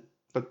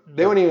 But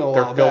they wouldn't even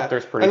allow their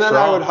filter's that. Pretty and then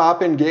strong. I would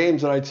hop in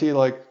games and I'd see,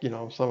 like, you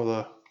know, some of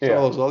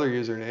those other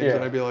usernames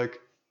and I'd be like,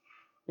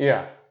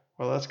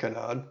 well, that's kind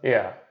of odd.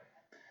 Yeah.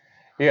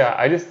 Yeah,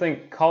 I just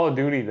think Call of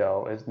Duty,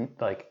 though, is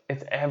like,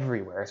 it's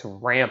everywhere. It's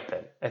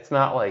rampant. It's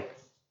not like,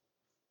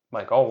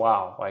 oh,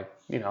 wow. Like,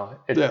 you know,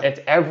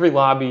 it's every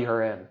lobby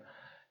you're in.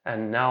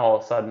 And now all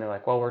of a sudden they're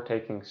like, well, we're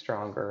going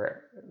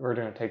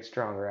to take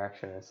stronger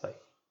action. It's like,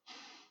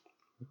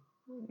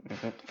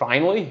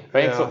 finally?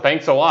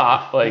 Thanks a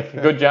lot. Like,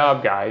 good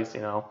job, guys,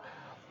 you know.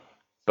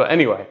 But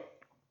anyway,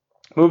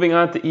 moving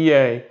on to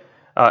EA.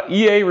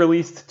 EA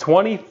released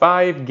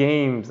 25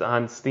 games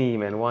on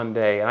Steam in one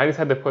day, and I just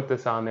had to put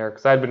this on there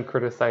because I'd been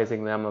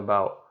criticizing them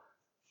about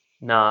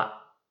not.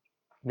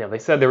 They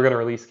said they were going to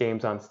release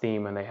games on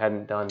Steam, and they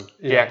hadn't done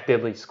jack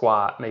diddly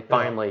squat, and they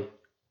finally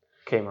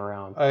came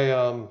around.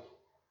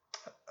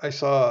 I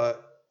saw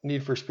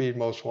Need for Speed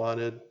Most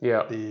Wanted,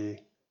 the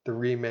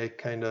remake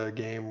kind of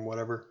game,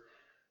 whatever,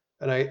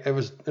 and it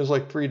was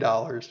like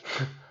 $3,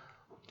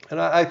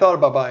 and I thought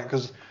about buying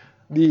because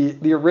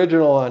the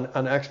original on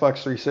Xbox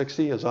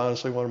 360 is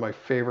honestly one of my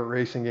favorite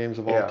racing games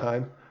of all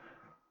time,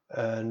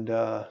 and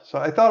so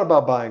I thought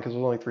about buying because it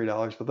was only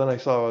 $3, but then I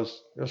saw it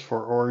was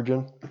for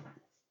Origin.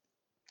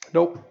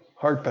 Nope,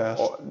 hard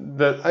pass.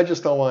 I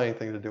just don't want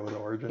anything to do with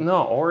Origin.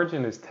 No,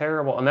 Origin is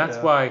terrible, and that's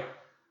why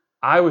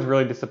I was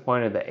really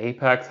disappointed that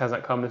Apex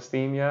hasn't come to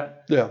Steam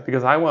yet. Yeah.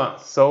 Because I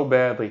want so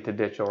badly to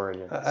ditch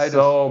Origin. I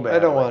don't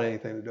want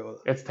anything to do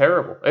with it. It's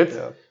terrible.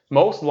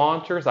 Most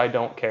launchers, I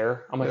don't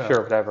care. I'm like,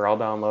 sure, whatever, I'll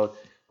download.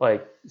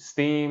 Like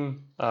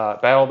Steam,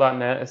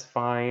 Battle.net is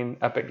fine.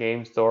 Epic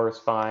Game Store is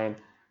fine.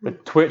 The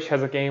Twitch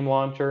has a game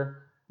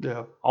launcher.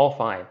 Yeah. All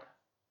fine.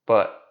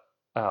 But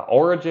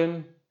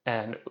Origin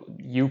and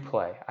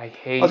Uplay, I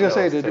hate. I was gonna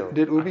say,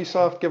 did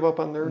Ubisoft give up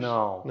on theirs?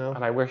 No.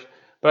 And I wish.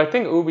 But I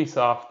think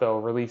Ubisoft, though,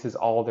 releases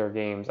all their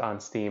games on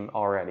Steam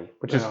already,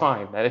 which is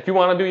fine. That if you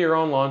want to do your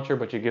own launcher,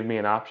 but you give me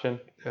an option,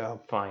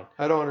 fine.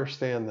 I don't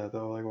understand that,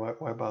 though. Like,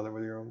 why bother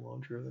with your own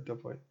launcher at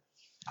that point?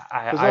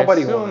 I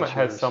assume it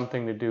has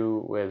something to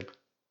do with,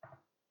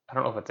 I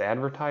don't know if it's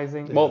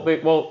advertising. Yeah.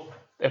 Well,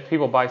 if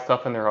people buy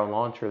stuff in their own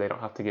launcher, they don't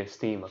have to give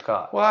Steam a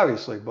cut. Well,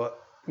 obviously,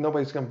 but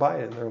nobody's going to buy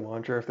it in their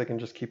launcher if they can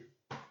just keep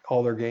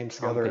all their games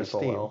together in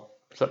Steam. Will.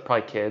 So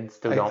probably kids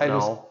who don't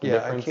know the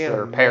difference,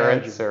 or imagine,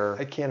 parents, or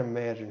I can't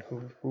imagine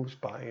who's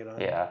buying it on.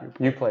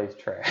 Uplay's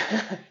trash.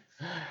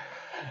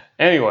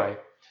 Anyway,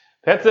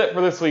 that's it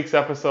for this week's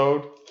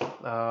episode.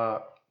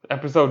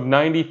 Episode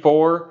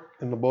 94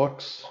 in the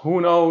books. Who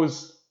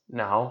knows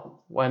now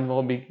when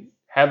we'll be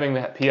having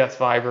that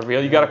PS5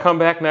 reveal? You got to come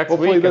back next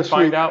week and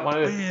find out when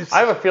it is.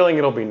 I have a feeling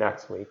it'll be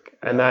next week,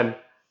 and then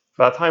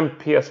by the time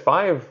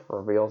PS5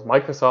 reveals,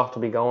 Microsoft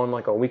will be going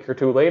like a week or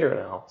two later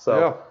now.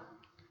 So.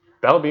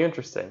 That'll be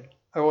interesting.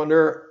 I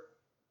wonder,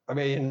 I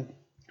mean,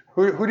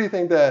 who do you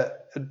think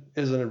that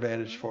is an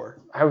advantage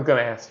for? I was going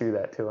to ask you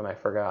that too, and I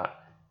forgot.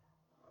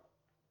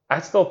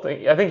 I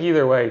think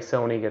either way,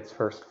 Sony gets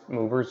first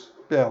movers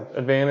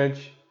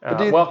advantage.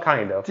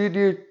 Kind of.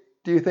 Do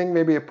you think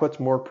maybe it puts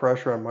more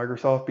pressure on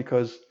Microsoft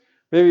because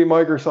maybe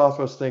Microsoft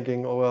was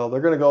thinking, oh, well, they're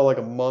going to go like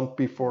a month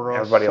before us.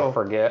 Everybody will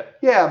forget.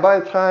 Yeah,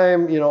 by the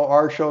time,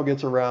 our show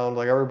gets around,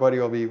 like everybody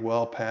will be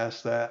well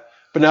past that.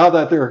 But now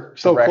that they're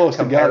so close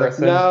together,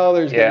 now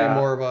there's going to be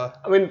more of a...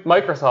 I mean,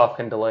 Microsoft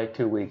can delay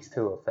 2 weeks,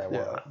 too, if they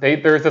want.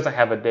 Theirs doesn't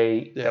have a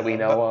date that we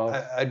know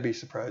of. I'd be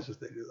surprised if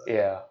they do that.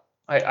 Yeah.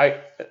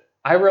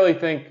 I really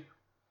think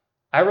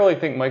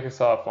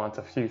Microsoft wants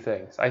a few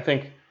things. I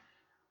think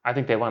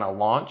they want to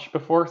launch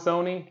before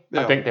Sony.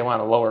 I think they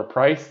want a lower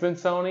price than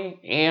Sony,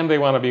 and they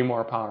want to be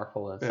more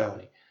powerful than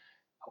Sony.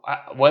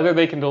 Whether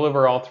they can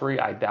deliver all three,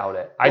 I doubt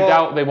it. I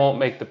doubt they won't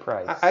make the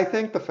price. I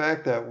think the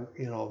fact that,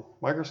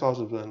 Microsoft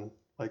has been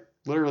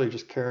literally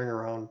just carrying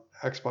around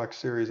Xbox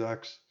Series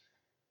X.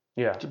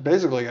 Yeah.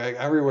 Basically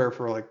everywhere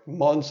for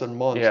months and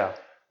months. Yeah.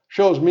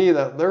 Shows me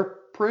that they're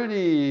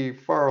pretty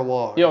far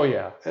along. Oh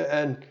yeah.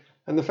 And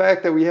the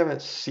fact that we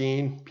haven't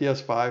seen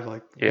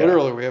PS5,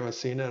 literally we haven't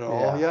seen it at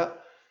all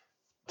yet.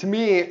 To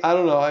me, I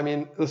don't know. I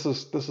mean, this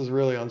is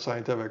really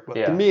unscientific, but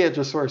to me it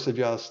just sort of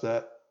suggests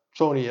that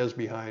Sony is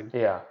behind.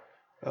 Yeah.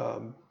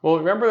 Well,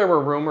 remember there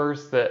were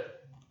rumors that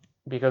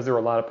because there were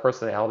a lot of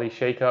personality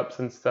shakeups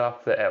and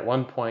stuff, that at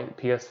one point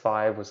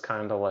PS5 was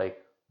kind of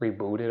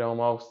rebooted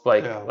almost.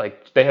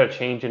 Like they had a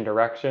change in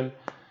direction.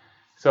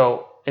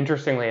 So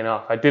interestingly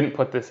enough, I didn't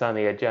put this on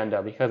the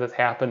agenda because it's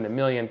happened a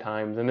million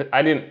times, and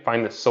I didn't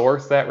find the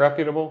source that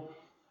reputable.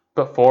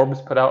 But Forbes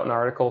put out an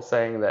article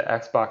saying that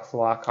Xbox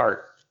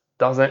Lockhart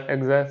doesn't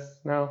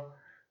exist now.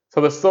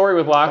 So the story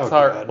with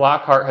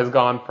Lockhart has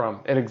gone from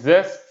it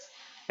exists,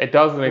 it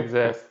doesn't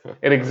exist,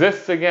 it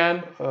exists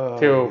again,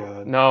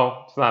 to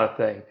no, it's not a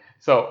thing.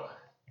 So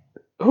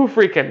who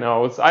freaking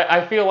knows?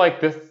 I feel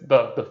like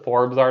the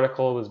Forbes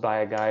article was by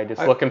a guy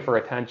just looking for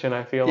attention,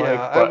 I feel like.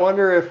 I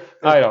wonder if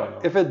I don't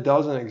know. If it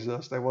doesn't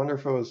exist, I wonder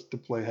if it was to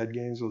play head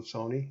games with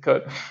Sony.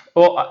 Could.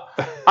 Well,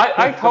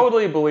 I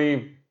totally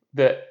believe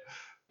that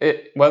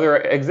whether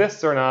it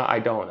exists or not, I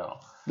don't know.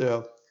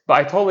 Yeah. But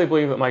I totally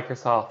believe that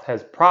Microsoft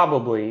has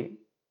probably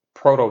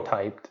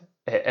prototyped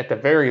at the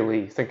very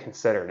least and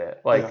considered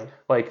it.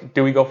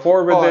 Do we go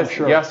forward with this?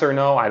 Sure. Yes or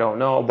no? I don't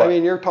know. But I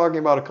mean, you're talking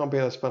about a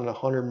company that spent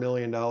 $100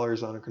 million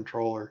on a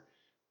controller.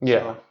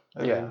 Yeah.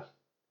 Yeah.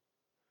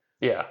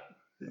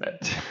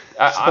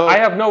 I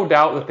have no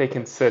doubt that they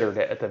considered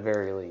it at the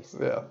very least.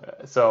 Yeah.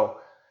 So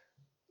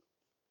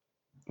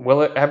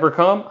will it ever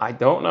come? I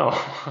don't know.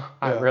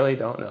 I really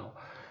don't know.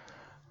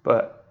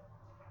 But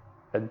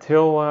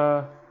until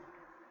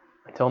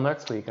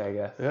next week, I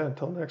guess. Yeah,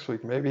 until next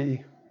week.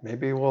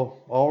 Maybe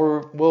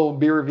will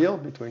be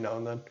revealed between now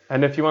and then.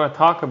 And if you want to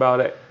talk about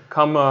it,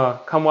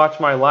 come watch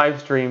my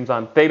live streams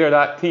on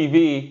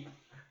Theta.tv,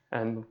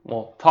 and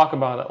we'll talk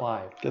about it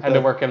live. Had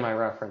to work in my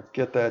reference.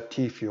 Get that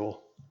T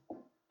Fuel.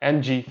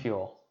 And G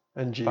Fuel.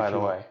 And G By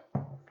Fuel. the way,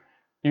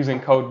 using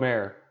code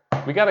MARE.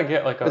 We gotta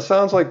get like a. It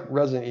sounds like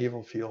Resident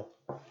Evil Fuel.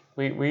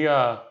 We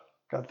got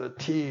the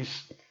T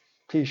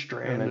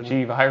strand and the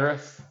G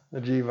virus. The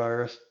G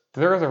virus.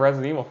 There is a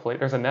Resident Evil flavor.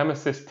 There's a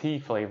Nemesis T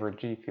flavored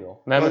G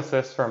Fuel.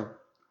 Nemesis from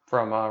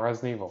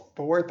Resident Evil.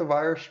 But weren't the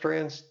virus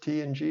strands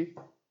T and G?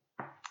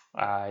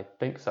 I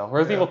think so.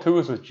 Resident Evil 2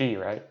 was with G,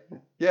 right?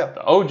 Yeah.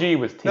 The OG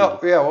was T. No,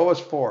 yeah. What was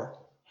 4?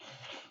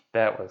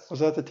 That was.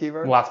 Was that the T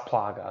virus? Las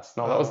Plagas.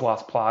 No, that was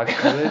Las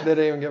Plagas. They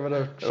didn't even give it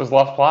a. It was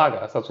Las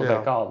Plagas. That's what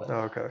they called it.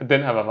 Oh, okay. It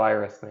didn't have a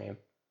virus name.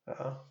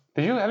 Uh-huh.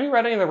 Have you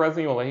read any of the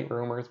Resident Evil 8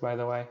 rumors, by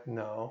the way?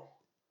 No.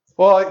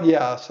 Well,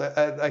 yes.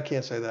 I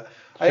can't say that.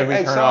 Should we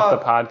turn off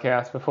the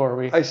podcast before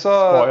we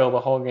spoil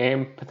the whole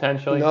game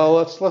potentially? No,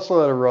 let's let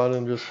it run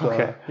and just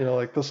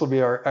like this will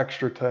be our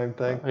extra time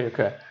thing.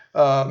 Okay.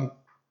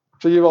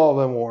 So you've all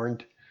been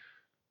warned.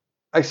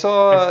 I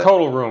saw. It's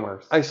total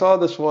rumors. I saw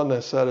this one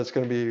that said it's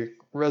going to be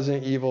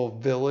Resident Evil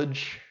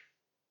Village.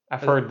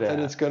 I've heard that.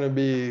 And it's going to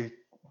be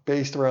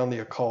based around the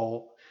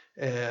occult,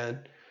 and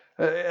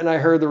I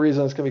heard the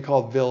reason it's going to be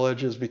called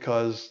Village is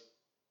because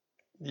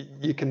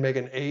you can make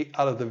an 8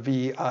 out of the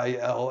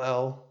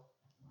VILL.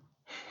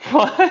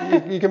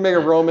 What? You can make a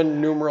Roman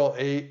numeral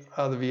 8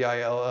 out of the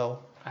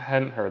VILL. I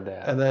hadn't heard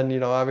that. And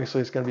then, obviously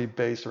it's going to be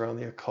based around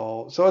the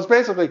occult. So it's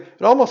basically,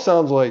 it almost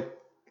sounds like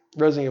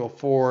Resident Evil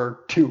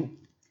 4 2.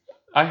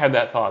 I had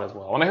that thought as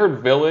well. When I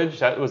heard Village,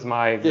 that was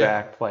my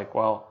exact, And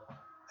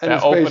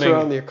it's based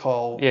around the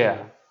occult.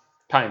 Yeah,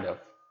 kind of.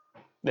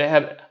 They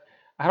had,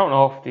 I don't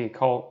know if the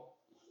occult,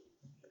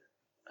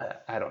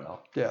 I don't know.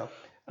 Yeah.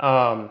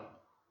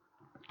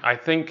 I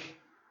think,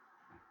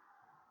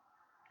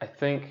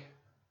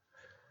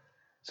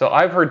 so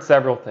I've heard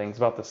several things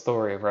about the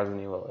story of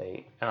Resident Evil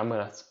 8, and I'm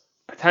going to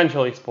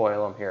potentially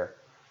spoil them here.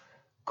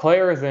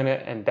 Claire is in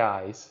it and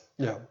dies.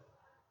 Yeah.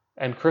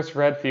 And Chris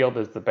Redfield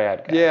is the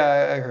bad guy.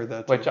 Yeah, I heard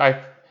that too. Which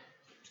I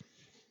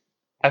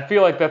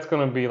feel like that's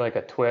going to be like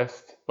a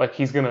twist. Like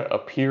he's going to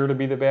appear to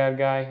be the bad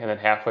guy, and then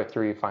halfway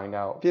through you find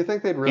out do you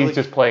think they'd really... he's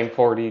just playing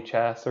 4D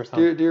chess or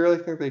something. Do you really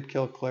think they'd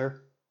kill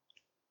Claire?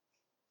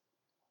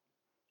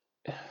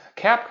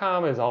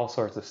 Capcom is all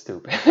sorts of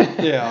stupid.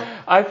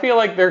 Yeah. I feel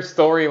like their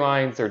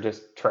storylines are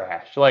just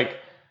trash. Like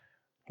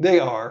they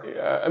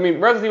are. I mean,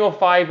 Resident Evil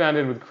 5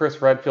 ended with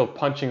Chris Redfield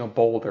punching a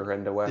boulder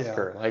into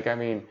Wesker. Yeah. Like, I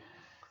mean,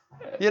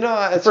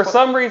 for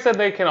some reason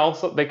they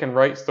can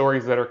write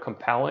stories that are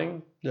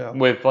compelling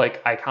with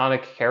like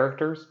iconic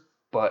characters,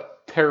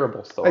 but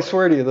terrible stories. I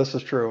swear to you, this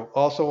is true.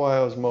 Also,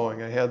 while I was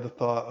mowing, I had the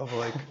thought of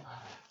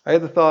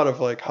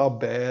like how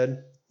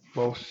bad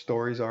most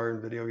stories are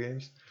in video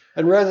games.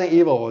 And Resident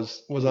Evil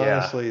was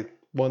honestly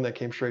one that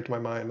came straight to my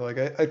mind. Like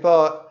I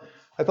thought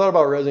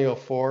about Resident Evil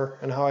 4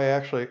 and how I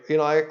actually,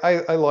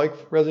 I like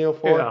Resident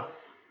Evil 4. Yeah.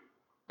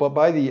 But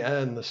by the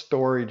end, the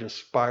story just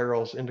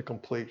spirals into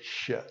complete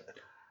shit.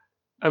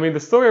 I mean, the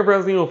story of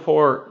Resident Evil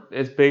 4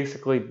 is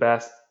basically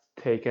best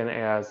taken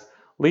as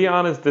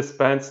Leon is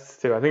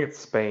dispensed to, I think it's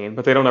Spain,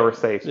 but they don't ever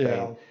say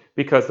Spain,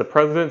 because the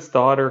president's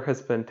daughter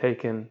has been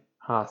taken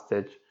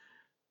hostage.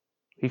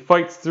 He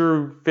fights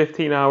through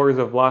 15 hours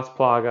of Las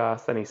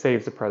Plagas, and he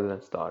saves the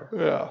president's daughter.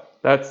 Yeah.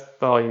 That's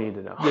all you need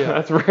to know. Yeah.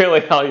 That's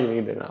really all you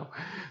need to know.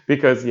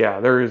 Because,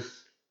 even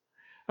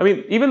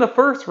the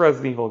first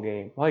Resident Evil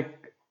game,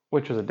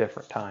 which was a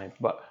different time,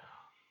 but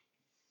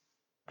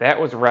that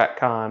was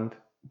retconned.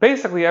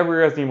 Basically, every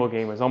Resident Evil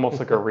game is almost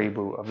like a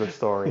reboot of the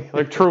story.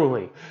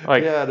 Truly.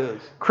 Yeah, it is.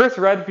 Chris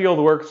Redfield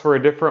works for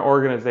a different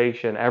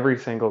organization every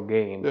single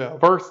game. Yeah.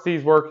 First,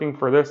 he's working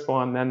for this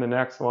one, then the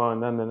next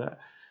one, then the next.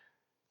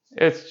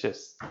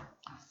 It's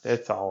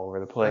all over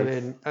the place. I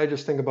mean, I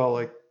just think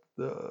about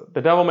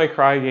the Devil May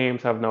Cry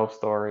games have no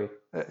story.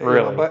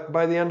 Really.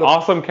 By the end of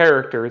awesome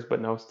characters,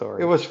 but no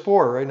story. It was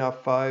 4, right?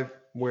 Not 5,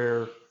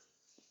 where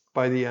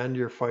by the end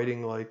you're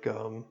fighting like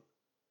you're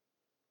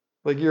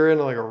in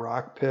a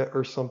rock pit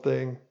or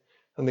something,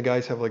 and the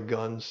guys have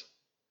guns.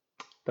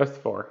 That's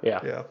 4,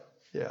 yeah. Yeah.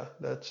 Yeah,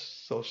 that's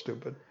so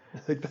stupid.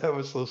 That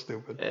was so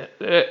stupid.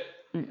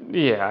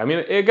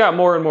 It got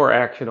more and more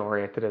action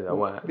oriented as it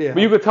went. Yeah.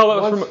 But you could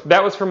tell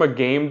that was from a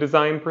game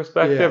design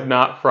perspective,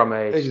 not from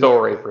a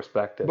story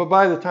perspective. But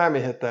by the time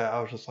it hit that, I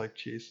was just like,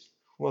 "Geez,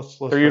 let's."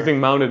 They're using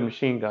mounted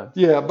machine guns.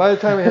 Yeah. By the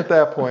time it hit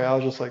that point, I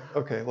was just like,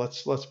 "Okay,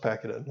 let's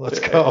pack it in.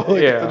 Let's go.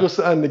 Just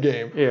end the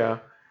game." Yeah.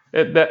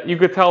 You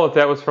could tell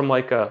that was from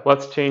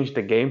let's change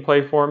the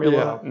gameplay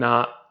formula,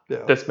 not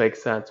this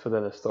makes sense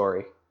within the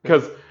story.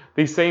 Because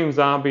these same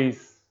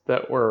zombies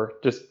that were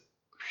just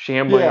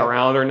shambling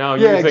around are now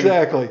using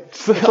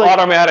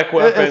automatic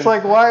weapons. It's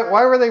like,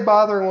 why were they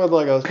bothering with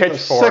a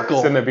pitchforks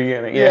sickle in the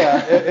beginning?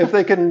 Yeah, if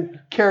they can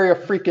carry a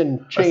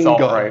freaking chain assault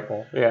gun.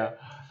 rifle. Yeah.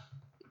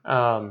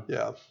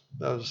 That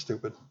was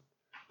stupid.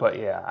 But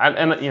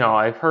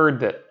I've heard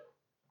that.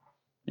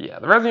 Yeah,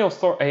 the Resident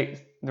Evil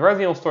the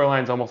Resident Evil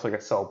storyline is almost like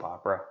a soap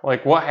opera.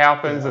 Like what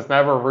happens is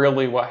never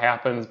really what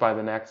happens by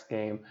the next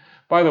game.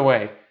 By the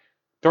way,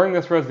 during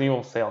this Resident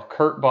Evil sale,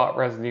 Kurt bought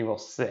Resident Evil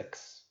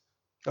 6.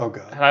 Oh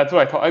god. And that's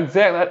what I told.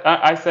 Exactly.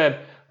 I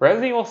said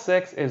Resident Evil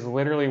 6 is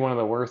literally one of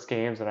the worst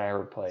games that I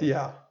ever played.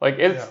 Yeah. Like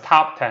it's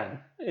top 10.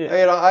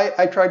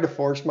 I tried to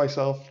force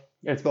myself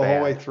the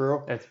whole way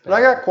through. It's bad. And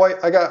I got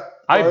farther,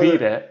 I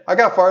beat it. I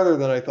got farther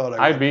than I thought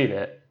I would. I beat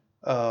it.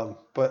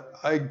 But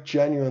I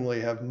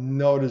genuinely have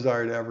no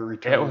desire to ever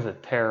return. It was a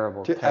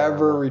terrible.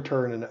 Ever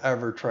return and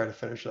ever try to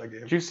finish that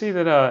game. Did you see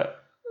that?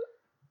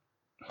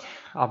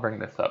 I'll bring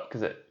this up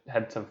because it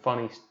had some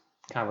funny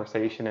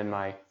conversation in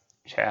my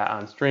chat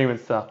on stream and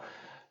stuff.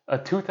 A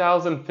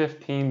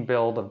 2015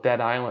 build of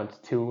Dead Island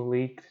 2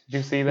 leaked. Did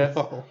you see this?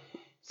 No.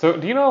 So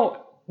do you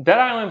know Dead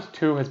Island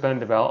 2 has been in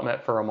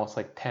development for almost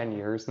like 10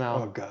 years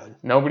now? Oh god.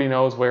 Nobody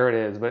knows where it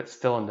is, but it's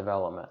still in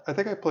development. I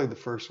think I played the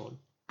first one.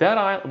 Dead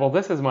Island. Well,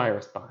 this is my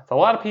response. A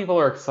lot of people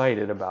are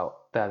excited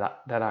about Dead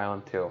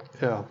Island 2.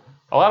 Yeah.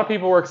 A lot of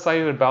people were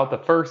excited about the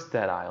first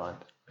Dead Island.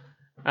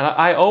 And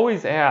I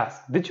always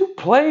ask, did you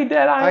play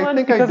Dead Island? I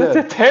think because I did.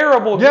 It's a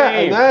terrible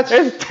game.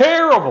 It's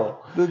terrible.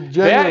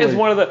 That is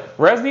one of the...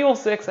 Resident Evil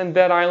 6 and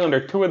Dead Island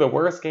are two of the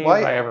worst games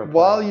I ever played.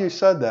 While you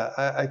said that,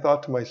 I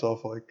thought to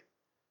myself, like,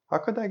 how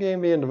could that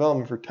game be in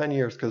development for 10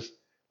 years? Because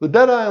the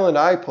Dead Island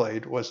I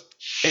played was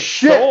shit.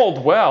 It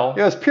sold well.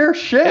 It was pure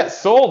shit. It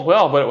sold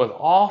well, but it was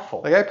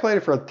awful. Like, I played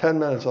it for 10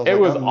 minutes. It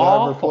was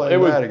awful. It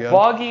was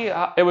buggy.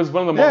 It was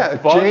one of the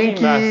most buggy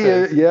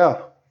messes.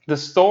 Yeah. The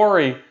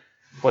story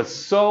was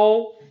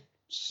so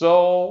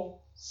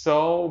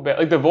bad.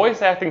 Like the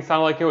voice acting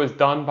sounded like it was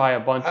done by a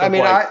bunch of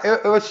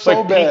it was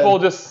so bad. People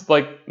just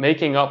like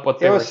making up what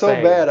they were saying.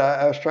 It was so bad.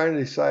 I was trying to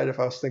decide if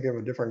I was thinking of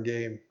a different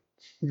game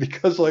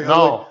because like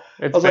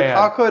it's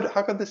bad. Like,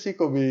 how could the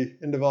sequel be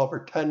in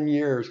development for 10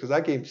 years? Because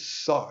that game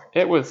sucked.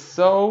 It was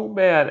so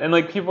bad, and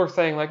like people were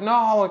saying like,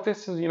 no, like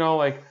this is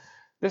like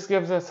this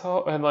gives us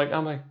hope, and like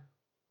I'm like.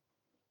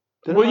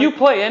 Will you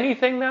play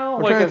anything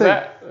now? Like, is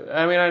that?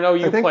 I mean, I know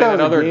you played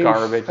another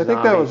garbage. I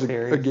think that was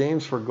a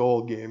Games for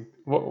Gold game.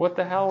 What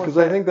the hell was that?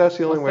 Because I think that's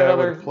the only way I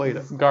would have played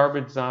it.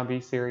 Garbage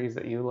zombie series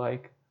that you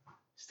like?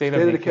 State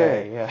of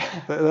Decay. Yeah.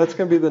 That's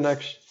gonna be the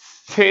next.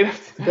 State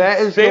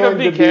of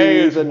Decay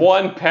is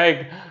one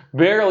peg,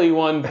 barely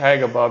one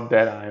peg above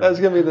Dead Island. That's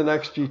gonna be the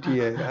next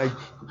GTA. I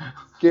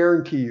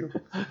guarantee you.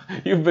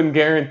 You've been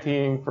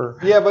guaranteeing for.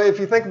 Yeah, but if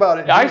you think about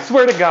it, I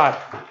swear to God,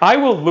 I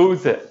will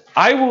lose it.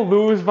 I will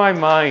lose my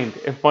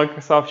mind if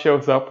Microsoft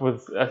shows up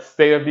with a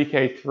State of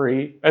Decay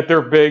 3 at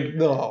their big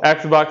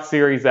Xbox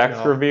Series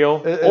X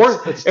reveal.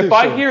 If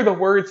I hear the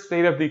word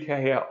State of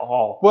Decay at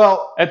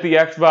all at the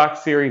Xbox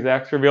Series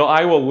X reveal,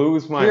 I will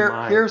lose my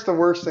mind. Here's the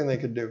worst thing they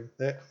could do,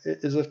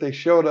 is if they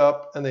showed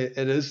up and it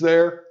is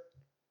there,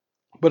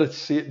 but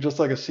it's just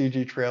like a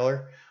CG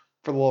trailer.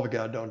 For the love of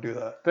God, don't do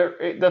that.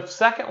 The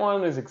second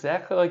one is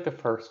exactly like the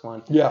first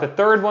one. Yeah. The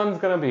third one's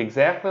going to be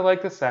exactly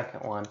like the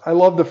second one. I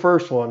love the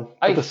first one.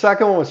 But the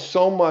second one was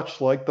so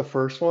much like the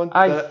first one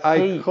that I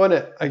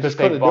just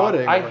couldn't do it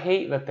anymore. I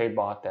hate that they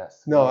bought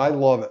this. No, I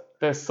love it.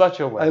 There's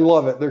such a way. I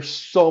love it. There's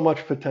so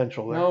much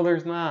potential there. No,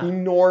 there's not.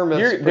 Enormous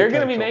potential. They're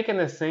going to be making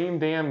the same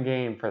damn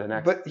game for the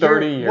next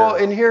 30 years. Well,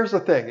 and here's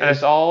the thing. And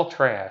it's all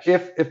trash.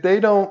 If they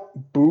don't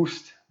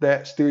boost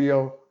that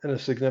studio in a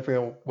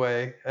significant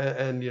way,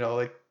 and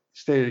like,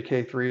 State of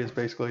Decay 3 is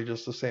basically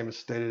just the same as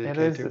State of Decay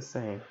 2. It is the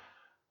same.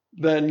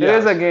 Then yes, it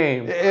is a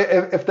game.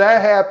 If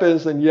that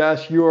happens, then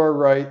yes, you are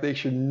right. They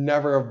should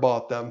never have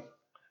bought them.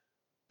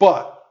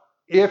 But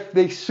if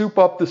they soup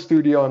up the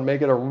studio and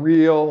make it a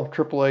real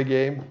AAA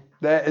game,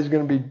 that is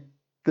going to be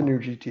the new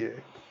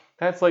GTA.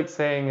 That's like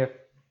saying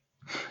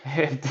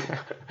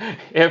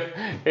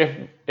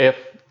if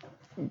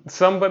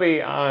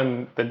somebody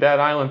on the Dead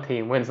Island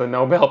team wins the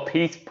Nobel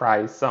Peace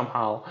Prize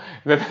somehow,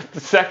 then the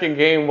second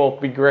game will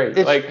be great.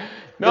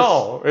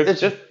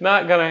 It's just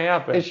not going to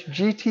happen. It's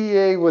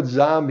GTA with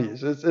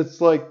zombies.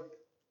 It's like,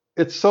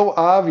 it's so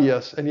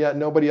obvious, and yet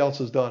nobody else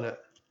has done it.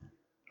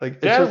 Like,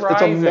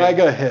 it's a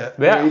mega hit.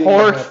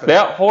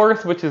 That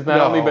horse, which has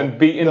not only been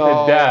beaten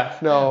to death,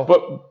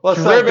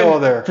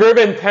 but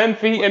driven 10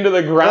 feet into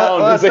the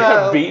ground as they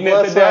have beaten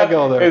it to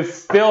death, is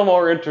still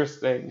more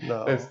interesting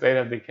than State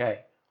of Decay.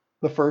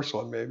 The first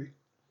one, maybe.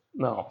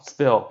 No,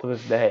 still to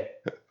this day.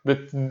 The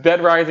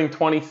Dead Rising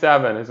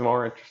 27 is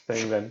more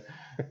interesting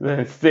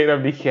than State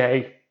of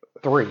Decay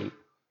 3.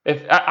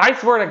 I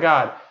swear to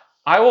God,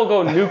 I will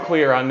go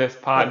nuclear on this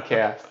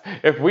podcast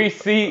if we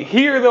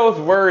hear those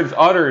words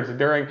uttered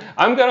during.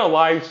 I'm gonna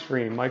live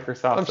stream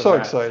Microsoft. I'm so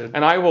excited,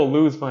 and I will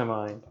lose my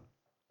mind.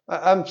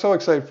 I'm so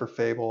excited for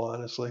Fable,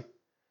 honestly.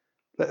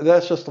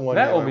 That's just the one.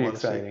 That will be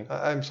exciting.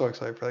 I'm so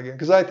excited for that game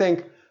because I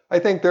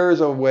think there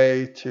is a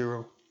way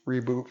to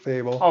reboot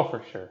Fable. Oh,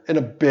 for sure. In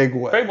a big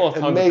way. Fable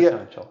has tons of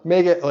potential.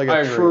 Make it like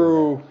a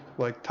true,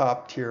 like,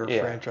 top tier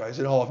franchise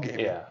in all of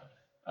gaming. Yeah.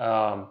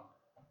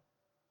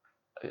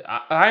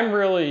 I'm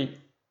really,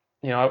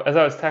 as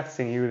I was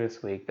texting you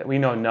this week, that we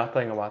know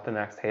nothing about the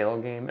next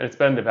Halo game, and it's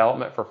been in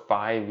development for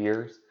 5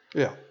 years.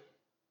 Yeah.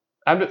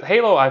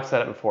 Halo, I've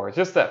said it before. It's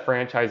just that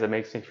franchise that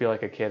makes me feel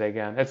like a kid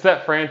again. It's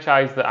that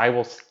franchise that I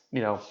will,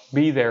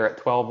 be there at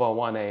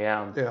 12:01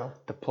 a.m.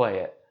 to play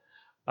it.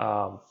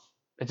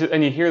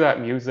 And you hear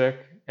that music,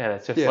 and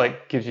it's just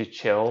like gives you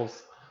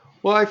chills.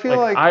 Well, I feel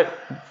like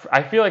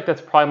I feel like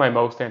that's probably my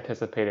most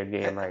anticipated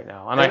game right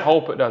now, and I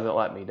hope it doesn't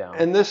let me down.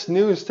 And this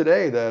news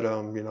today that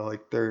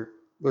like they're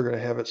gonna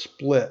have it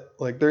split.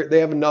 Like they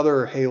have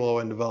another Halo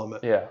in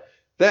development. Yeah.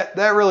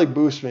 That really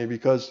boosts me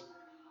because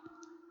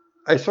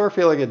I sort of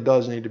feel like it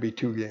does need to be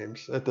 2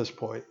 games at this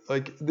point.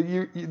 Like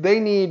they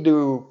need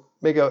to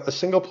make a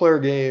single player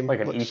game,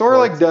 like an sort of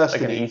like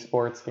Destiny, like an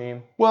esports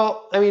game.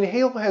 Well, I mean,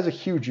 Halo has a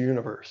huge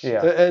universe.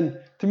 Yeah. And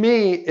to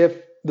me,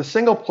 if the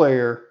single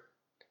player,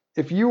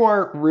 if you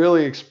aren't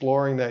really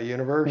exploring that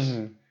universe,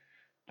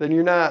 then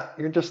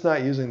you're just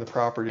not using the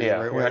property the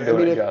right way. Not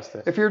doing it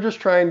justice. If you're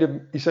just trying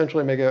to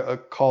essentially make a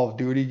Call of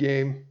Duty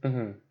game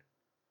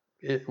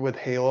with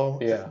Halo,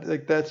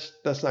 like that's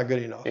not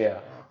good enough. Yeah.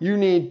 You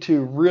need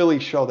to really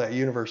show that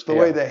universe the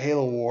way that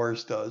Halo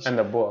Wars does. And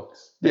the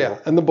books. Yeah,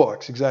 and the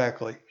books,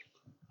 exactly.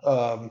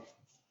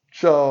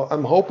 So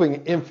I'm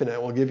hoping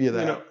Infinite will give you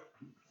that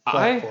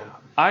platform.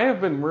 I have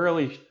been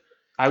really...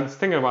 I was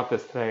thinking about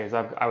this today as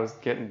I was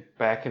getting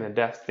back into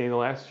Destiny the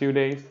last few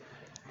days.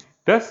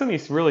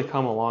 Destiny's really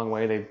come a long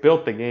way. They've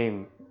built the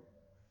game,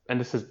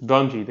 and this is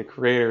Bungie, the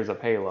creators of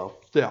Halo.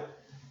 Yeah.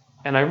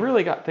 And I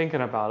really got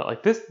thinking about it.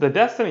 Like the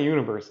Destiny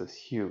universe is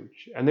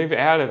huge, and they've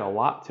added a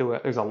lot to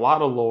it. There's a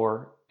lot of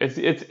lore. It's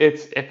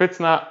if it's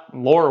not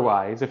lore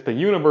wise, if the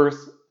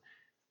universe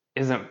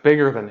isn't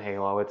bigger than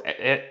Halo, it's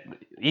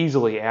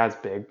easily as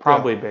big,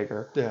 probably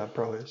bigger. Yeah, it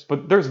probably is.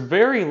 But there's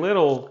very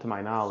little, to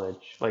my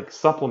knowledge, like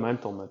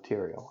supplemental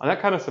material, and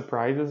that kind of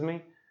surprises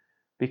me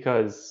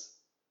because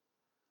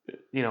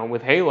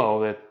with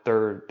Halo that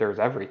there's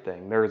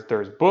everything.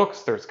 There's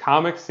books, there's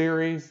comic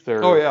series,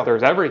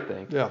 there's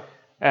everything. Yeah.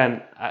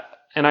 And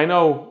I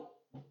know,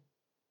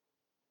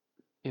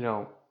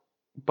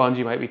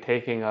 Bungie might be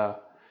taking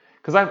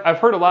because I've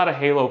heard a lot of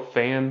Halo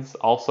fans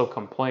also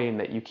complain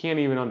that you can't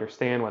even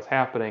understand what's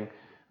happening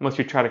unless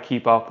you try to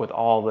keep up with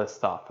all this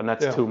stuff, and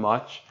that's too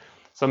much.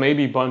 So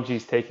maybe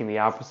Bungie's taking the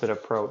opposite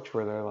approach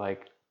where they're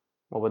like,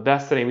 well, with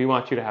Destiny, we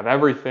want you to have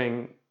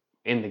everything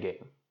in the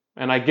game.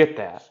 And I get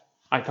that.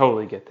 I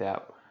totally get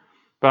that.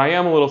 But I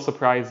am a little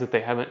surprised that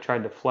they haven't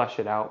tried to flesh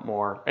it out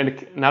more.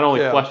 And not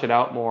only flesh it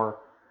out more,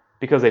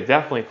 because they've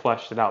definitely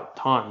fleshed it out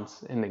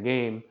tons in the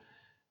game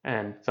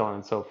and so on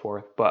and so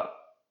forth, but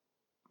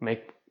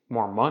make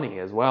more money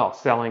as well,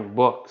 selling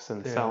books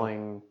and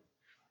selling,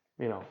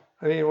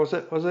 I mean, was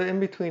it in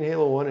between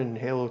Halo 1 and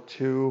Halo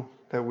 2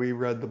 that we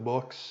read the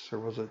books, or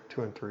was it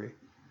 2 and 3?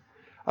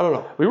 I don't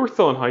know. We were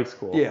still in high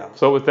school. Yeah.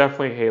 So it was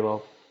definitely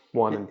Halo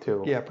 1 and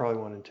 2. Yeah, probably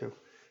 1 and 2.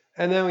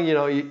 And then,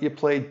 you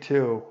played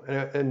 2.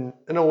 And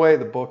in a way,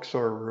 the books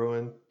sort of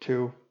ruined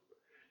 2.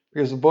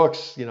 Because the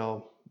books,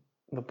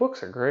 the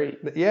books are great.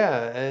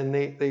 Yeah, and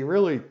they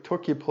really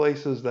took you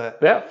places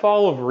that... That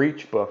Fall of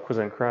Reach book was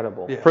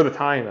incredible, for the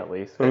time at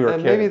least, when we were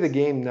kids. Maybe the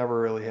game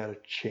never really had a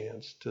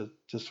chance to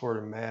sort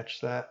of match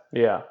that.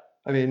 Yeah.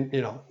 I mean,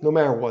 no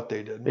matter what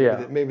they did.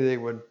 Maybe they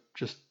would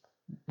just,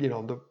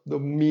 the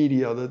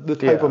media, the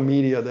type of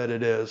media that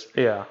it is.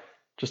 Yeah.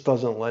 Just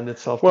doesn't lend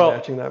itself to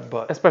matching that.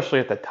 But especially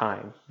at the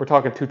time. We're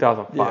talking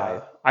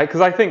 2005.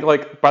 Because I think,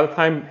 by the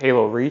time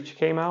Halo Reach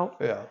came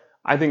out,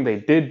 I think they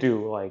did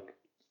do,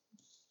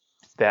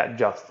 that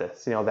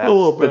justice,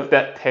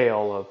 that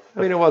tale of...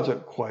 I mean, it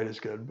wasn't quite as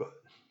good, but...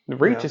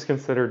 Reach is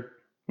considered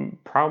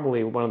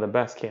probably one of the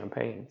best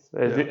campaigns.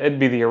 It'd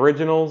be the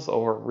originals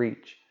or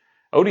Reach.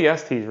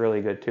 ODST is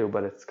really good too,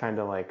 but it's kind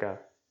of like a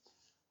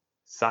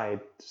side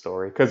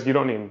story because you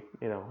don't need,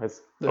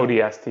 it's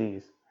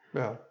ODSTs.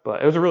 Yeah.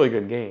 But it was a really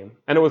good game.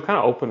 And it was kind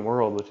of open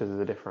world, which is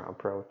a different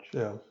approach.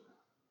 Yeah.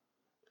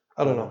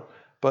 I don't know.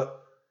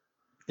 But,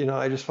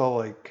 I just felt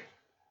like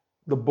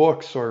the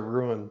book sort of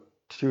ruined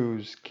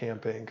 2's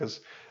campaign because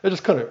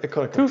it couldn't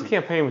 2's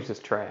campaign was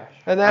just trash.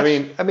 And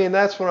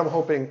that's what I'm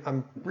hoping.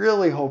 I'm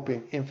really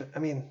hoping.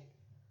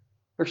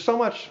 There's so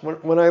much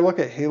when I look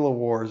at Halo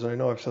Wars, and I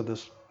know I've said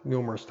this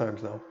numerous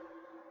times now,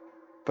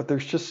 but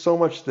there's just so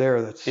much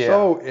there that's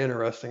so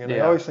interesting. And I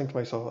always think to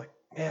myself,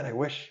 man, I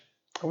wish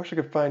I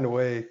could find a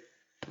way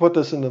to put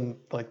this into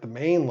the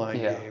mainline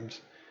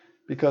games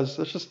because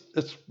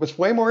it's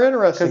way more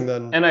interesting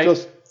than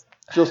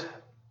just.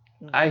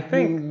 I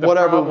think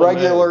whatever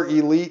regular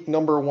elite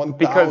number 1000.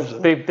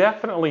 Because they've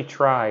definitely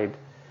tried.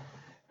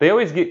 They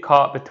always get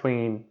caught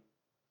between,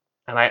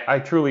 and I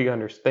truly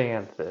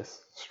understand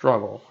this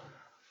struggle.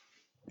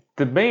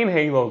 The main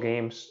Halo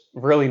games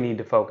really need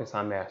to focus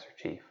on Master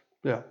Chief.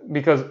 Yeah.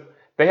 Because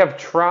they have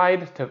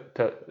tried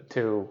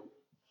to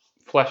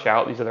flesh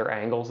out these other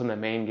angles in the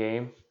main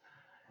game.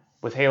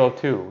 With Halo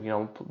 2,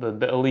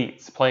 the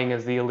elites, playing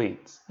as the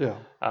elites. Yeah.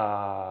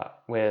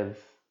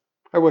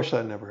 I wish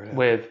that never happened.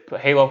 With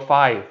Halo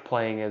 5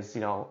 playing as,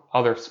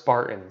 other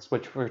Spartans,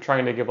 which we're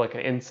trying to give an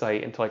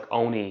insight into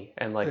Oni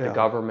and the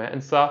government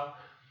and stuff.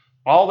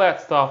 All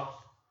that stuff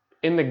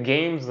in the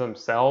games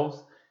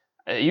themselves,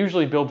 it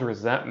usually builds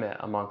resentment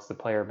amongst the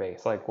player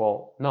base. Like,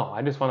 well, no,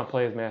 I just want to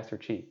play as Master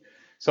Chief.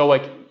 So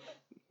like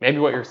maybe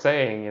what you're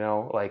saying,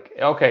 like,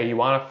 okay, you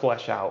want to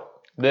flesh out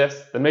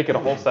this, then make it a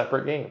whole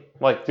separate game.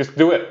 Like, just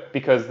do it,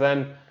 because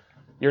then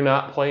you're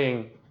not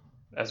playing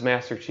as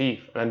Master Chief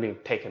and then being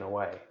taken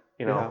away.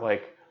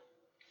 Like,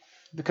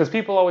 because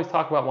people always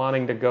talk about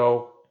wanting to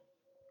go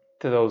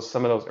to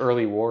some of those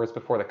early wars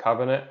before the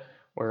Covenant,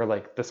 where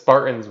like the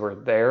Spartans were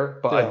there,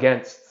 but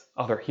against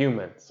other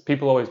humans.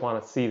 People always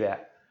want to see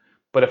that.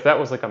 But if that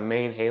was like a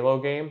main Halo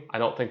game, I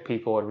don't think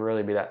people would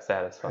really be that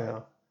satisfied. Yeah.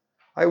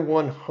 I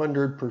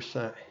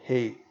 100%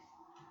 hate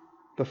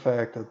the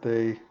fact that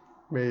they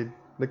made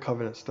the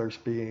Covenant start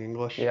speaking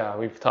English. Yeah,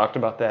 we've talked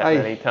about that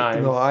many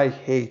times. No, I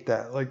hate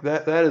that. Like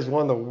that is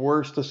one of the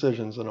worst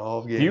decisions in all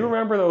of gaming. Do you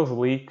remember those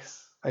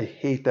leaks? I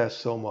hate that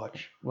so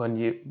much.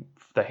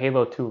 The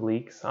Halo 2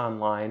 leaks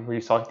online, where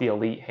you saw like the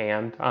elite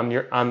hand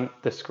on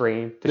the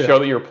screen to show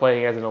that you were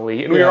playing as an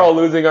elite, and we were all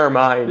losing our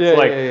minds.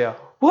 Yeah.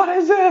 What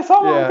is this?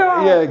 Oh my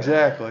god! Yeah,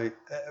 exactly.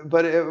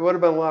 But it would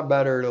have been a lot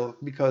better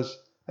because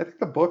I think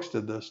the books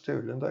did this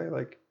too, didn't they?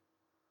 Like,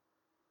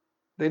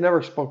 they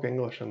never spoke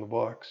English in the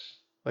books.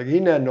 Like, he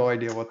had no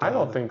idea what I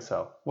don't think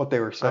so. What they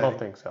were saying. I don't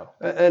think so.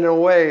 And in a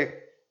way,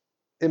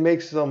 it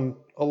makes them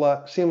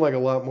seem like a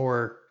lot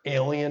more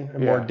alien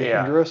and more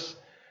dangerous.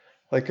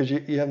 Like, because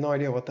you have no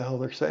idea what the hell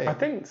they're saying. I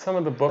think some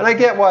of the books... And I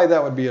get why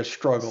that would be a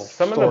struggle.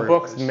 Some of the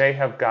books may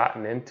have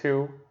gotten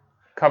into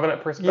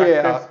Covenant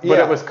perspectives, but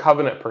it was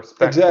Covenant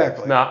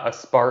perspectives, not a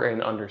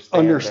Spartan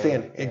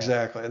understanding.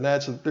 Exactly. And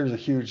there's a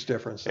huge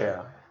difference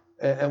there.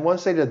 Yeah. And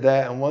once they did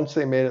that, and once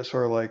they made it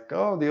sort of like,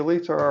 oh, the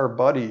elites are our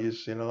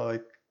buddies,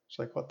 like, it's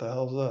like, what the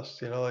hell is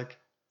this? Like...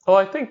 Well,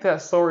 I think that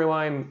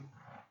storyline,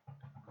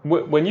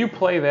 when you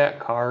play that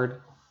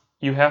card,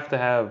 you have to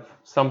have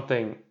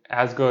something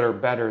as good or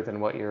better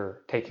than what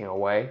you're taking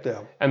away.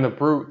 Yeah. And the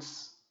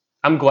Brutes,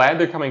 I'm glad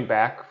they're coming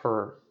back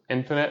for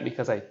Infinite,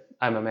 because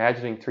I'm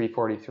imagining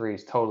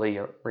 343's totally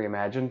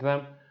reimagined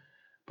them.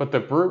 But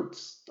the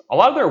Brutes, a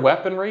lot of their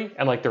weaponry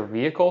and like their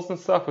vehicles and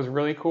stuff was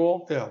really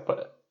cool. Yeah.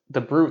 But the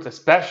Brutes,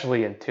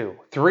 especially in 2.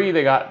 3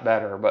 they got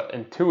better, but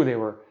in 2 they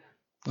were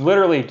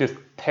literally just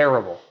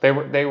terrible. They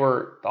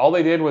were all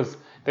they did was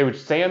they would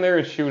stand there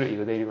and shoot at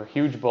you. They were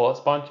huge bullet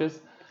sponges.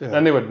 Yeah.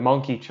 Then they would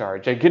monkey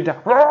charge. They'd get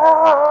down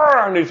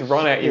and they'd just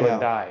run at you and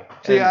die.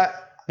 See,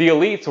 the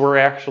elites were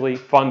actually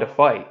fun to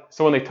fight.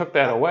 So when they took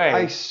that away...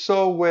 I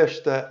so wish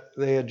that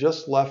they had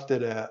just left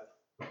it at,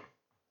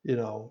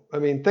 I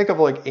mean, think of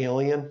like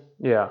Alien.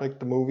 Yeah. Like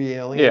the movie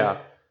Alien. Yeah.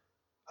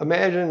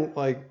 Imagine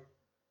like...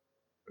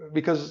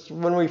 Because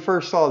when we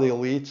first saw the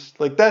elites,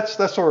 like that's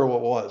sort of what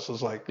it was. It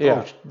was like,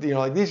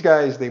 like these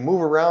guys, they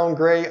move around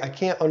great. I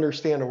can't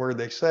understand a word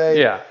they say.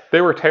 Yeah,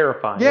 they were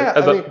terrifying. Yeah,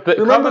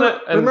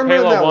 Covenant and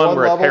Halo 1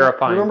 were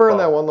terrifying. Remember in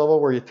that one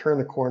level where you turn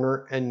the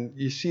corner and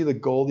you see the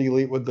gold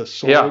elite with the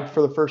sword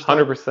for the first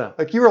time? 100%.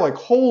 Like you were like,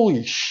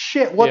 holy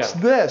shit, what's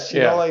this?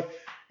 You know, like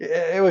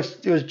it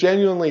was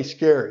genuinely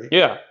scary.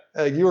 Yeah.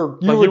 You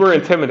were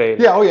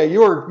intimidated. Yeah, you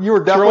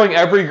were definitely throwing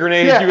every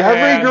grenade you had.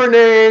 Every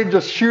grenade,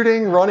 just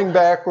shooting, running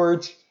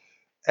backwards,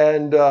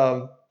 and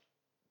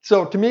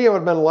so to me it would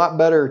have been a lot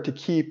better to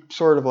keep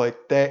sort of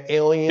like that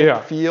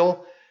alien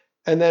feel,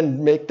 and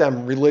then make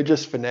them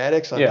religious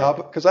fanatics on top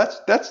of it, because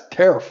that's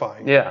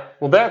terrifying. Yeah,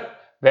 well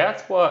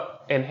that's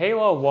what in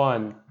Halo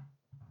 1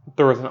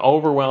 there was an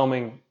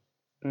overwhelming.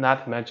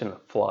 Not to mention the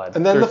flood.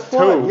 And then There's the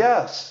flood, 2,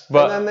 yes.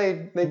 But, and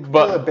then they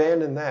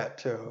abandoned that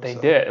too. They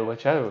did,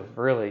 which I was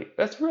really...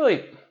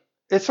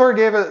 It sort of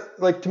gave it,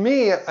 like, to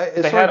me...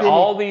 They had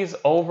all these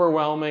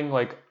overwhelming,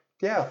 like,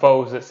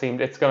 foes that seemed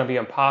it's going to be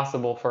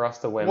impossible for us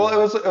to win. Well,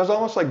 it was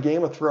almost like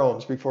Game of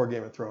Thrones before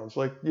Game of Thrones.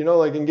 Like,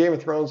 like in Game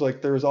of Thrones,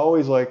 like, there was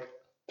always, like...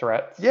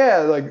 Threats? Yeah,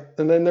 like,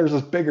 and then there's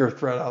this bigger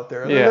threat out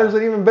there. And then there's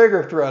an even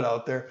bigger threat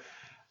out there.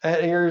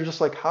 And you're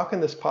just like, how can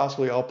this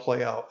possibly all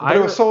play out? But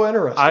it was so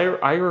interesting.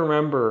 I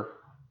remember,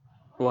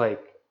 like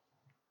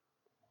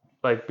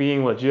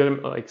being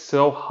legitimate, like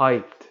so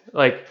hyped,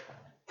 like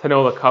to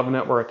know the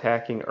Covenant were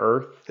attacking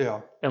Earth.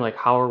 Yeah. And like,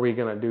 how are we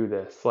gonna do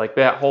this? Like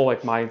that whole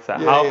like mindset.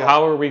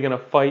 How are we gonna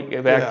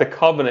fight back the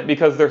Covenant,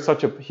 because they're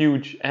such a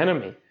huge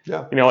enemy?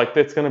 Yeah. Like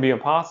it's gonna be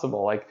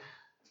impossible. Like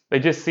they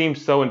just seemed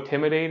so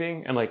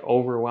intimidating and like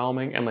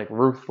overwhelming and like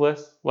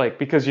ruthless, like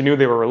because you knew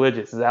they were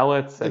religious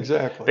zealots. And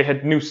exactly.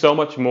 They knew so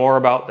much more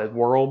about the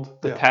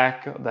world, the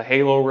tech, the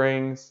Halo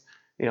rings,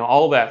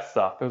 all that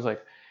stuff. It was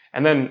like,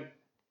 and then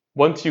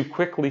once you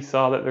quickly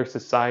saw that their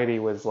society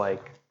was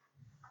like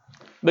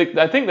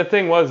I think the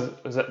thing was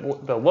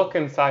that the look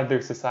inside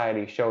their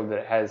society showed that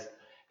it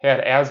had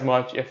as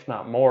much, if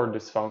not more,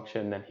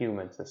 dysfunction than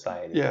human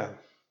society. Yeah.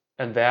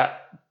 And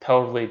that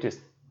totally just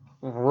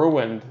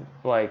ruined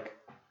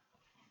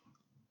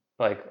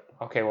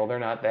okay, well, they're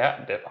not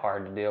that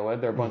hard to deal with.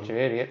 They're a bunch of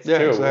idiots too.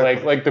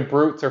 Exactly. Like the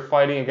Brutes are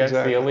fighting against the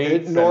elites.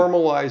 It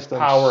normalized them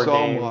power so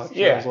games. much.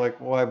 Yeah. I was like,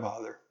 why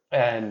bother?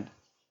 And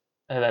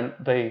then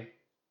they,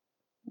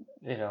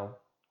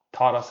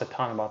 taught us a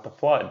ton about the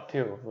flood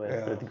too,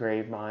 with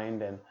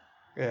Gravemind and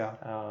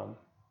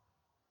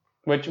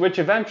Which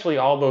eventually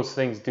all those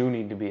things do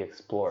need to be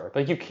explored.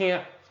 Like you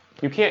can't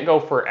go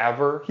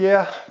forever.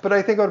 Yeah, but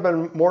I think it would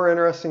have been more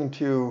interesting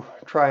to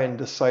try and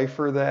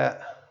decipher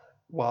that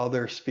while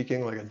they're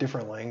speaking like a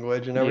different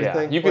language and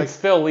everything. Yeah, you could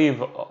still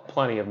leave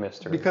plenty of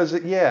mystery. Because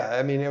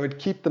I mean, it would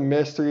keep the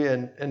mystery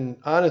and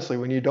honestly,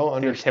 when you don't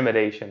understand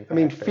intimidation factor. I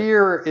mean,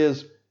 fear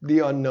is the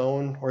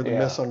unknown or the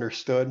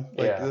misunderstood.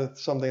 Like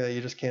that's something that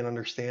you just can't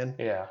understand.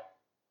 Yeah.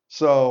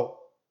 So,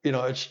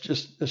 it's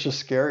just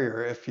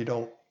scarier if you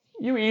don't.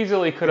 You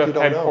easily could have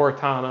had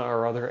Cortana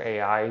or other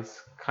AIs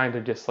kind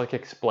of just like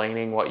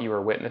explaining what you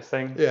were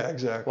witnessing. Yeah,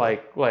 exactly.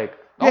 Like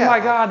oh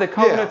my God, the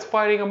Covenant's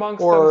fighting amongst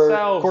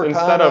themselves Cortana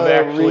instead of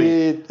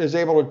actually is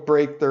able to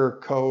break their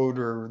code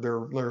or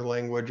their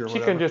language or whatever.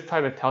 She can just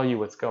try to tell you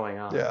what's going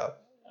on. Yeah.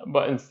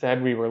 But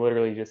instead, we were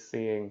literally just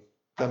seeing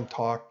them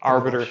talk.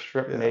 Arbiter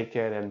stripped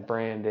naked and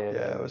branded.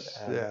 Yeah,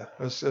 it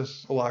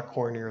was a lot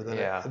cornier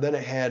than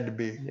it had to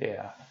be.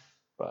 Yeah.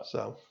 But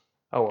so.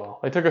 Oh well,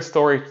 they took a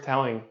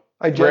storytelling.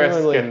 I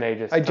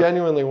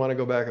genuinely want to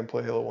go back and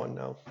play Halo 1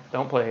 now.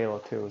 Don't play Halo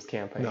 2 as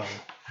campaign.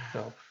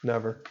 No,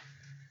 never.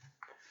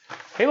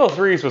 Halo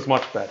 3's was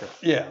much better.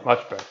 Yeah.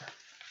 Much better.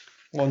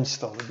 One's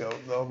still the GOAT,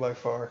 though, by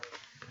far.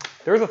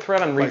 There was a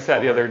thread on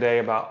Reset the other day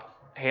about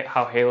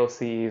how Halo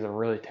CE is a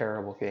really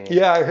terrible game.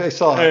 Yeah, I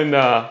saw it. And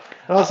I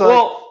was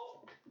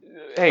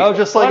hey, I was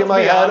just like in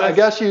my head, I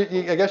guess you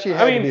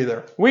had to be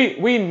there.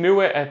 We knew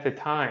it at the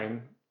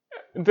time.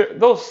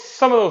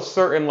 Some of those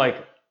certain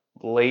like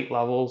late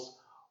levels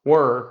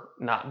were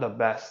not the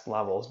best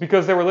levels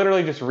because they were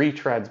literally just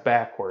retreads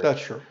backwards. That's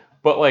true.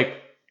 But like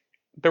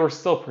they were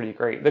still pretty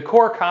great. The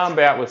core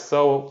combat was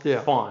so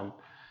fun.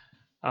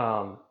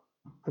 And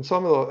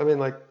some of the,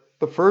 like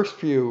the first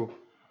few.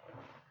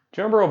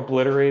 Do you remember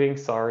obliterating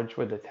Sarge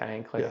with the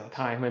tank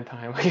time and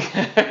time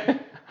again?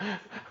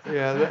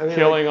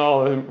 Killing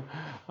all of them.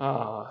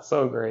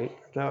 So great.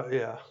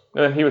 Yeah.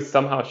 And then he would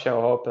somehow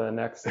show up in the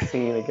next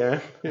scene again.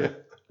 Yeah.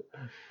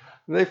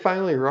 They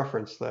finally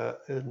referenced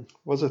that.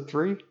 Was it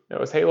 3? It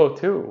was Halo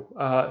 2.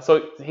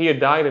 So he had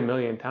died a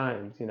million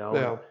times,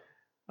 Yeah.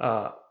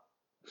 I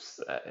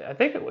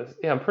think it was.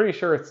 Yeah, I'm pretty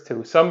sure it's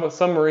 2.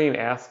 Some Marine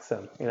asks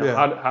him,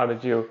 how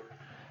did you?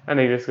 And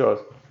he just goes,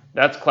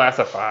 "That's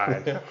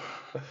classified." Yeah.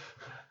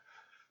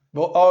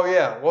 Well,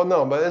 Well,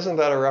 no, but isn't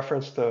that a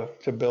reference to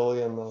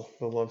Billy and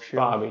the love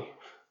shield? Bobby.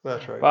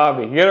 That's right.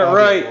 Bobby, you get it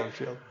right.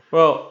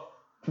 Well,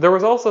 there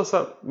was also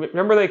some.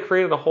 Remember, they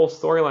created a whole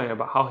storyline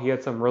about how he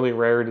had some really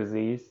rare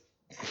disease.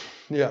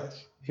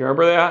 Yes. Do you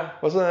remember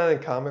that? Wasn't that in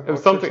comic books? It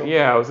was something.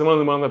 Yeah, it was in one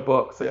of the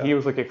books. Like he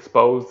was like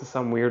exposed to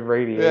some weird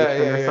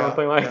radiation or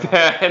something like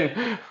that.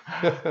 And,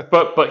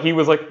 but he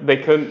was like they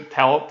couldn't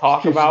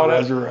talk about it.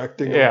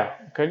 Resurrecting. Yeah.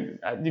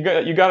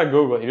 You got to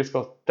Google it. He just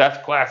goes,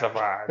 "That's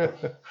classified."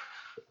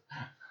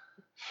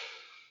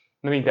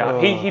 Then he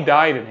died. He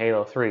died in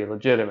Halo 3,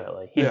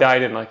 legitimately. He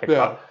died in like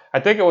a I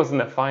think it was in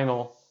the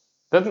final.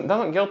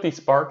 Doesn't Guilty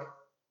Spark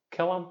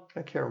kill him?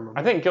 I can't remember.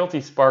 I think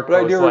Guilty Spark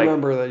but goes I do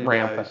remember that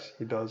rampant.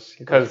 He does.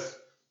 Because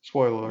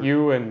spoiler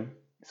alert.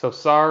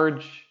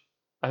 Sarge,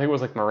 I think it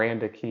was like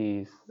Miranda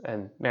Keyes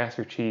and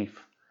Master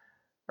Chief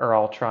are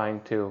all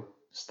trying to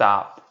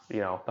stop, the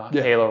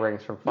Halo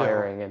rings from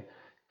firing, and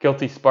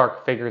Guilty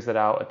Spark figures it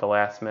out at the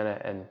last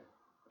minute and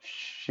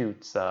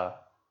shoots. I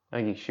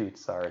think he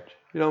shoots Sarge.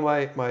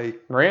 My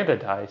Miranda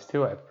dies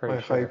too. I'm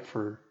pretty sure. My hype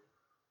for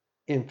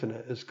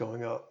Infinite is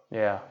going up.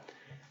 Yeah.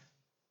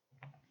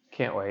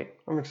 Can't wait.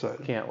 I'm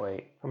excited. Can't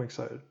wait. I'm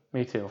excited.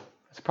 Me too.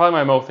 It's probably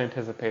my most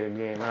anticipated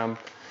game.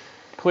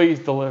 Please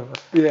deliver.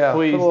 Yeah.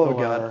 Please deliver.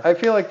 God. I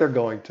feel like they're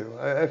going to.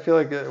 I feel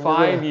like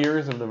 5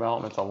 years of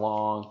development's a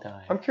long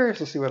time. I'm curious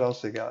to see what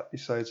else they got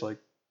besides like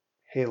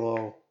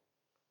Halo,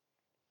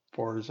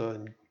 Forza,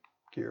 and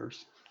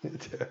Gears.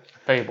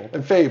 Fable.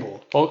 And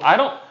Fable. Well,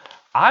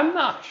 I'm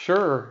not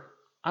sure.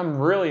 I'm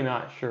really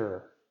not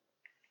sure.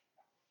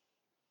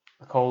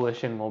 The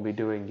Coalition will be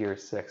doing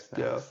Gears 6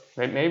 next.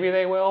 Yeah. Maybe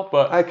they will,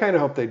 but I kind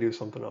of hope they do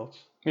something else.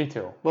 Me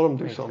too. Let them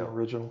do something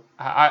original.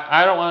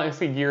 I don't want to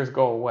see Gears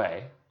go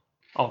away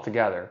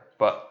altogether,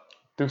 but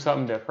do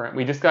something different.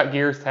 We just got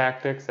Gears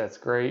Tactics. That's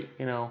great.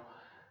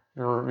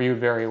 Reviewed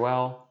very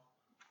well.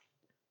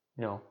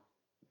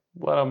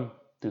 Let them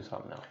do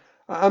something else.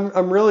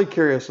 I'm really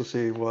curious to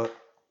see what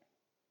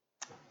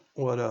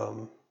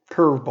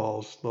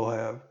curveballs they'll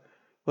have,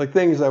 like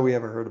things that we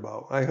haven't heard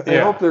about. I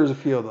hope there's a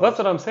few of those. That's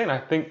what I'm saying. I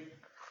think,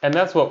 and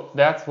that's what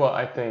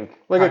I think.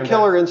 Like a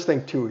Killer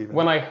Instinct 2 even.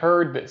 When I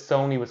heard that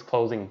Sony was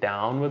closing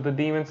down with the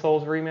Demon's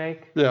Souls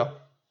remake. Yeah.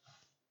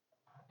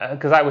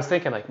 Because I was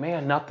thinking like,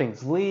 man,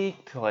 nothing's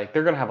leaked. Like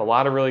they're gonna have a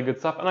lot of really good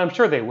stuff, and I'm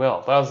sure they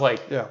will. But I was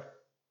like,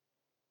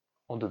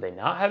 well, do they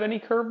not have any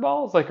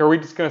curveballs? Like, are we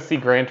just gonna see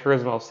Gran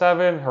Turismo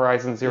 7,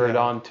 Horizon Zero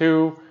Dawn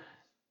 2?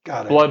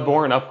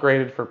 Bloodborne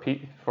upgraded for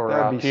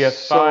PS5.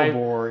 So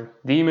boring.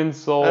 Demon's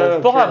Souls.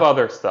 They'll have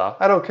other stuff.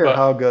 I don't care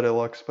how good it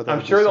looks, but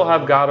I'm sure they'll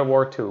have God of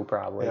War 2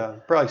 probably. Yeah,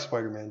 probably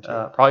Spider-Man 2.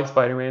 Probably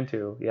Spider-Man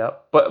 2.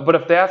 Yep. But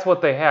if that's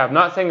what they have,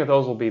 not saying that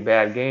those will be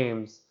bad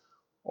games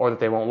or that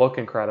they won't look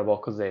incredible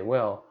because they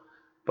will,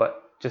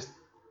 but just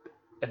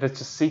if it's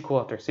just sequel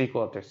after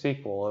sequel after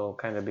sequel, it'll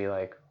kind of be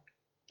like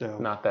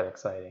not that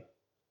exciting.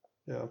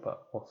 Yeah.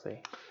 But we'll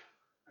see.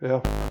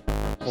 Yeah.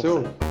 We'll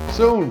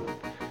Soon.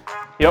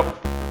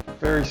 Yep.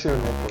 Very soon,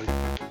 hopefully.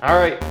 All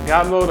right.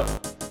 God Mode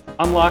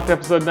Unlocked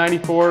episode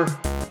 94.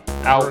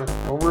 Out.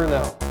 Over and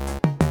out.